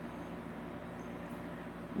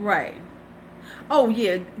 Right. Oh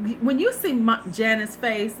yeah. When you see Janet's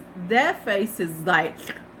face, that face is like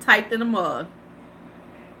typed in a mug.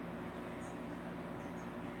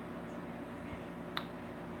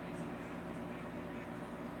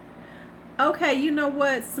 Okay, you know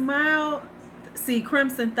what? Smile. See,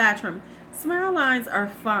 crimson thigh trim. Smile lines are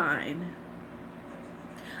fine.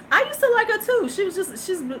 I used to like her too. She's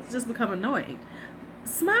just become annoying.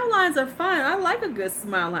 Smile lines are fine. I like a good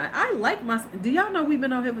smile line. I like my. Do y'all know we've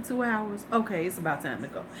been on here for 2 hours? Okay, it's about time to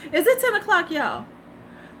go. Is it 10 o'clock, y'all?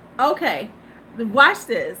 Okay, watch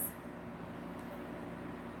this.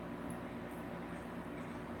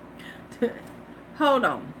 Hold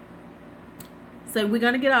on. So we're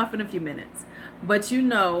gonna get off in a few minutes, but you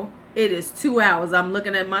know it is 2 hours. I'm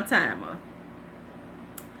looking at my timer.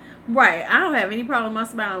 Right. I don't have any problem with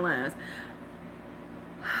my smile lines.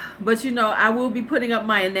 But you know, I will be putting up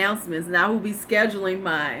my announcements and I will be scheduling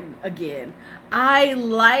mine again. I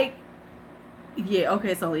like, yeah,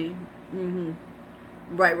 okay, Sully. Mm-hmm.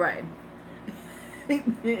 Right, right.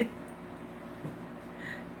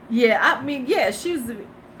 Yeah, I mean, yeah,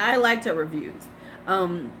 I liked her reviews.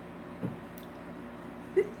 Um,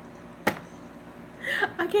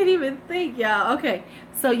 I can't even think, y'all. Okay,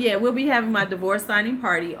 so yeah, we'll be having my divorce signing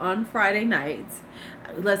party on Friday nights.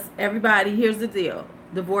 Everybody, here's the deal.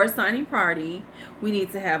 Divorce signing party. We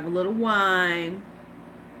need to have a little wine.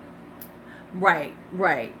 Right,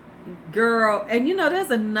 right. Girl, and you know,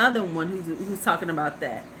 there's another one who's talking about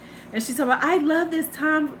that. And she's talking about, I love this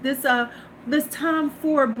Tom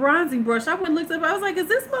Ford bronzing brush. I went and looked up, I was like, is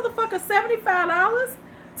this motherfucker $75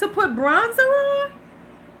 to put bronzer on?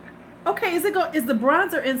 Okay, is the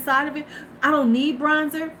bronzer inside of it? I don't need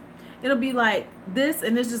bronzer. It'll be like this,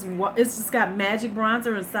 and it's just got magic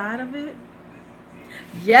bronzer inside of it.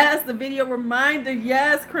 Yes, the video reminder.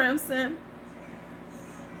 Yes, Crimson.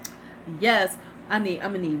 Yes, I'm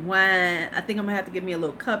gonna need wine. I think I'm gonna have to give me a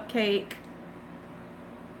little cupcake.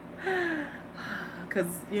 Cause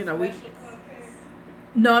you know we.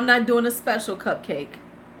 No, I'm not doing a special cupcake.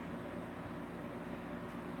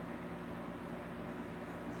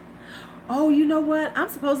 Oh, you know what? I'm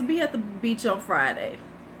supposed to be at the beach on Friday.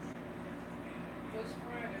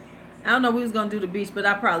 I don't know we was gonna do the beach, but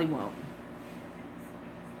I probably won't.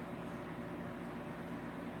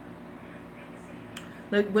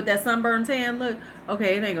 Look with that sunburn tan look.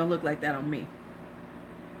 Okay, it ain't gonna look like that on me.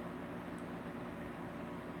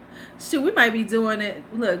 Shoot, we might be doing it.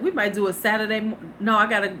 Look, we might do a Saturday. No, I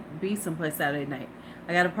gotta be someplace Saturday night.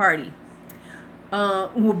 I got a party.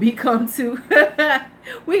 Will be come to.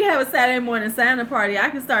 We can have a Saturday morning Santa party. I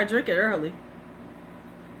can start drinking early.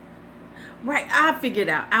 Right, I'll figure it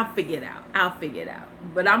out. I'll figure it out. I'll figure it out.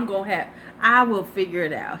 But I'm gonna have. I will figure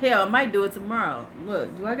it out. Hell, I might do it tomorrow.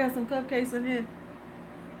 Look, do I got some cupcakes in here?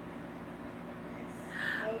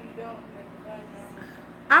 No, you don't.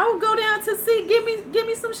 I'll go down to see. Give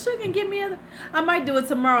me some sugar and give me a. I might do it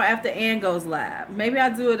tomorrow after Ann goes live. Maybe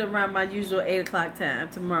I'll do it around my usual 8 o'clock time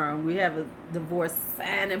tomorrow. We have a divorce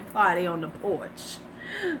signing party on the porch.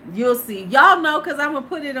 You'll see. Y'all know because I'm gonna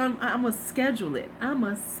put it on. I'm gonna schedule it. I'm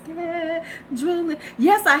gonna schedule it.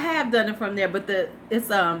 Yes, I have done it from there, but it's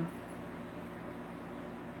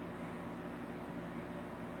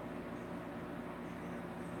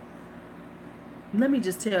Let me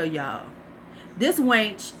just tell y'all. This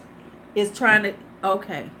wench is trying to.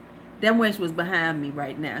 Okay, that wench was behind me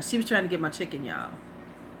right now. She was trying to get my chicken, y'all.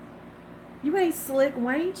 You ain't slick,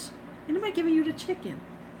 wench. And am I giving you the chicken?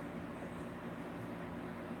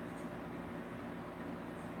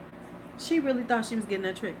 She really thought she was getting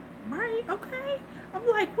that trick. Right? Okay. I'm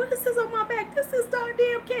like, what is this on my back? This is our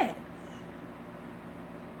damn cat.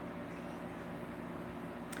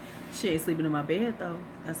 She ain't sleeping in my bed, though.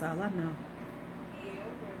 That's all I know.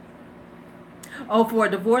 Oh, for a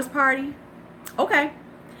divorce party? Okay.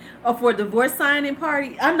 Oh, for a divorce signing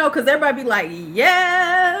party? I know, because everybody be like,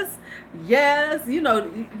 yes, yes. You know,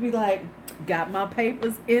 be like, got my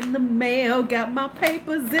papers in the mail, got my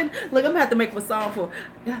papers in. Look, I'm going to have to make up a song for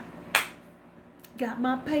got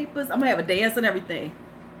my papers. I'm going to have a dance and everything.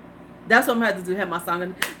 That's what I'm going to have to do, have my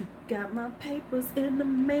song. Got my papers in the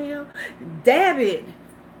mail. Dab it.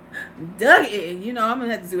 Dug it. You know, I'm going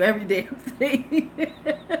to have to do every damn thing.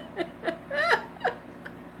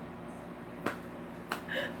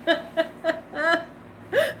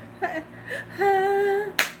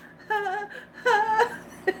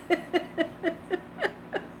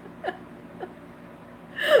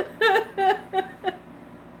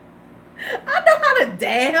 I know how to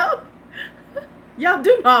dance. Y'all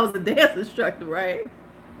do know I was a dance instructor, right?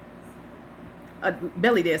 A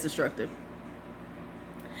belly dance instructor.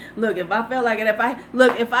 Look, if I felt like it,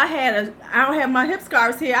 if I had I don't have my hip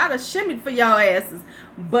scarves here, I'd have shimmied for y'all asses.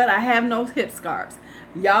 But I have no hip scarves.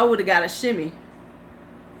 Y'all would have got a shimmy.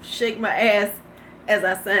 Shake my ass as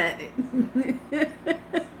I signed it.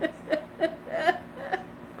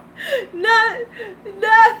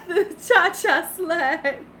 not the cha-cha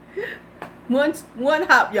slide. One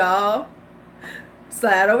hop, y'all.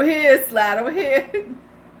 Slide over here, slide over here.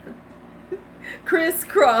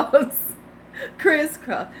 Crisscross.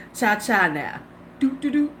 Crisscross. Cha-cha now. Do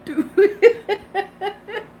do do do.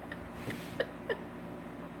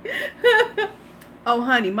 Oh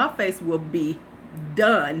honey, my face will be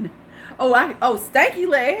done. Oh stanky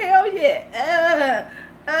leg, hell yeah.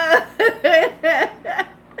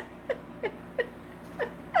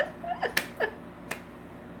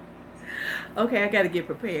 Okay, I gotta get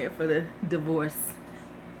prepared for the divorce.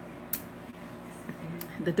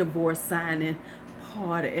 The divorce signing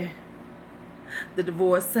party. The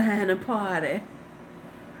divorce signing party.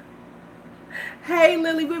 Hey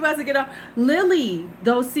Lily, we about to get off. Lily,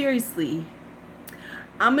 though seriously,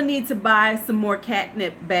 I'm gonna need to buy some more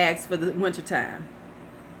catnip bags for the winter time.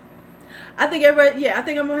 I think I'm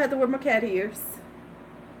gonna have to wear my cat ears.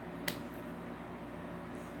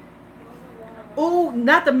 Oh,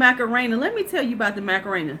 not the Macarena. Let me tell you about the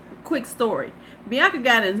Macarena. Quick story. Bianca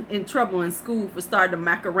got in trouble in school for starting the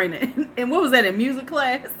Macarena. And what was that, in music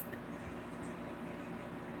class?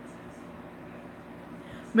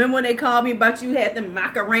 Remember when they called me about you had the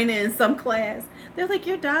Macarena in some class? They're like,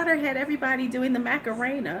 your daughter had everybody doing the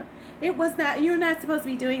Macarena. It was not, you're not supposed to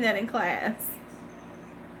be doing that in class.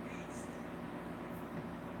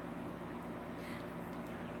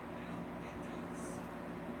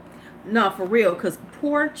 No, for real, because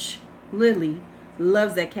Porch Lily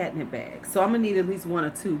loves that catnip bag. So I'm going to need at least one or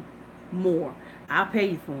two more. I'll pay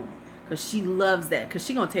you for them. Because she loves that. Because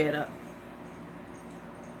she's going to tear it up.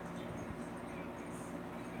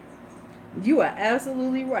 You are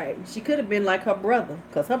absolutely right. She could have been like her brother.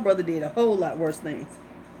 Because her brother did a whole lot worse things.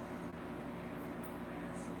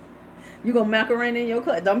 You going to Macarena in your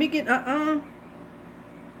class. Don't be getting,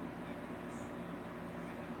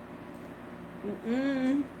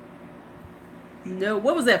 No,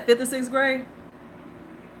 what was that, 5th or 6th grade?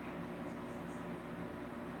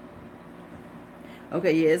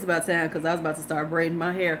 Okay, yeah, it's about time because I was about to start braiding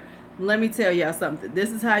my hair. Let me tell y'all something. This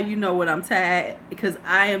is how you know when I'm tired, because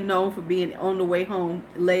I am known for being on the way home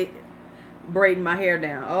late, braiding my hair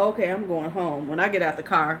down. Okay, I'm going home. When I get out the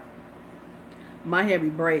car, My hair be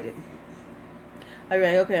braided. All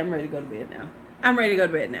right, okay, I'm ready to go to bed now. I'm ready to go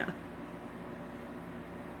to bed now.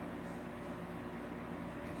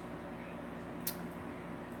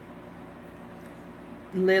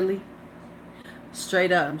 Lily,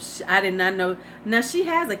 straight up, I did not know. Now she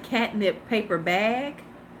has a catnip paper bag.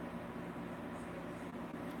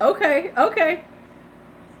 Okay, okay.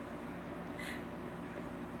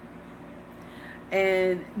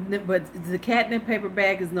 And but the catnip paper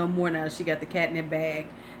bag is no more now. She got the catnip bag.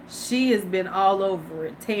 She has been all over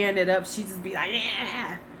it, tearing it up. She just be like,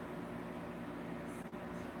 yeah.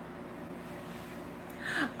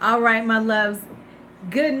 All right, my loves.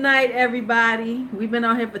 Good night, everybody. We've been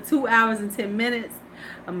on here for 2 hours and 10 minutes.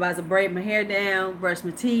 I'm about to braid my hair down, brush my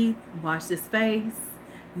teeth, wash this face,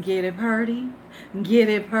 get it purty,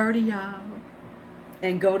 y'all,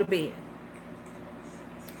 and go to bed.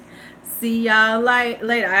 See y'all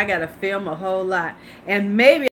later. I gotta film a whole lot, and maybe